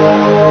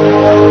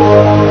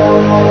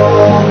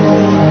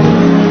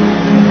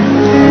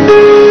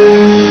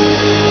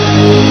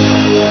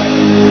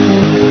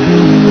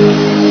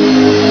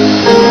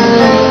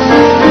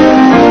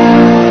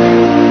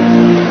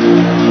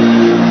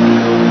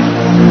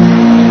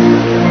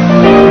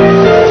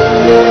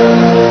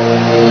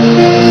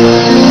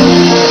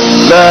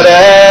 Let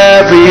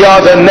every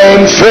other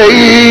name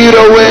fade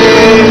away.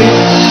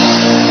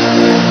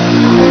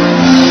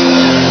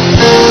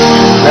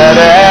 Let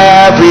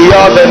every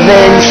other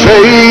name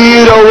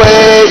fade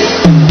away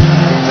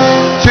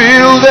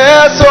till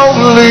there's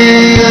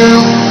only you.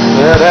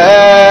 Let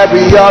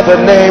every other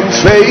name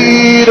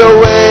fade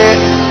away.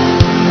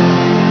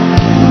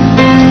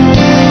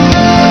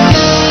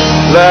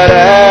 Let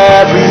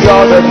every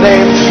other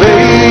name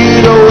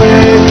fade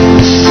away.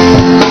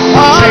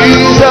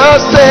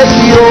 Jesus, take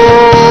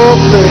your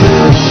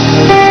place.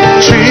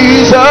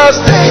 Jesus,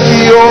 take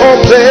your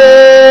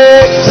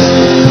place.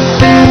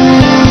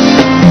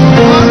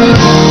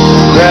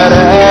 Let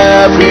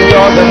every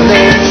other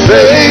name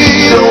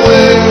fade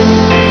away.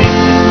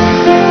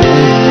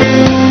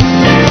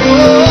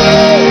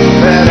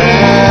 Let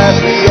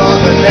every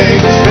other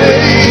name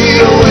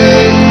fade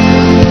away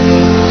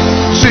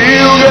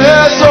till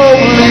there's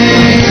only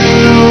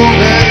you.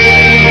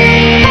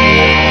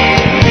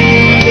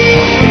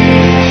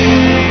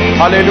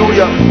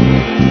 Hallelujah.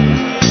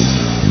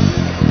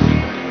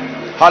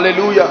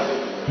 Hallelujah.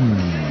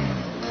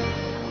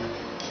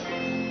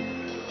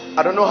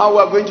 I don't know how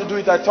we're going to do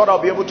it. I thought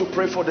I'll be able to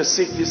pray for the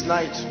sick this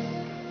night,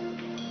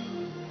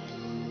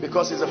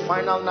 because it's a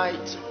final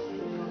night.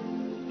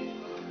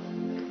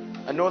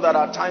 I know that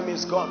our time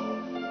is gone.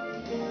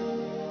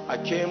 I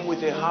came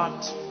with a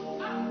heart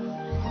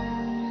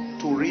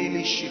to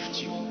really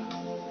shift you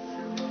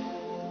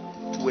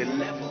to a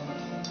level,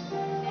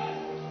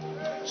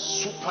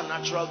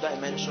 supernatural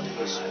dimension in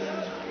the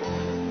spirit.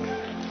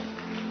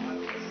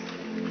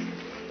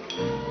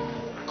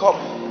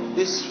 Come,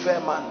 this fair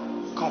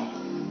man, come.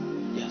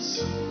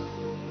 Yes.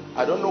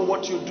 I don't know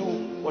what you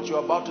do, but you're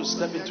about to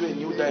step into a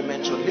new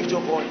dimension. Lift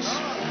your voice.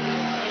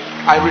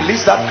 I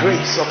release that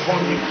grace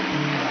upon you.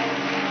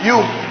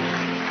 You,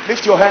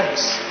 Lift your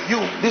hands. You,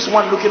 this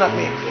one looking at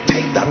me,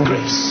 take that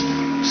grace.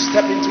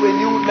 Step into a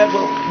new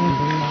level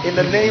in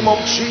the name of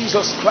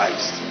Jesus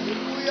Christ.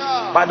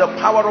 By the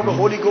power of the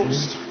Holy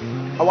Ghost,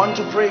 I want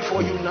to pray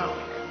for you now.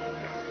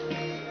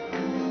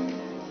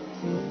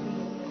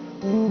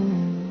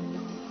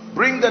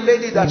 Bring the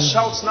lady that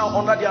shouts now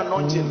under the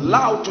anointing,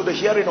 loud to the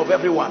hearing of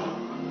everyone.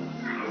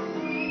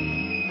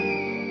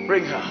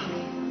 Bring her.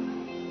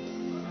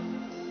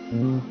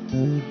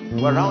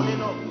 We're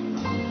rounding up.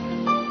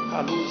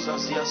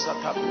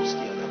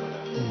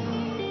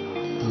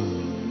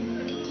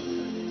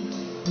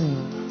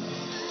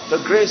 The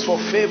grace for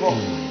favor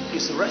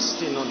is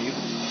resting on you.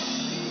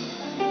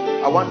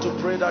 I want to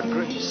pray that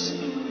grace.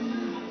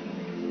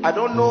 I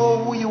don't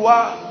know who you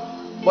are,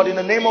 but in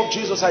the name of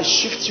Jesus, I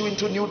shift you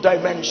into new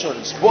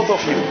dimensions. Both of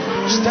you,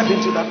 step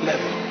into that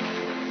level.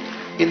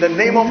 In the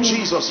name of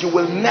Jesus, you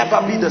will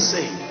never be the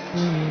same.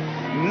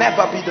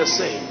 Never be the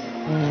same.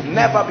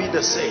 Never be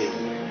the same.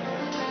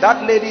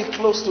 That lady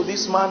close to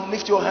this man,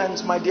 lift your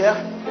hands, my dear.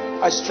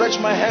 I stretch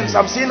my hands.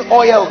 I'm seeing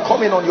oil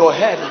coming on your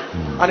head.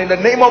 And in the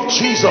name of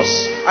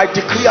Jesus, I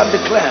decree and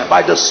declare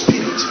by the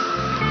Spirit,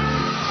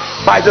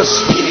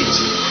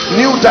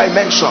 new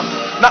dimension.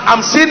 Now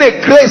I'm seeing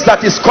a grace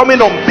that is coming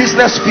on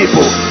business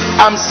people.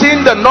 I'm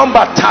seeing the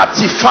number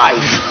 35.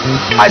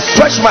 I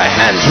stretch my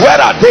hands. Where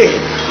are they?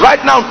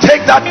 Right now,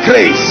 take that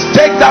grace.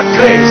 Take that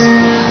grace.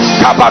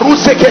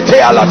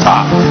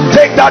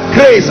 Take that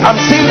grace. I'm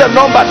seeing the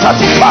number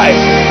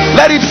 35.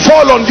 Let it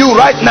fall on you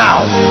right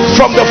now.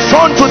 From the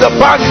front to the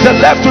back, the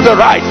left to the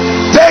right.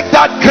 Take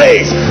that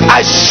grace.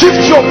 I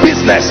shift your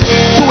business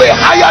to a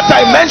higher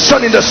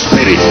dimension in the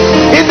Spirit.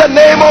 In the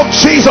name of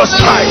Jesus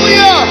Christ.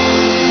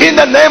 In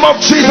the name of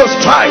Jesus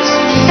Christ.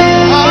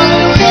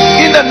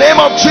 In the name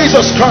of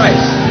Jesus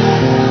Christ.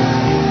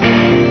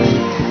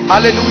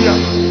 Hallelujah.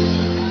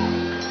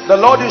 The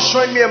Lord is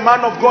showing me a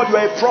man of God. You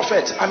are a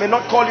prophet. I may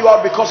not call you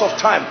out because of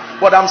time,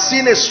 but I'm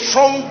seeing a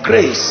strong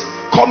grace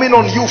coming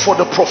on you for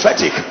the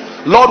prophetic.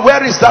 Lord,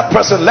 where is that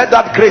person? Let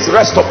that grace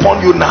rest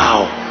upon you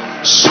now.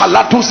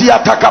 Let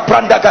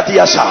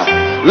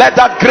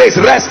that grace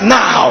rest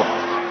now.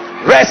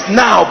 Rest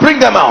now. Bring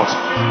them out.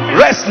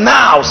 Rest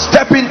now.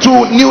 Step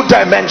into new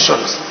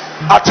dimensions.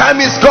 Our time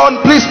is gone.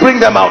 Please bring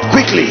them out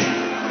quickly.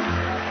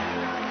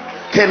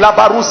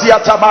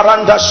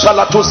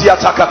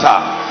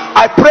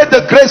 I pray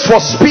the grace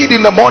for speed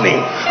in the morning,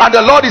 and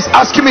the Lord is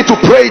asking me to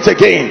pray it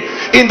again.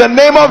 In the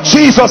name of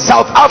Jesus,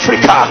 South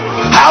Africa,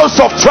 house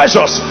of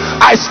treasures,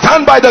 I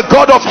stand by the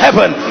God of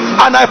heaven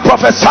and I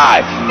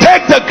prophesy,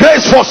 take the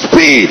grace for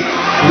speed.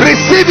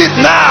 Receive it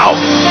now.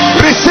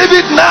 Receive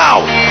it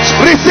now.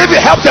 Receive it.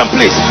 Help them,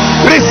 please.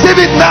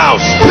 Receive it now.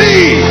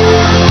 Speed.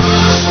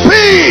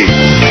 Speed.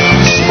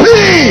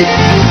 Speed.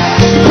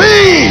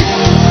 Speed.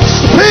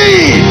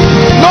 Speed.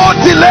 No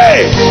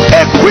delay.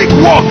 A quick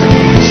walk.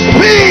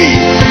 Speed.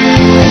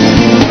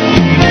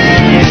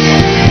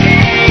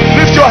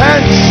 Lift your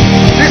hands.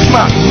 This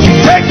man,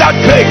 take that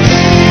grace.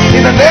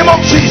 In the name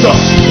of Jesus,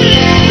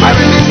 I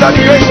release that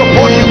grace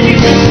upon you.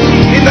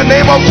 In the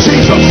name of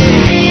Jesus.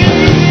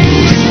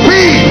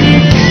 Speed.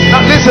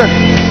 Now listen.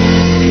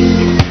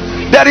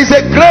 There is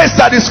a grace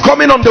that is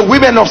coming on the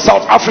women of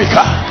South Africa.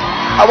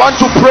 I want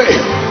to pray.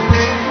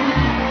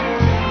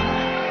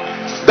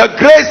 The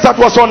grace that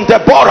was on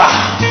Deborah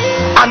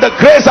and the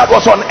grace that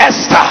was on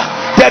Esther.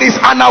 There is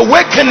an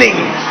awakening.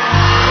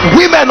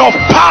 Women of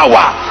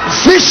power,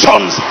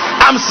 visions.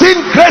 I'm seeing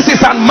graces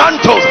and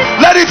mantles.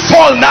 Let it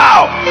fall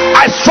now.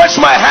 I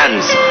stretch my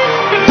hands.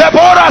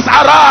 Deborah's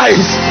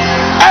arise.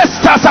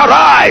 Esther's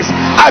arise.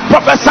 I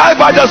prophesy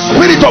by the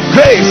Spirit of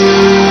grace,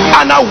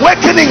 an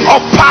awakening of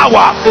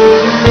power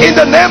in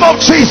the name of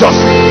Jesus.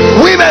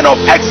 Women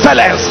of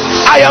excellence,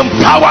 I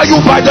empower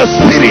you by the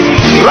Spirit.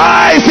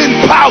 Rise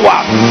in power.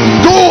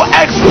 Do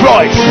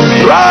exploits.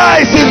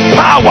 Rise in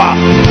power.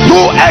 Do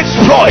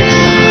exploits.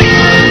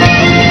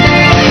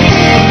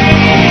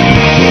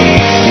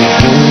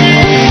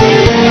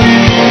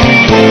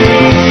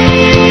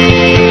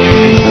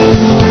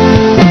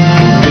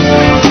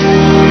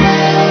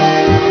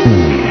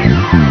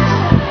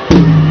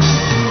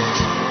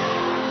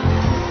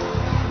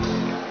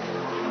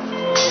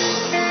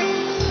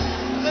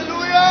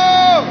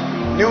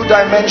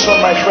 Dimension,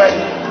 my friend.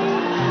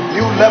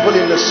 New level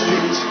in the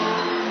Spirit.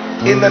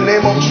 In the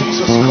name of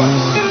Jesus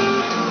Christ.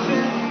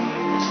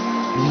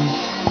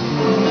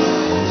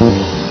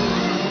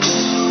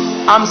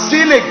 I'm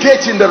seeing a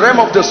gate in the realm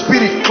of the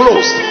Spirit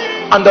closed,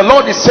 and the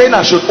Lord is saying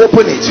I should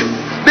open it.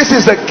 This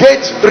is a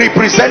gate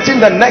representing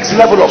the next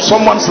level of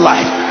someone's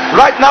life.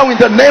 Right now, in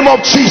the name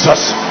of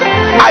Jesus,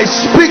 I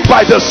speak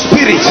by the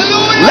Spirit.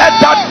 Let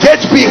that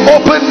gate be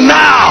open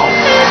now.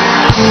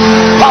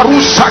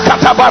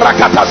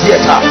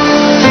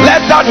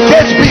 Let that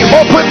gate be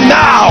open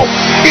now.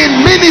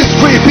 In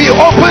ministry, be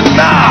open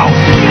now.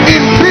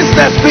 In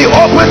business, be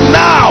open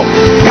now.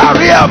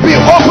 Career, be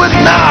open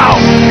now.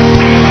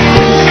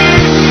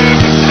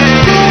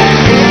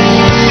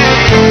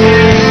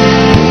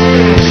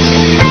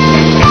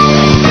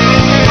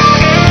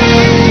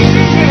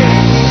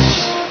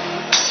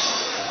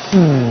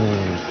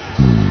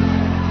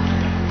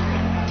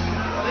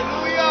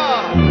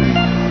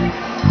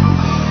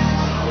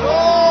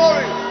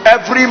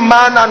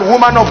 man and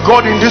woman of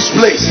God in this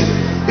place,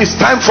 it's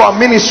time for our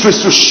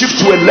ministries to shift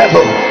to a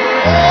level.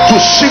 To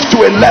shift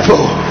to a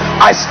level.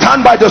 I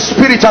stand by the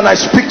Spirit and I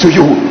speak to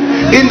you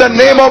in the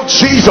name of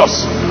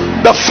Jesus.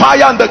 The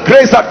fire and the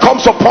grace that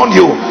comes upon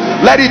you,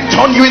 let it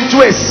turn you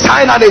into a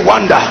sign and a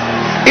wonder.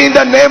 In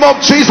the name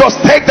of Jesus,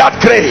 take that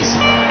grace.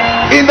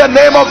 In the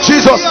name of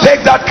Jesus,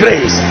 take that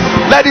grace.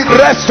 Let it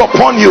rest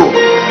upon you.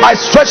 I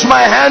stretch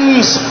my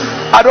hands.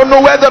 I don't know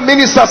where the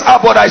ministers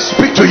are, but I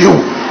speak to you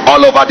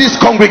all over this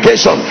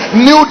congregation.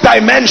 New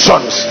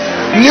dimensions,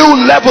 new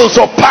levels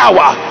of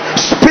power,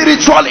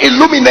 spiritual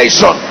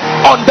illumination,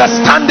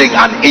 understanding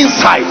and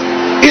insight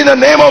in the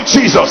name of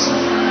Jesus.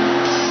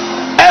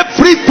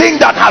 Everything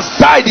that has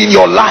died in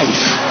your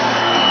life,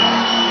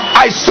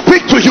 I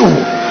speak to you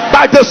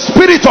by the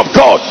Spirit of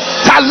God.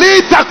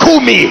 Talita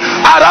kumi,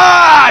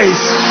 arise,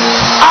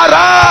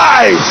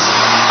 arise,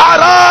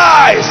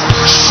 arise.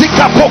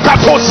 Shikapoka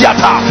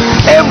tosiata,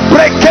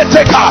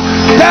 embreketeka.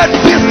 Dead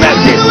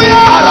businesses,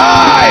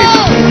 arise.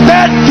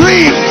 Dead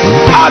dreams,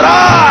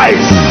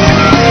 arise.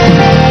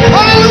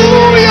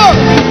 Hallelujah.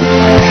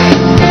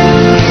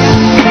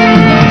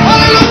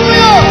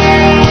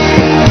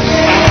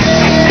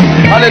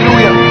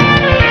 Hallelujah.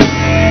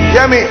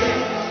 Hear me.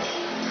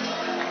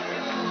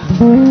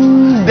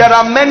 There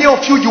are many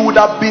of you, you would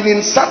have been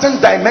in certain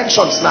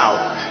dimensions now.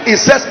 It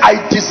says,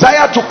 I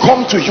desire to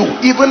come to you,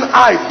 even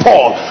I,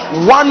 Paul,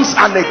 once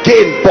and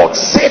again, but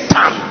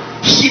Satan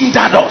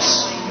hindered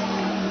us.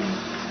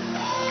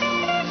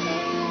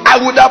 I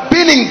would have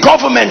been in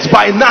government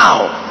by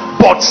now,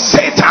 but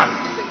Satan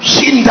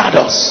hindered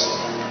us.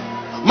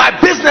 My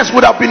business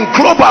would have been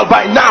global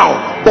by now,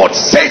 but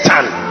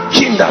Satan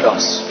hindered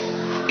us.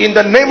 In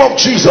the name of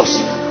Jesus,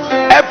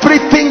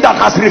 everything that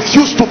has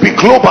refused to be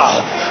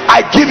global,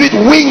 I give it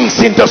wings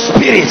in the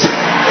Spirit.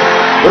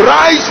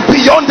 Rise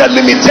beyond the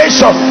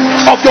limitation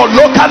of your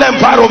local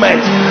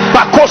environment.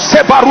 Rise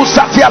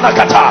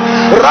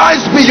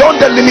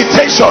beyond the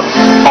limitation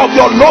of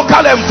your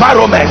local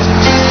environment.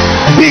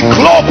 Be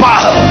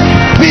global,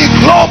 be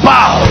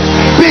global,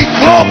 be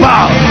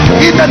global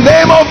in the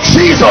name of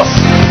Jesus.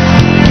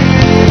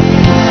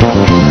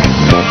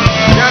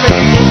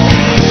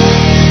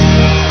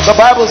 The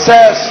Bible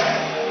says,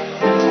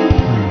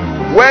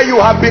 where you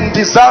have been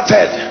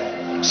deserted,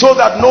 so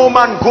that no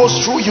man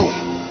goes through you,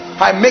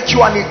 I make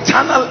you an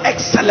eternal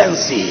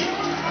excellency,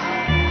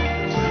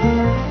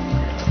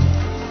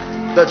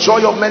 the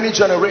joy of many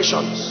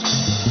generations.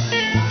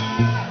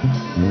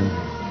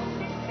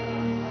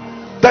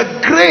 The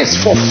grace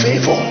for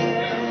favor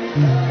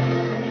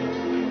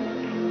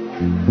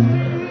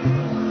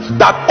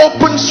that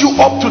opens you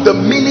up to the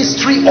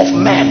ministry of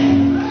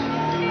men,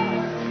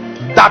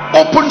 that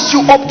opens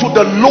you up to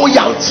the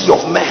loyalty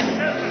of men.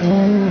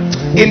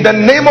 In the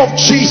name of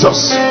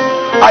Jesus,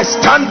 I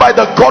stand by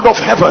the God of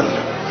heaven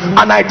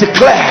and I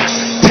declare,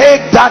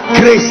 take that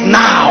grace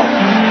now.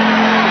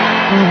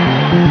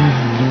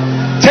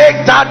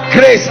 Take that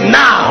grace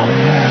now.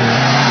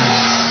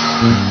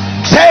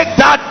 Take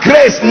that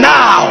grace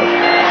now.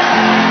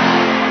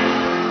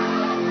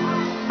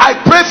 I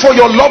pray for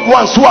your loved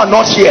ones who are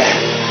not here,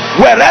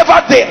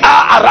 wherever they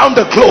are around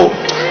the globe.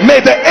 May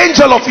the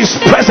angel of his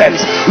presence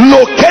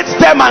locate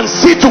them and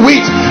see to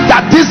it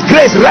that this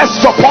grace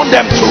rests upon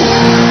them too.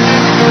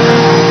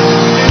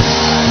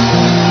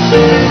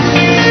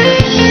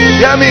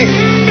 Hear me,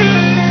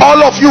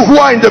 all of you who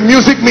are in the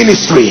music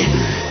ministry,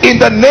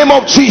 in the name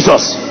of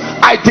Jesus,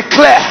 I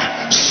declare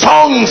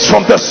songs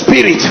from the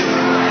Spirit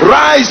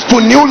rise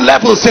to new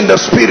levels in the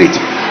Spirit.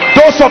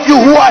 Those of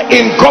you who are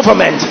in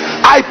government,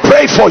 I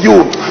pray for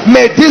you.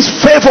 May this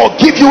favor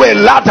give you a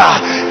ladder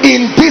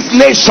in this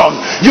nation.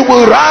 You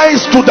will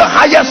rise to the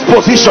highest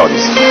positions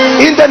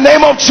in the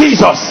name of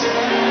Jesus.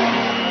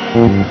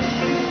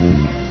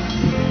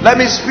 Let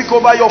me speak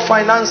over your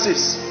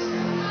finances.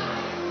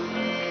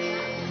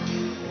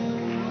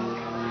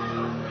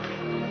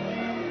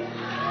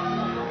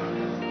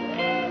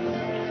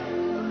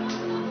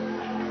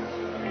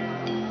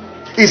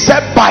 He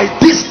said, by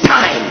this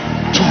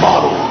time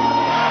tomorrow.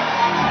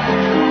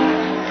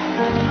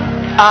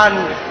 And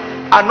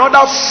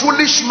another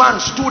foolish man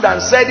stood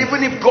and said,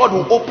 even if God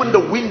will open the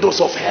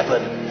windows of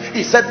heaven,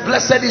 he said,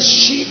 blessed is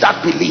she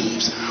that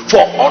believes,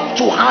 for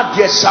unto her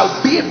there shall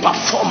be a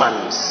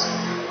performance.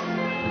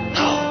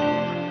 No.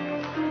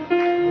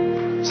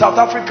 South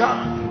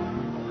Africa,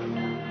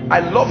 I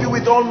love you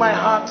with all my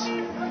heart,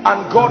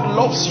 and God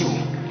loves you,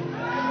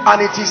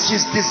 and it is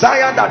his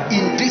desire that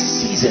in this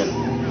season,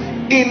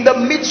 in the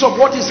midst of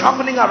what is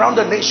happening around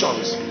the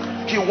nations,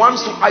 he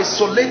wants to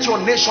isolate your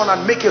nation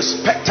and make a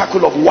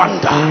spectacle of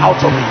wonder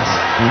out of it.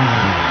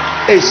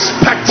 A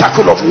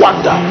spectacle of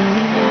wonder.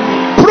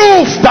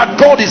 Proof that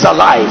God is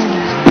alive.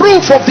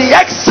 Proof of the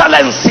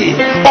excellency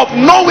of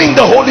knowing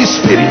the Holy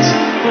Spirit.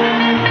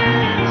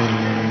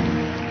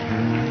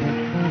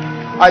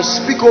 I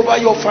speak over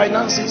your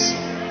finances.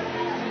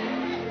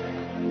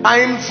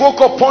 I invoke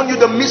upon you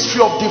the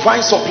mystery of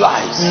divine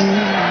supplies.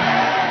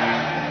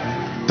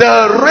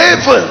 The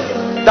raven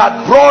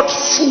that brought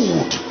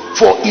food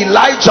for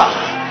Elijah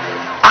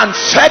and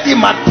fed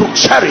him at Brook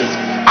Cherry,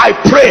 I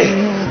pray,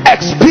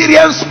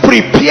 experience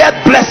prepared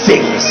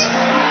blessings.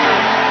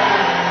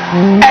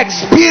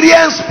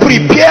 Experience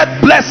prepared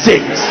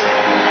blessings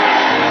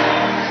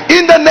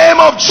in the name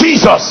of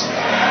Jesus.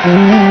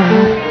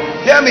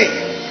 Hear me.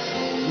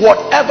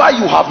 Whatever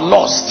you have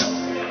lost,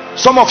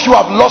 some of you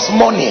have lost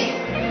money,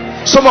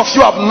 some of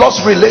you have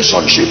lost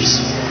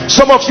relationships,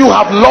 some of you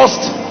have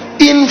lost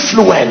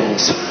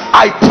influence.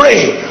 I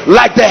pray,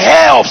 like the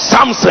hair of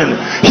Samson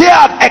here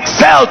at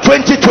Excel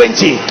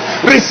 2020,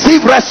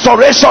 receive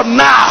restoration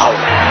now.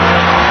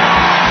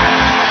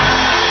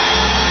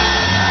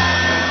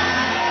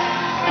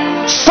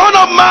 Son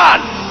of man,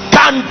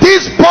 can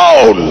these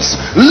bones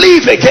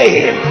live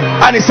again?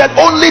 And he said,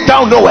 only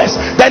thou knowest.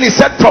 Then he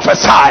said,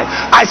 prophesy.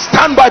 I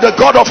stand by the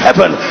God of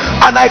heaven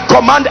and I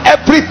command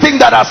everything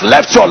that has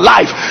left your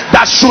life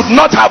that should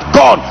not have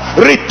gone,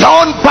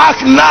 return back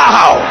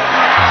now.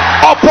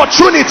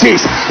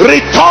 Opportunities,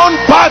 return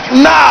back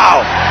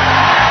now.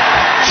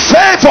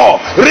 Favor,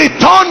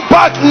 return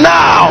back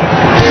now.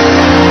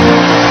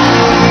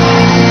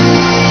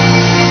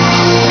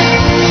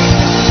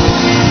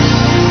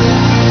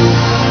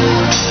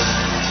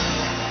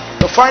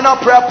 Final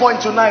prayer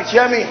point tonight,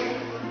 hear me,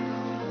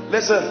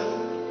 listen.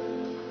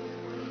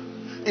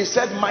 He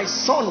said, my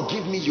son,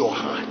 give me your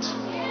heart.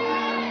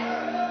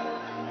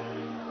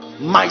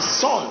 My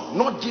son,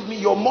 not give me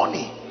your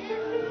money,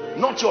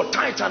 not your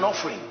tithe and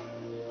offering.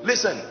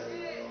 Listen,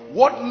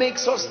 what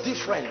makes us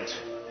different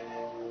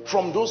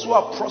from those who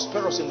are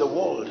prosperous in the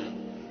world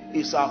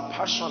is our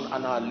passion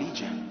and our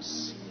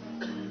allegiance,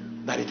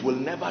 that it will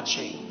never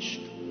change.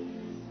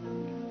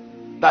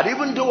 That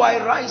even though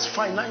I rise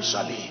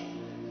financially,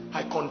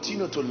 I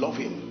continue to love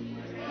him.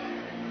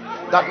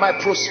 That my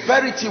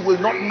prosperity will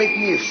not make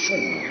me a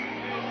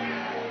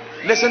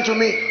fool. Listen to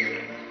me.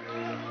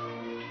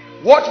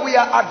 What we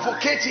are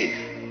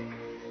advocating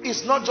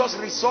is not just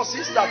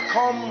resources that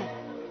come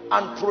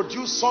and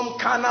produce some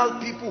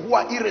carnal people who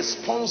are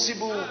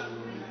irresponsible.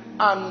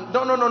 And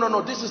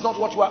no. This is not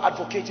what we are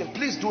advocating.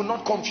 Please do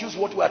not confuse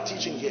what we are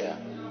teaching here.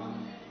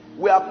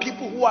 We are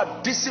people who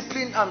are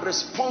disciplined and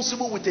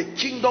responsible with a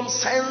kingdom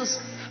sense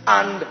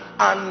and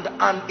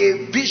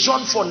a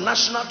vision for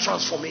national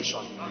transformation.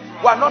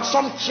 We are not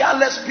some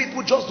careless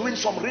people just doing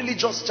some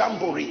religious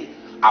jamboree.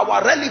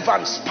 Our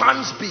relevance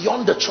spans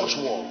beyond the church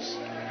walls.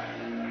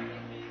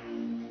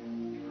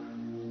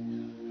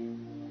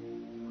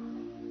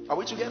 Are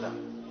we together?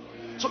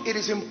 So it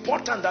is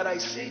important that I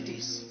say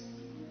this,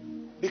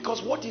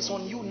 because what is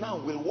on you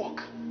now will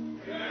work.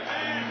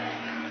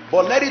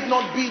 But let it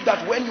not be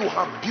that when you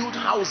have built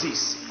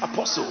houses,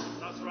 Apostle,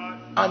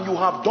 and you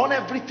have done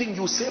everything,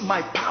 you say,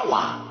 my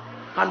power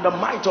and the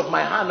might of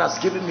my hand has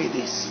given me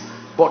this,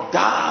 but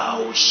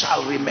thou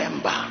shalt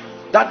remember.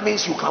 That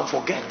means you can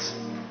forget.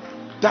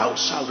 Thou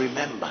shalt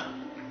remember.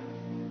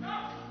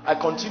 I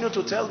continue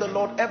to tell the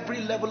Lord,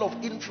 every level of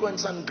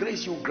influence and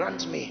grace you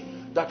grant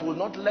me that will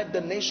not let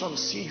the nation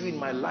see you in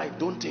my life,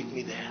 don't take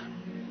me there.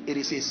 It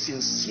is a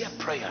sincere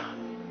prayer.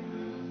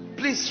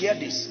 Please hear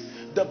this.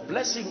 The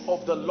blessing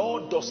of the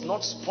Lord does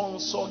not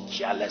sponsor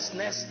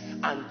carelessness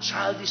and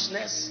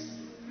childishness.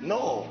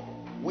 No,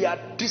 we are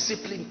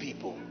disciplined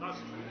people.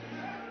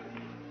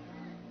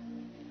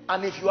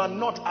 And if you are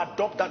not,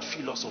 adopt that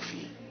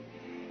philosophy.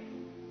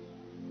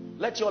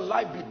 Let your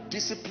life be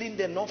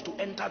disciplined enough to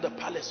enter the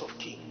palace of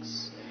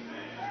kings.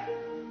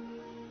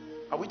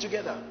 Are we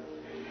together?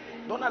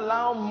 Don't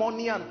allow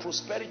money and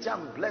prosperity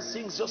and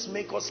blessings just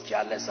make us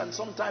careless, and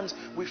sometimes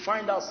we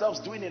find ourselves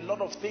doing a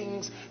lot of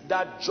things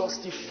that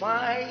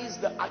justifies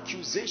the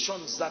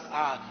accusations that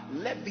are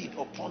levied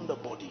upon the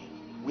body.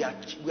 We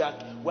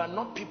are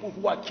not people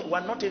who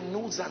are not a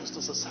nuisance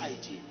to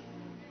society.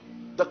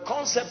 The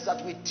concepts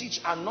that we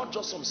teach are not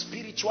just some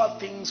spiritual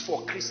things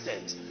for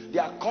Christians. They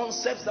are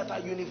concepts that are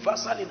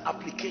universal in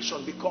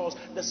application, because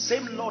the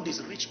same Lord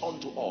is rich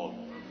unto all.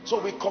 So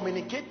we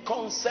communicate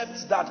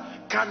concepts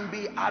that can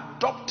be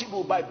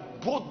adoptable by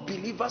both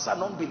believers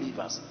and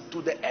unbelievers,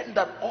 to the end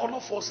that all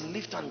of us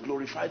lift and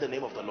glorify the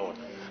name of the Lord.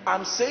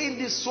 I'm saying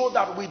this so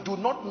that we do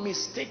not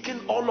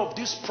mistaken all of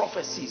these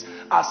prophecies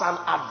as an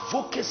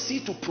advocacy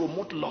to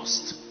promote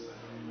lust.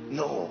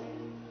 No.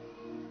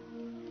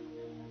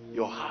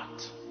 Your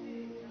heart.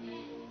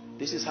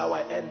 This is how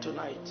I end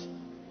tonight.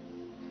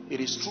 It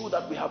is true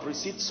that we have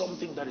received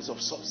something that is of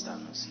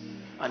substance,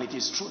 and it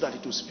is true that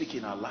it will speak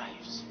in our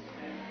lives.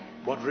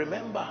 But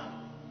remember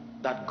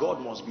that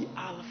God must be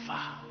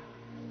Alpha,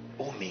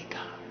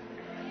 Omega.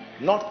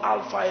 Not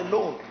Alpha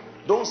alone.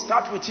 Don't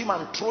start with him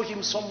and throw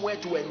him somewhere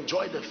to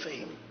enjoy the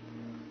fame.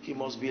 He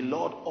must be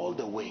Lord all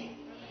the way.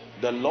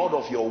 The Lord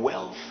of your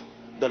wealth,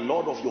 the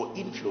Lord of your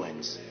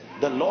influence,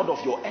 the Lord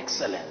of your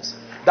excellence.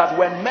 That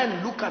when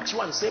men look at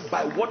you and say,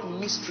 by what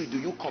mystery do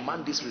you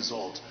command this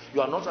result? You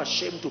are not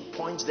ashamed to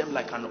point them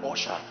like an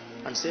usher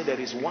and say, there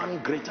is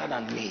one greater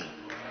than me.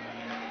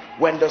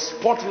 When the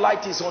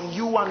spotlight is on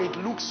you and it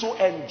looks so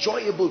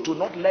enjoyable to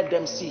not let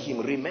them see him,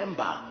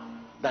 remember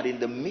that in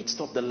the midst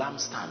of the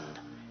lampstand,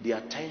 the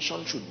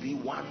attention should be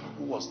one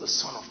who was the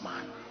Son of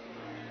Man.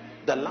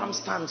 The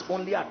lampstands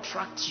only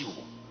attract you,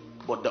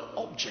 but the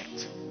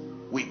object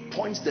will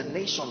point the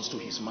nations to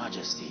his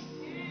majesty.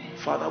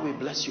 Father, we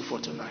bless you for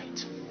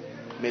tonight.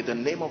 May the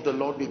name of the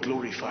Lord be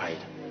glorified.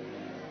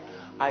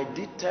 I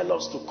did tell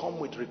us to come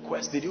with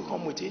requests. Did you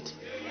come with it?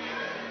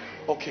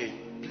 Okay,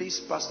 please,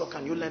 Pastor,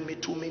 can you lend me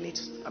 2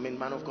 minutes? I mean,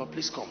 man of God,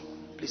 please come.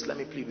 Please let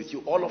me plead with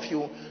you. All of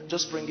you,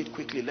 just bring it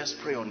quickly. Let's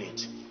pray on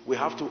it. We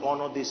have to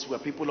honor this. We're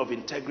people of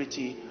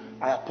integrity.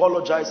 I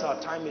apologize, our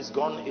time is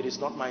gone. It is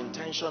not my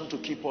intention to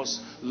keep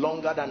us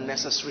longer than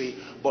necessary.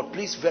 But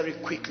please, very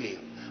quickly,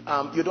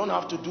 you don't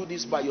have to do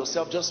this by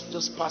yourself.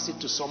 Just pass it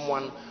to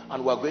someone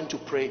and we're going to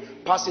pray.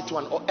 Pass it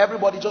to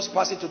everybody, just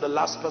pass it to the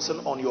last person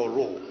on your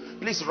row.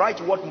 Please write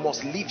what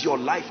must leave your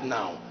life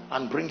now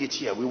and bring it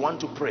here. We want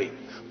to pray.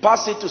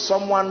 Pass it to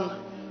someone.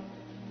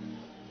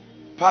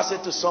 Pass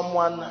it to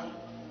someone.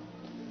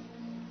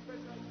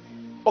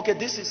 Okay,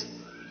 this is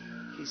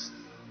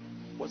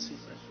what's his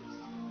name?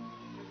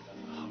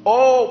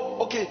 Oh,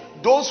 okay.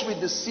 Those with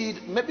the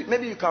seed,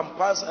 maybe you can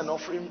pass an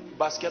offering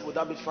basket. Would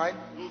that be fine?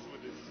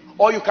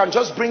 Or you can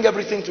just bring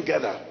everything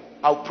together.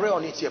 I'll pray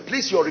on it here.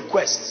 Please, your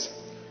requests,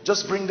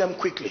 just bring them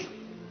quickly.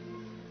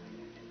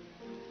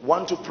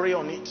 Want to pray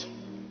on it?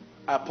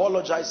 I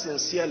apologize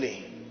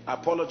sincerely.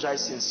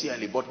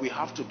 But we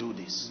have to do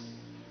this.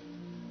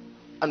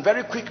 And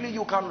very quickly,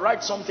 you can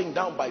write something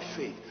down by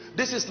faith.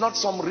 This is not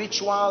some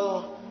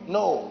ritual.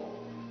 No.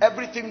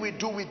 Everything we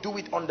do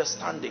with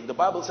understanding. The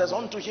Bible says,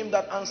 unto him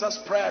that answers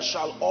prayer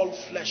shall all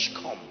flesh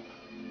come.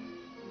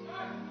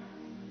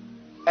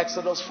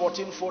 Exodus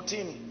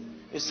 14:14.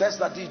 It says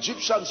that the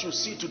Egyptians you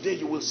see today,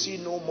 you will see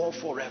no more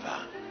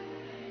forever.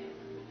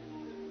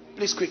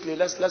 Please quickly,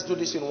 let's do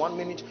this in 1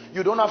 minute.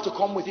 You don't have to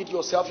come with it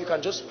yourself. You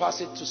can just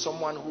pass it to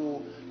someone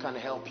who can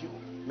help you.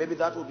 Maybe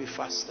that will be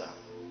faster.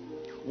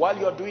 While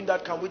you're doing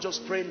that, can we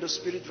just pray in the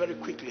spirit very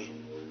quickly?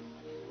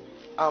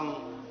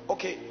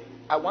 Okay,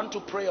 I want to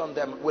pray on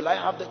them. Will I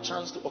have the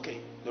chance to?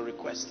 Okay, the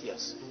request,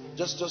 yes.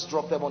 Just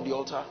drop them on the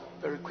altar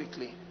very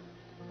quickly.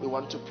 We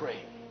want to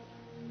pray.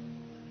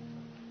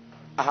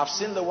 I have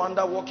seen the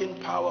wonder working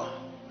power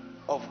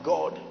of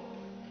God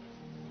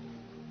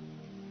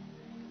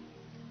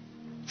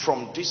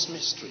from this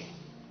mystery.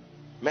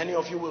 Many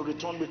of you will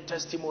return with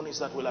testimonies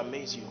that will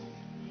amaze you.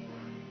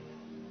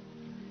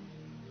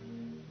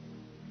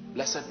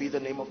 Blessed be the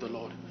name of the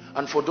Lord.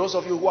 And for those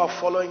of you who are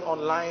following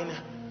online,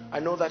 I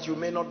know that you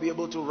may not be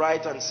able to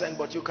write and send,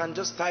 but you can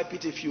just type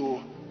it if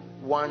you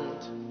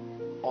want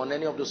on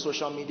any of the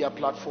social media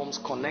platforms,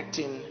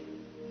 connecting.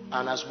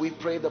 And as we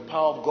pray, the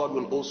power of God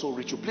will also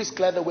reach you. Please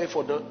clear the way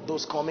for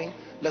those coming.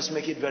 Let's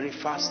make it very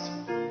fast.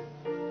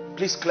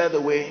 Please clear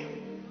the way.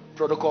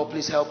 Protocol,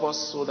 please help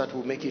us so that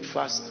we'll make it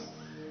fast.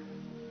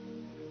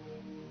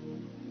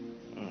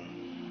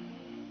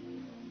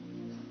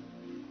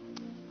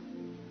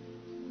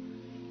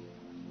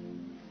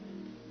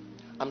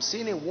 I'm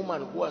seeing a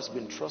woman who has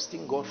been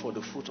trusting God for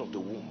the fruit of the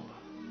womb.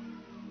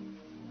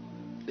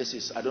 This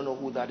is, I don't know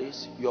who that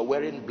is. You're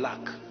wearing black.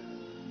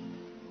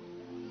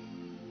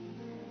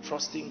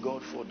 Trusting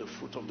God for the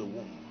fruit of the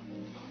womb.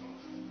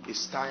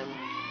 It's time.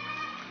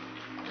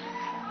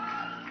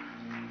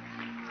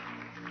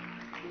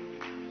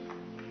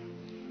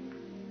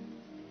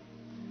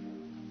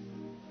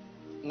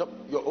 No,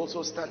 you're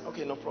also standing.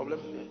 Okay, no problem.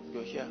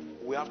 You're here.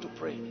 We have to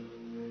pray.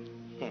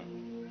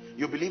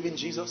 You believe in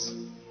Jesus?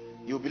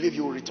 You believe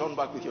you will return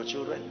back with your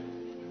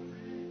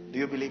children? Do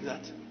you believe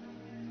that?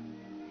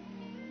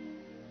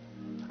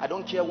 I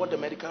don't care what the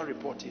medical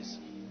report is.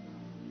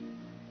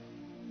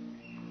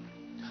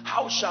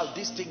 How shall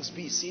these things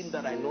be, seeing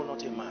that I know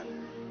not a man?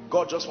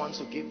 God just wants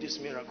to give this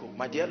miracle.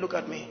 My dear, look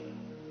at me.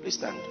 Please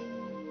stand.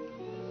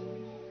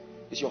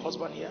 Is your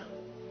husband here?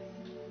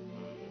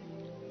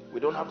 We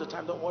don't have the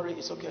time. Don't worry.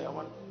 It's okay. I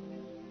want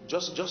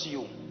just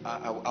you.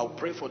 I'll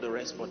pray for the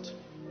rest, but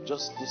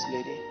just this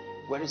lady.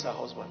 Where is her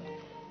husband?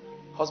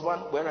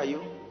 Husband, where are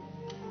you?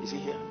 Is he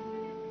here?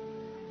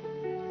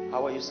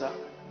 How are you, sir?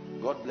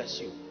 God bless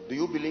you. Do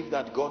you believe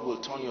that God will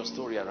turn your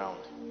story around?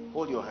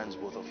 Hold your hands,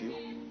 both of you.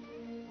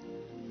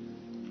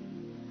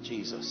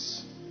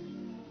 Jesus.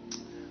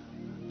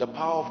 The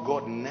power of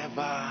God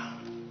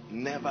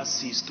never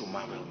ceased to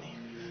marvel me.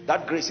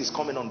 That grace is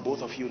coming on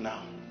both of you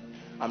now.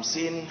 I'm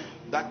seeing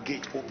that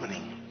gate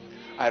opening.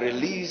 I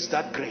release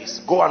that grace.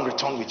 Go and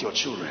return with your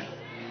children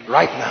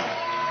right now.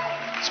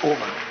 It's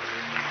over.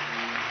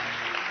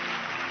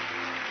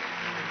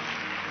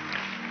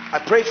 I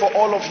pray for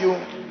all of you.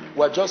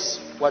 We're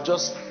just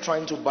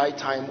trying to buy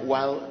time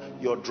while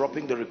you're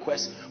dropping the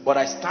request, but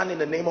I stand in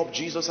the name of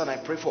Jesus and I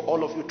pray for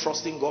all of you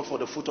trusting God for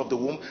the fruit of the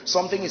womb.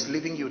 Something is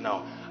leaving you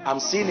now. I'm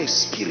seeing a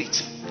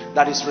spirit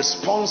that is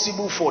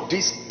responsible for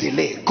this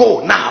delay.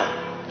 Go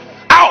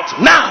now,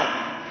 out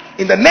now,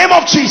 in the name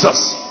of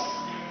Jesus.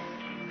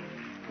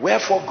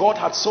 Wherefore God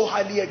had so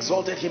highly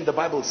exalted him, the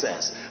Bible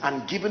says,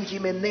 and given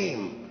him a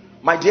name.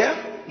 My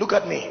dear, look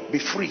at me. Be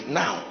free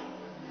now.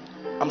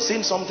 I'm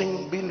seeing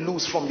something being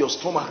loosed from your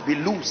stomach. Be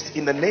loosed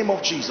in the name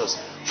of Jesus.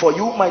 For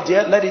you, my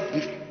dear, let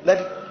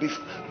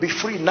it be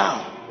free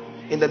now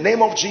in the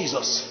name of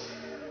Jesus.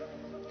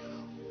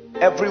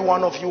 Every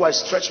one of you, I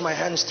stretch my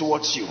hands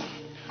towards you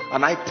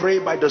and I pray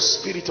by the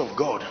Spirit of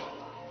God,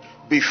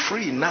 be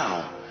free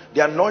now.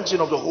 The anointing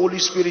of the Holy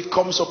Spirit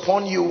comes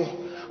upon you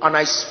and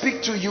I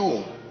speak to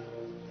you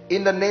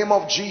in the name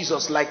of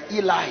Jesus, like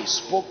Eli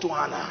spoke to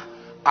Hannah.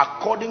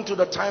 According to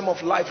the time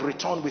of life,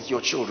 return with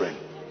your children.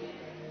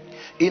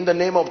 In the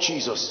name of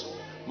Jesus.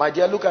 My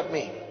dear, look at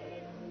me.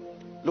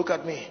 Look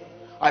at me.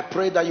 I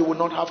pray that you will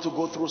not have to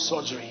go through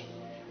surgery.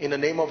 In the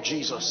name of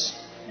Jesus.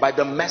 By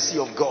the mercy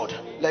of God,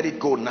 let it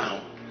go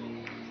now.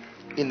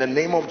 In the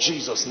name of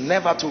Jesus,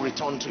 never to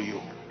return to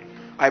you.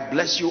 I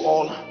bless you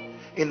all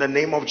in the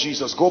name of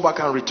Jesus. Go back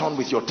and return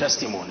with your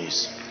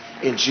testimonies.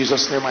 In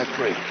Jesus' name I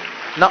pray.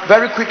 Now,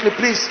 very quickly,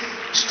 please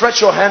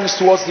stretch your hands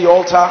towards the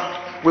altar.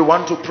 We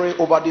want to pray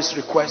over this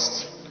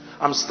request.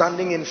 I'm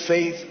standing in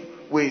faith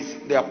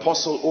with the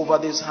apostle over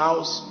this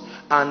house,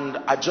 and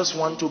I just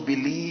want to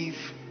believe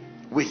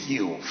with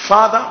you.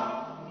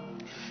 Father,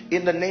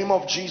 in the name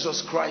of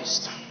Jesus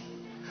Christ,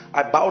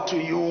 I bow to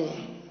you,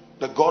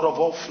 the God of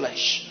all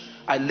flesh.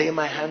 I lay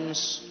my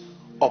hands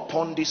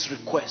upon these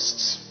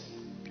requests.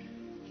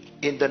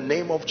 In the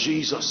name of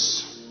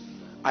Jesus,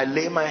 I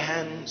lay my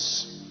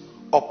hands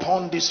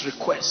upon these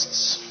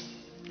requests.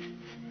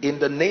 In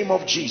the name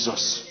of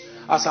Jesus,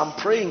 as I'm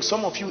praying,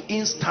 some of you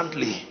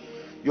instantly,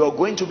 you are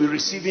going to be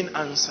receiving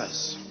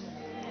answers.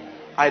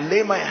 I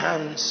lay my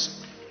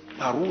hands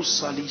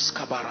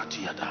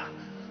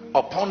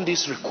upon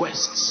these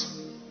requests.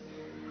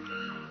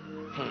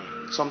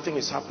 Something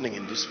is happening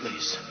in this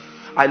place.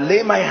 I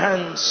lay my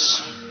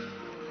hands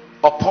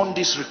upon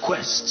these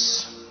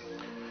requests,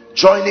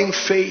 joining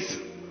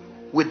faith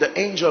with the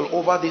angel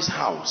over this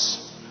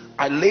house.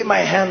 I lay my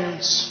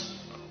hands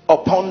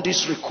upon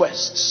these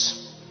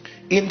requests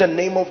in the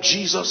name of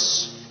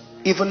Jesus,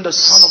 even the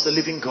Son of the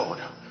living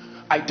God.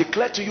 I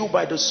declare to you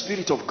by the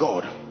Spirit of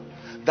God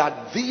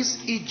that these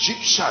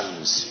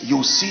Egyptians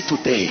you see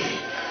today,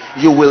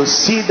 you will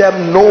see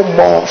them no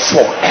more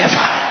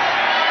forever.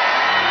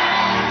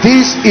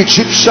 These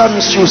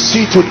Egyptians you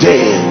see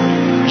today,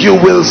 you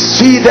will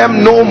see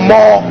them no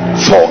more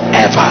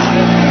forever.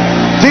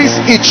 These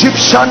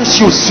Egyptians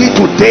you see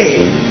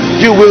today,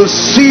 you will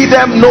see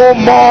them no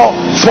more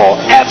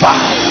forever.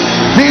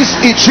 These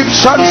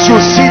Egyptians you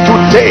see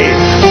today,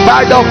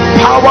 by the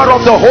power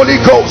of the Holy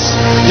Ghost,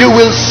 you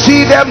will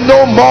see them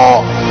no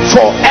more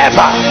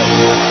forever.